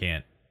myself. I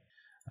can't.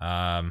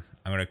 I'm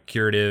gonna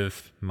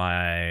curative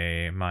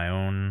my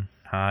own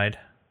hide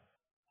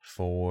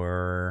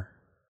for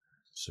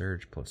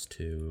surge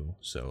 +2,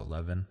 so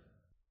 11.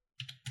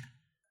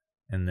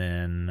 And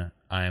then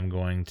I am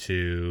going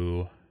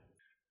to.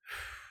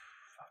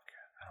 Fuck,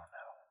 I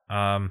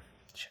don't know.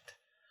 Shit.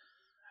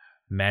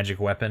 Magic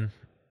weapon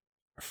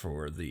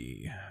for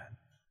the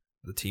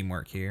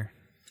teamwork here.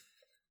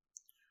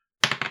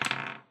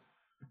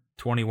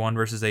 21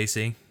 versus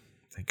AC.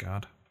 Thank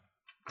God.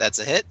 That's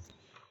a hit.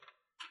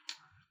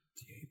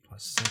 D8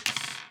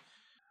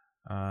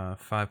 +6.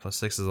 5 +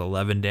 6 is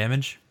 11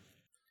 damage.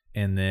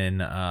 And then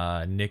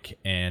Nick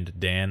and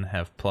Dan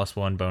have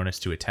 +1 bonus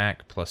to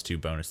attack, +2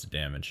 bonus to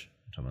damage.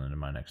 Coming into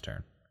my next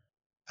turn.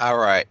 All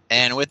right.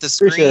 And with the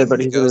Appreciate screen, it, but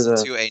he he's goes gonna-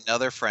 into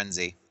another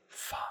frenzy.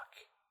 Fuck.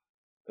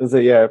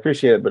 Yeah, I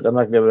appreciate it, but I'm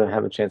not gonna be able to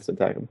have a chance to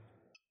attack him.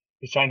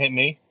 He's trying to hit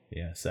me.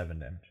 Yeah, 7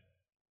 damage.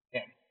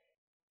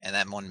 And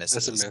that one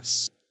misses. That's a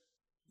miss.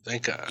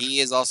 Thank God.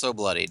 He is also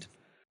bloodied.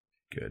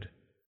 Good.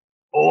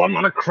 Oh, I'm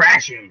gonna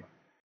crash him.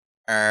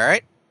 All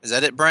right. Is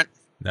that it, Brent?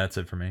 That's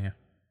it for me. Yeah.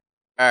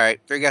 All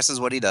right. Your guess is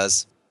what he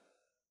does.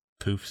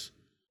 Poofs.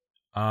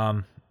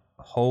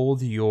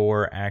 Hold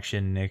your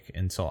action, Nick,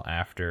 until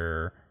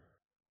after.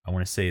 I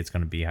want to say it's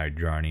going to be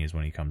Hydrarni is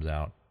when he comes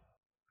out,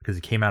 because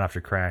he came out after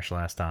Crash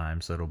last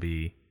time, so it'll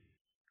be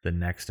the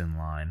next in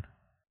line.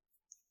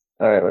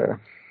 All right,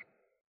 later.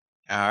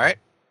 All right.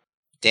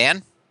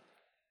 Dan?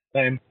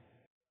 Same.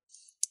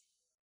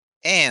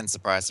 And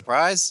surprise,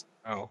 surprise.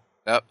 Oh.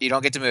 Oh, you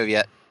don't get to move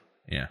yet.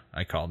 Yeah,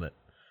 I called it.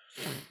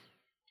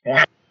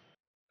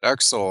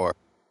 Dark Sword.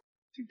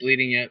 Is he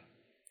bleeding yet?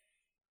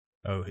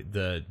 Oh,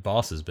 the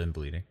boss has been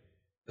bleeding.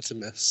 That's a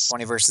miss.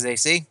 20 versus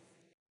AC.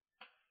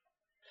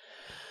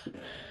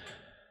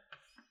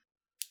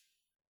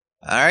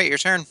 All right, your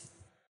turn.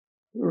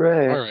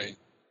 Hooray.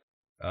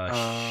 All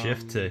right.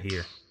 Shift to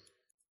here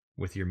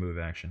with your move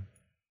action.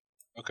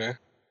 Okay.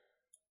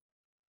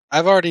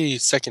 I've already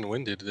second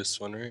winded this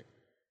one, right?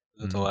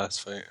 Is that the Mhm.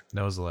 last fight?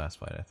 That was the last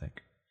fight, I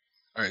think.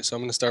 All right, so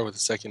I'm going to start with the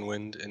second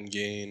wind and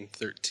gain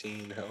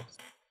 13 health.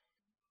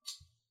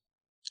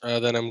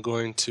 Then I'm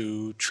going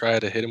to try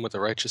to hit him with a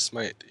righteous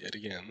smite yet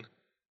again.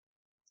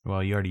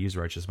 Well, you already used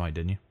Righteous Might,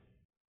 didn't you?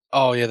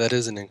 Oh yeah, that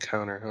is an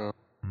encounter, huh?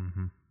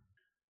 Mm-hmm.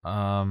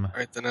 All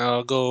right, then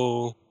I'll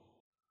go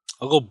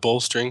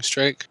bowstring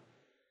strike.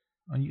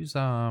 I'll use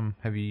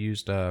have you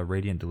used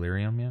Radiant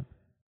Delirium yet?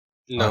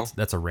 No.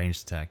 That's a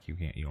ranged attack. You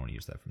don't want to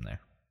use that from there.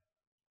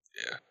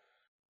 Yeah.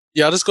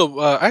 Yeah, I'll just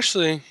go.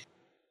 Actually,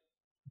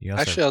 You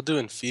also I'll do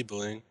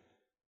enfeebling.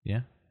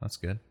 yeah, that's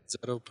good. So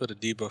that'll put a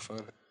debuff on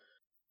it.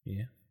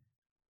 Yeah,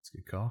 that's a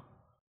good call.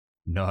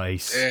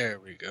 Nice. There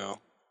we go.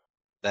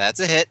 That's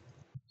a hit.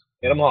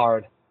 Hit him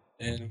hard.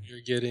 And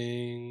you're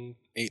getting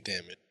 8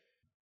 damage.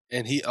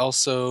 And he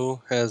also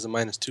has a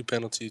 -2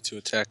 penalty to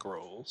attack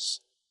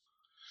rolls.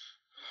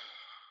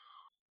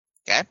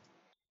 Okay.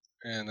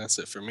 And that's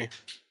it for me.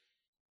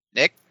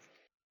 Nick?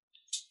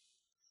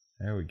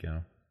 There we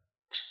go.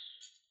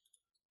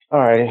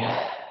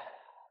 Alrighty.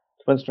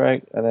 Twin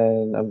strike, and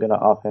then I'm gonna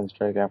offhand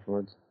strike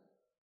afterwards.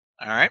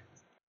 All right.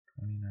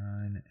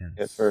 29 and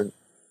Get for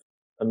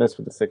a miss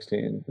with the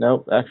 16.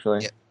 Nope,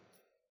 actually. Yep.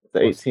 It's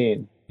the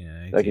 18.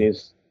 yeah, I can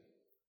use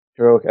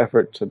heroic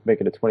effort to make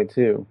it a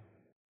 22.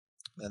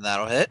 Then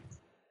that'll hit.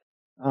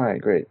 Alright,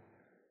 great.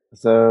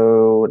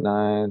 So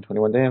 9,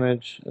 21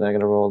 damage. And then I'm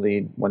going to roll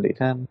the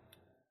 1d10.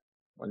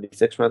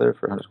 1d6 rather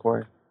for Hunter's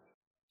Quarry.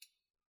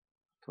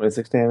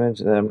 26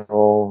 damage. And then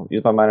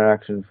use my minor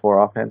action for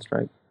offhand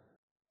strike.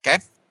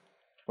 Okay.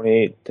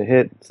 28 to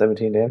hit,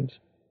 17 damage.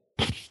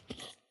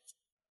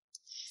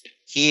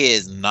 He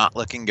is not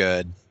looking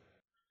good.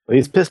 But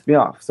he's pissed me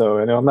off, so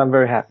I know I'm not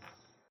very happy.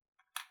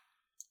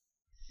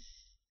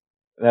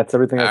 And that's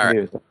everything I can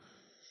do. So.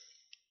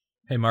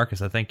 Hey,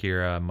 Marcus, I think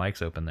your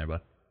mic's open there,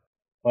 bud.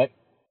 What?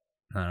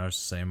 I was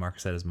just saying,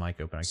 Marcus had his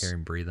mic open. I can't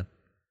even breathing.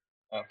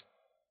 Oh.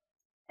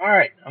 All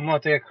right, I'm going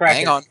to take a crack.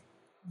 Hang on.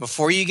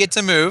 Before you get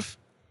to move,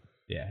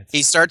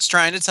 he starts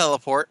trying to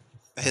teleport.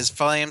 His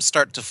flames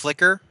start to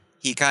flicker.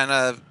 He kind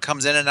of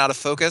comes in and out of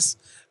focus,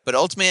 but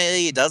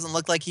ultimately it doesn't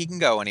look like he can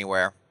go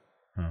anywhere.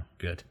 Oh,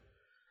 good.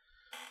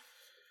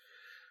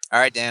 All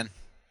right, Dan.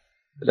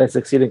 Did I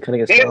succeed in cutting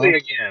his tail? Daily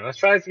again. Let's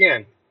try this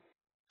again.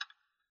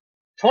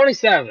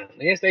 27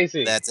 against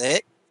AC. That's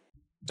it.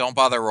 Don't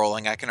bother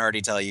rolling. I can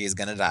already tell you he's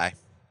going to die.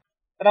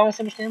 But I want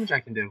so much damage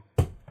I can do.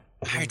 All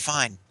right,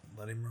 fine.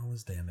 Let him roll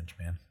his damage,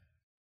 man.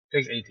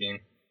 Takes 18.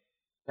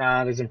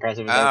 That's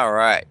impressive. All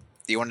right.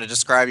 Do you want to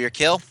describe your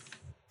kill?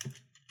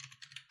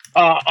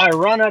 I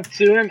run up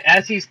to him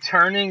as he's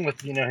turning with,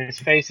 his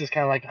face is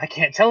kind of like, I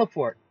can't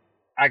teleport.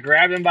 I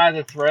grab him by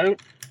the throat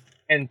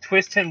and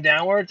twist him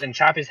downwards and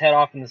chop his head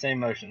off in the same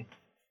motion.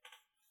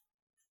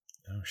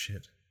 Oh,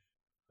 shit.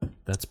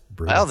 That's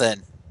brilliant. Well,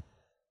 then.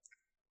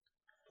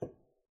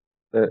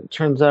 It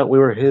turns out we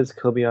were his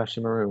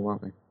Kobayashi Maru,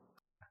 weren't we?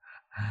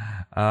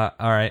 All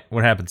right.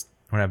 What happens?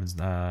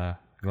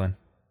 Glenn?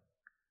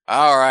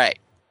 All right.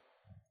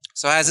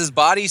 So as his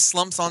body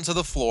slumps onto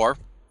the floor,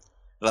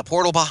 the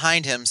portal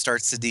behind him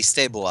starts to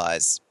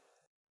destabilize.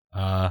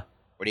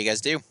 What do you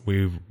guys do?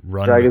 We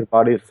run. Drag his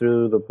body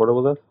through the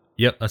portal with us?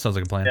 Yep, that sounds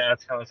like a plan. Yeah,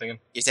 that's how I was thinking.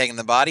 You taking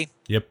the body?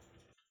 Yep.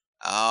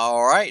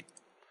 All right.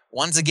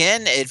 Once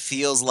again, it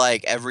feels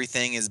like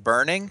everything is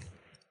burning,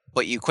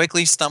 but you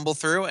quickly stumble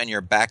through and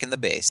you're back in the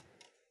base.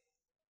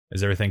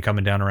 Is everything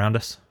coming down around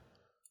us?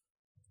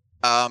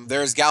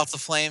 There's gouts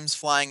of flames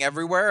flying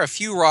everywhere. A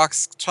few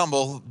rocks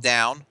tumble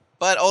down,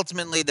 but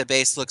ultimately the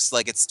base looks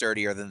like it's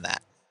sturdier than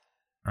that.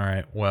 All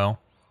right, well,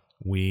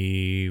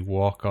 we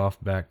walk off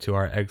back to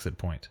our exit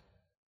point.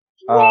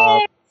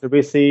 Should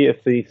we see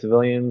if the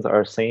civilians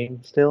are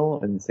sane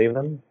still and save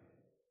them?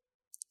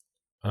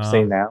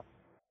 Sane now?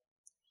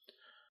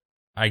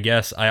 I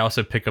guess I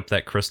also pick up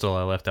that crystal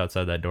I left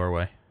outside that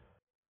doorway.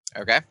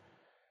 Okay.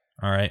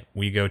 All right,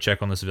 we go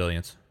check on the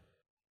civilians.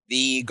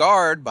 The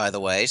guard, by the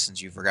way,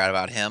 since you forgot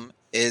about him,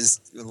 is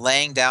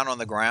laying down on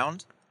the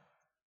ground.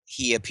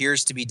 He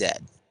appears to be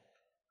dead.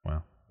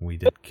 Well, we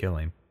did kill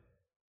him.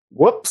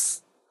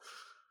 Whoops!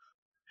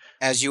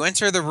 As you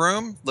enter the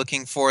room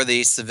looking for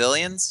the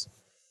civilians,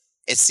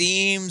 it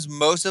seems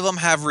most of them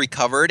have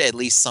recovered, at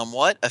least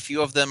somewhat. A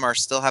few of them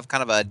still have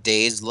kind of a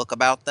dazed look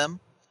about them.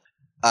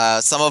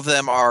 Some of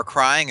them are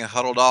crying and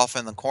huddled off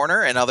in the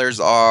corner, and others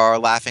are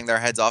laughing their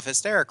heads off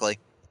hysterically.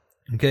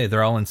 Okay,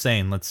 they're all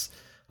insane. Let's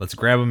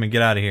grab them and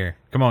get out of here.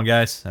 Come on,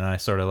 guys. And I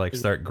sort of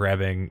start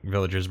grabbing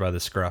villagers by the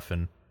scruff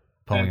and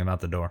pulling them out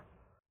the door.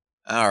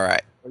 All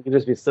right. We can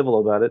just be civil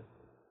about it.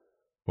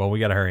 Well, we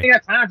got to hurry. We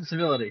got time for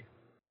civility.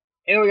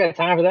 We got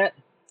time for that.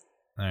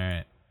 All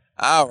right.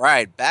 All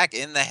right, back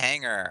in the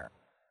hangar.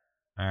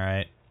 All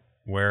right.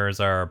 Where's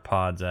our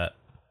pods at?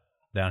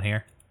 Down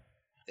here?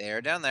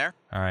 They're down there.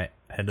 All right,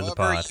 head to the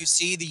However, pod. you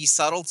see the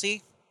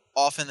subtlety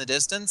off in the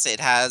distance.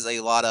 It has a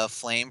lot of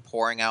flame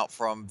pouring out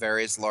from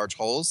various large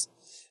holes.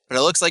 But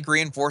it looks like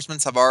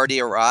reinforcements have already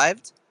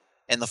arrived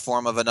in the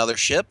form of another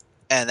ship,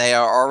 and they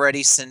are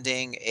already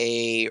sending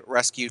a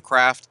rescued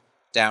craft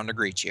down to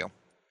greet you.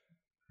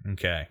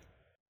 Okay.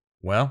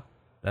 Well,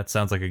 that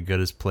sounds like a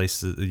good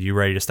place. You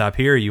ready to stop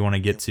here, or you want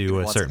to get to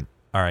a certain...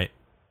 All right,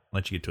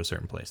 let you get to a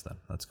certain place then.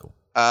 That's cool.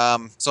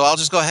 So I'll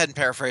just go ahead and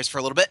paraphrase for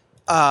a little bit.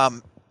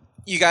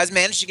 You guys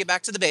managed to get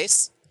back to the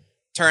base.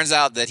 Turns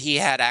out that he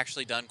had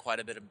actually done quite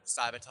a bit of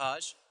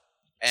sabotage.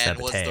 And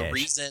was the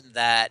reason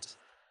that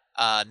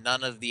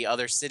none of the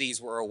other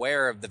cities were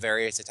aware of the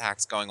various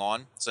attacks going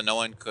on, so no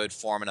one could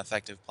form an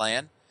effective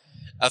plan.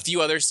 A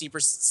few other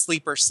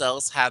sleeper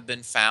cells have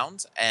been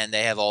found, and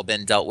they have all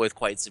been dealt with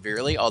quite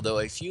severely, although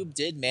a few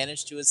did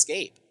manage to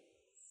escape.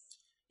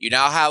 You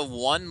now have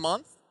 1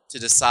 month to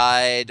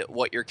decide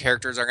what your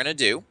characters are going to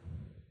do.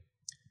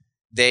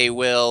 They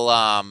will,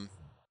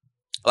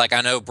 like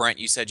I know, Brent,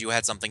 you said you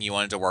had something you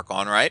wanted to work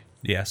on, right?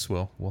 Yes,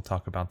 we'll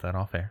talk about that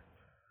off air.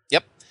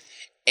 Yep.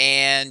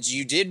 And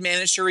you did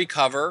manage to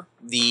recover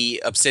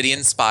the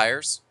obsidian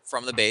spires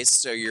from the base,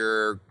 so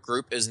your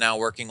group is now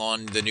working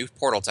on the new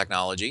portal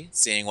technology,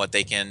 seeing what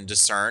they can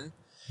discern.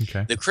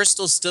 Okay. The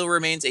crystal still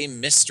remains a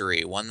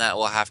mystery, one that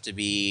will have to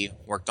be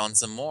worked on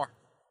some more.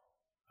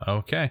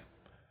 Okay.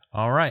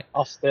 All right.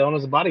 I'll stay on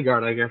as a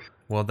bodyguard, I guess.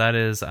 Well, that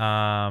is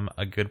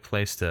a good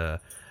place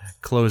to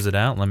close it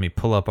out. Let me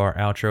pull up our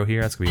outro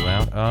here. That's going to be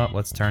loud. Oh,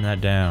 let's turn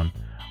that down.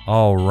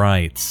 All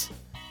right.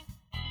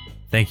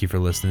 Thank you for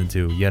listening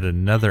to yet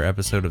another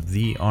episode of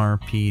The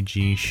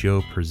RPG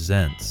Show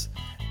Presents.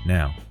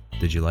 Now,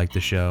 Did you like the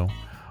show?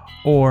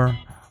 Or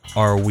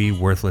are we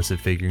worthless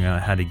at figuring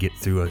out how to get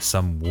through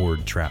some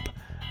ward trap?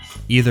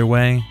 Either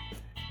way,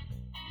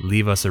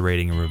 leave us a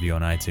rating and review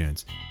on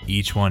iTunes.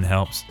 Each one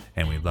helps,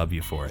 and we love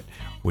you for it.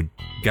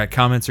 Got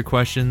comments or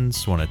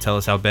questions? Want to tell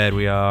us how bad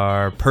we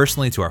are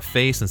personally to our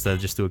face instead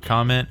of just through a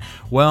comment?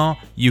 Well,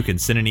 you can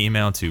send an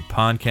email to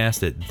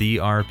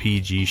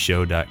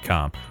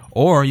podcast@therpgshow.com,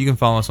 or you can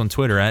follow us on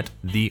Twitter at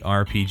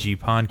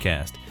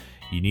therpgpodcast.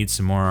 You need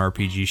some more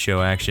RPG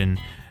Show action?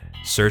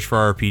 Search for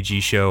RPG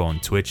Show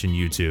on Twitch and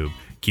YouTube.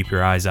 Keep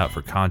your eyes out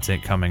for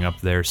content coming up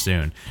there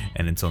soon.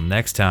 And until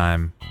next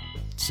time,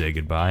 say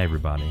goodbye,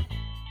 everybody.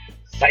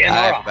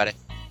 Sayonara. Bye, everybody.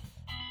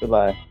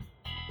 Goodbye.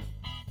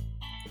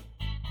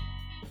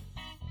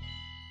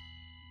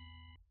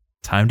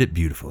 Timed it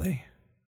beautifully.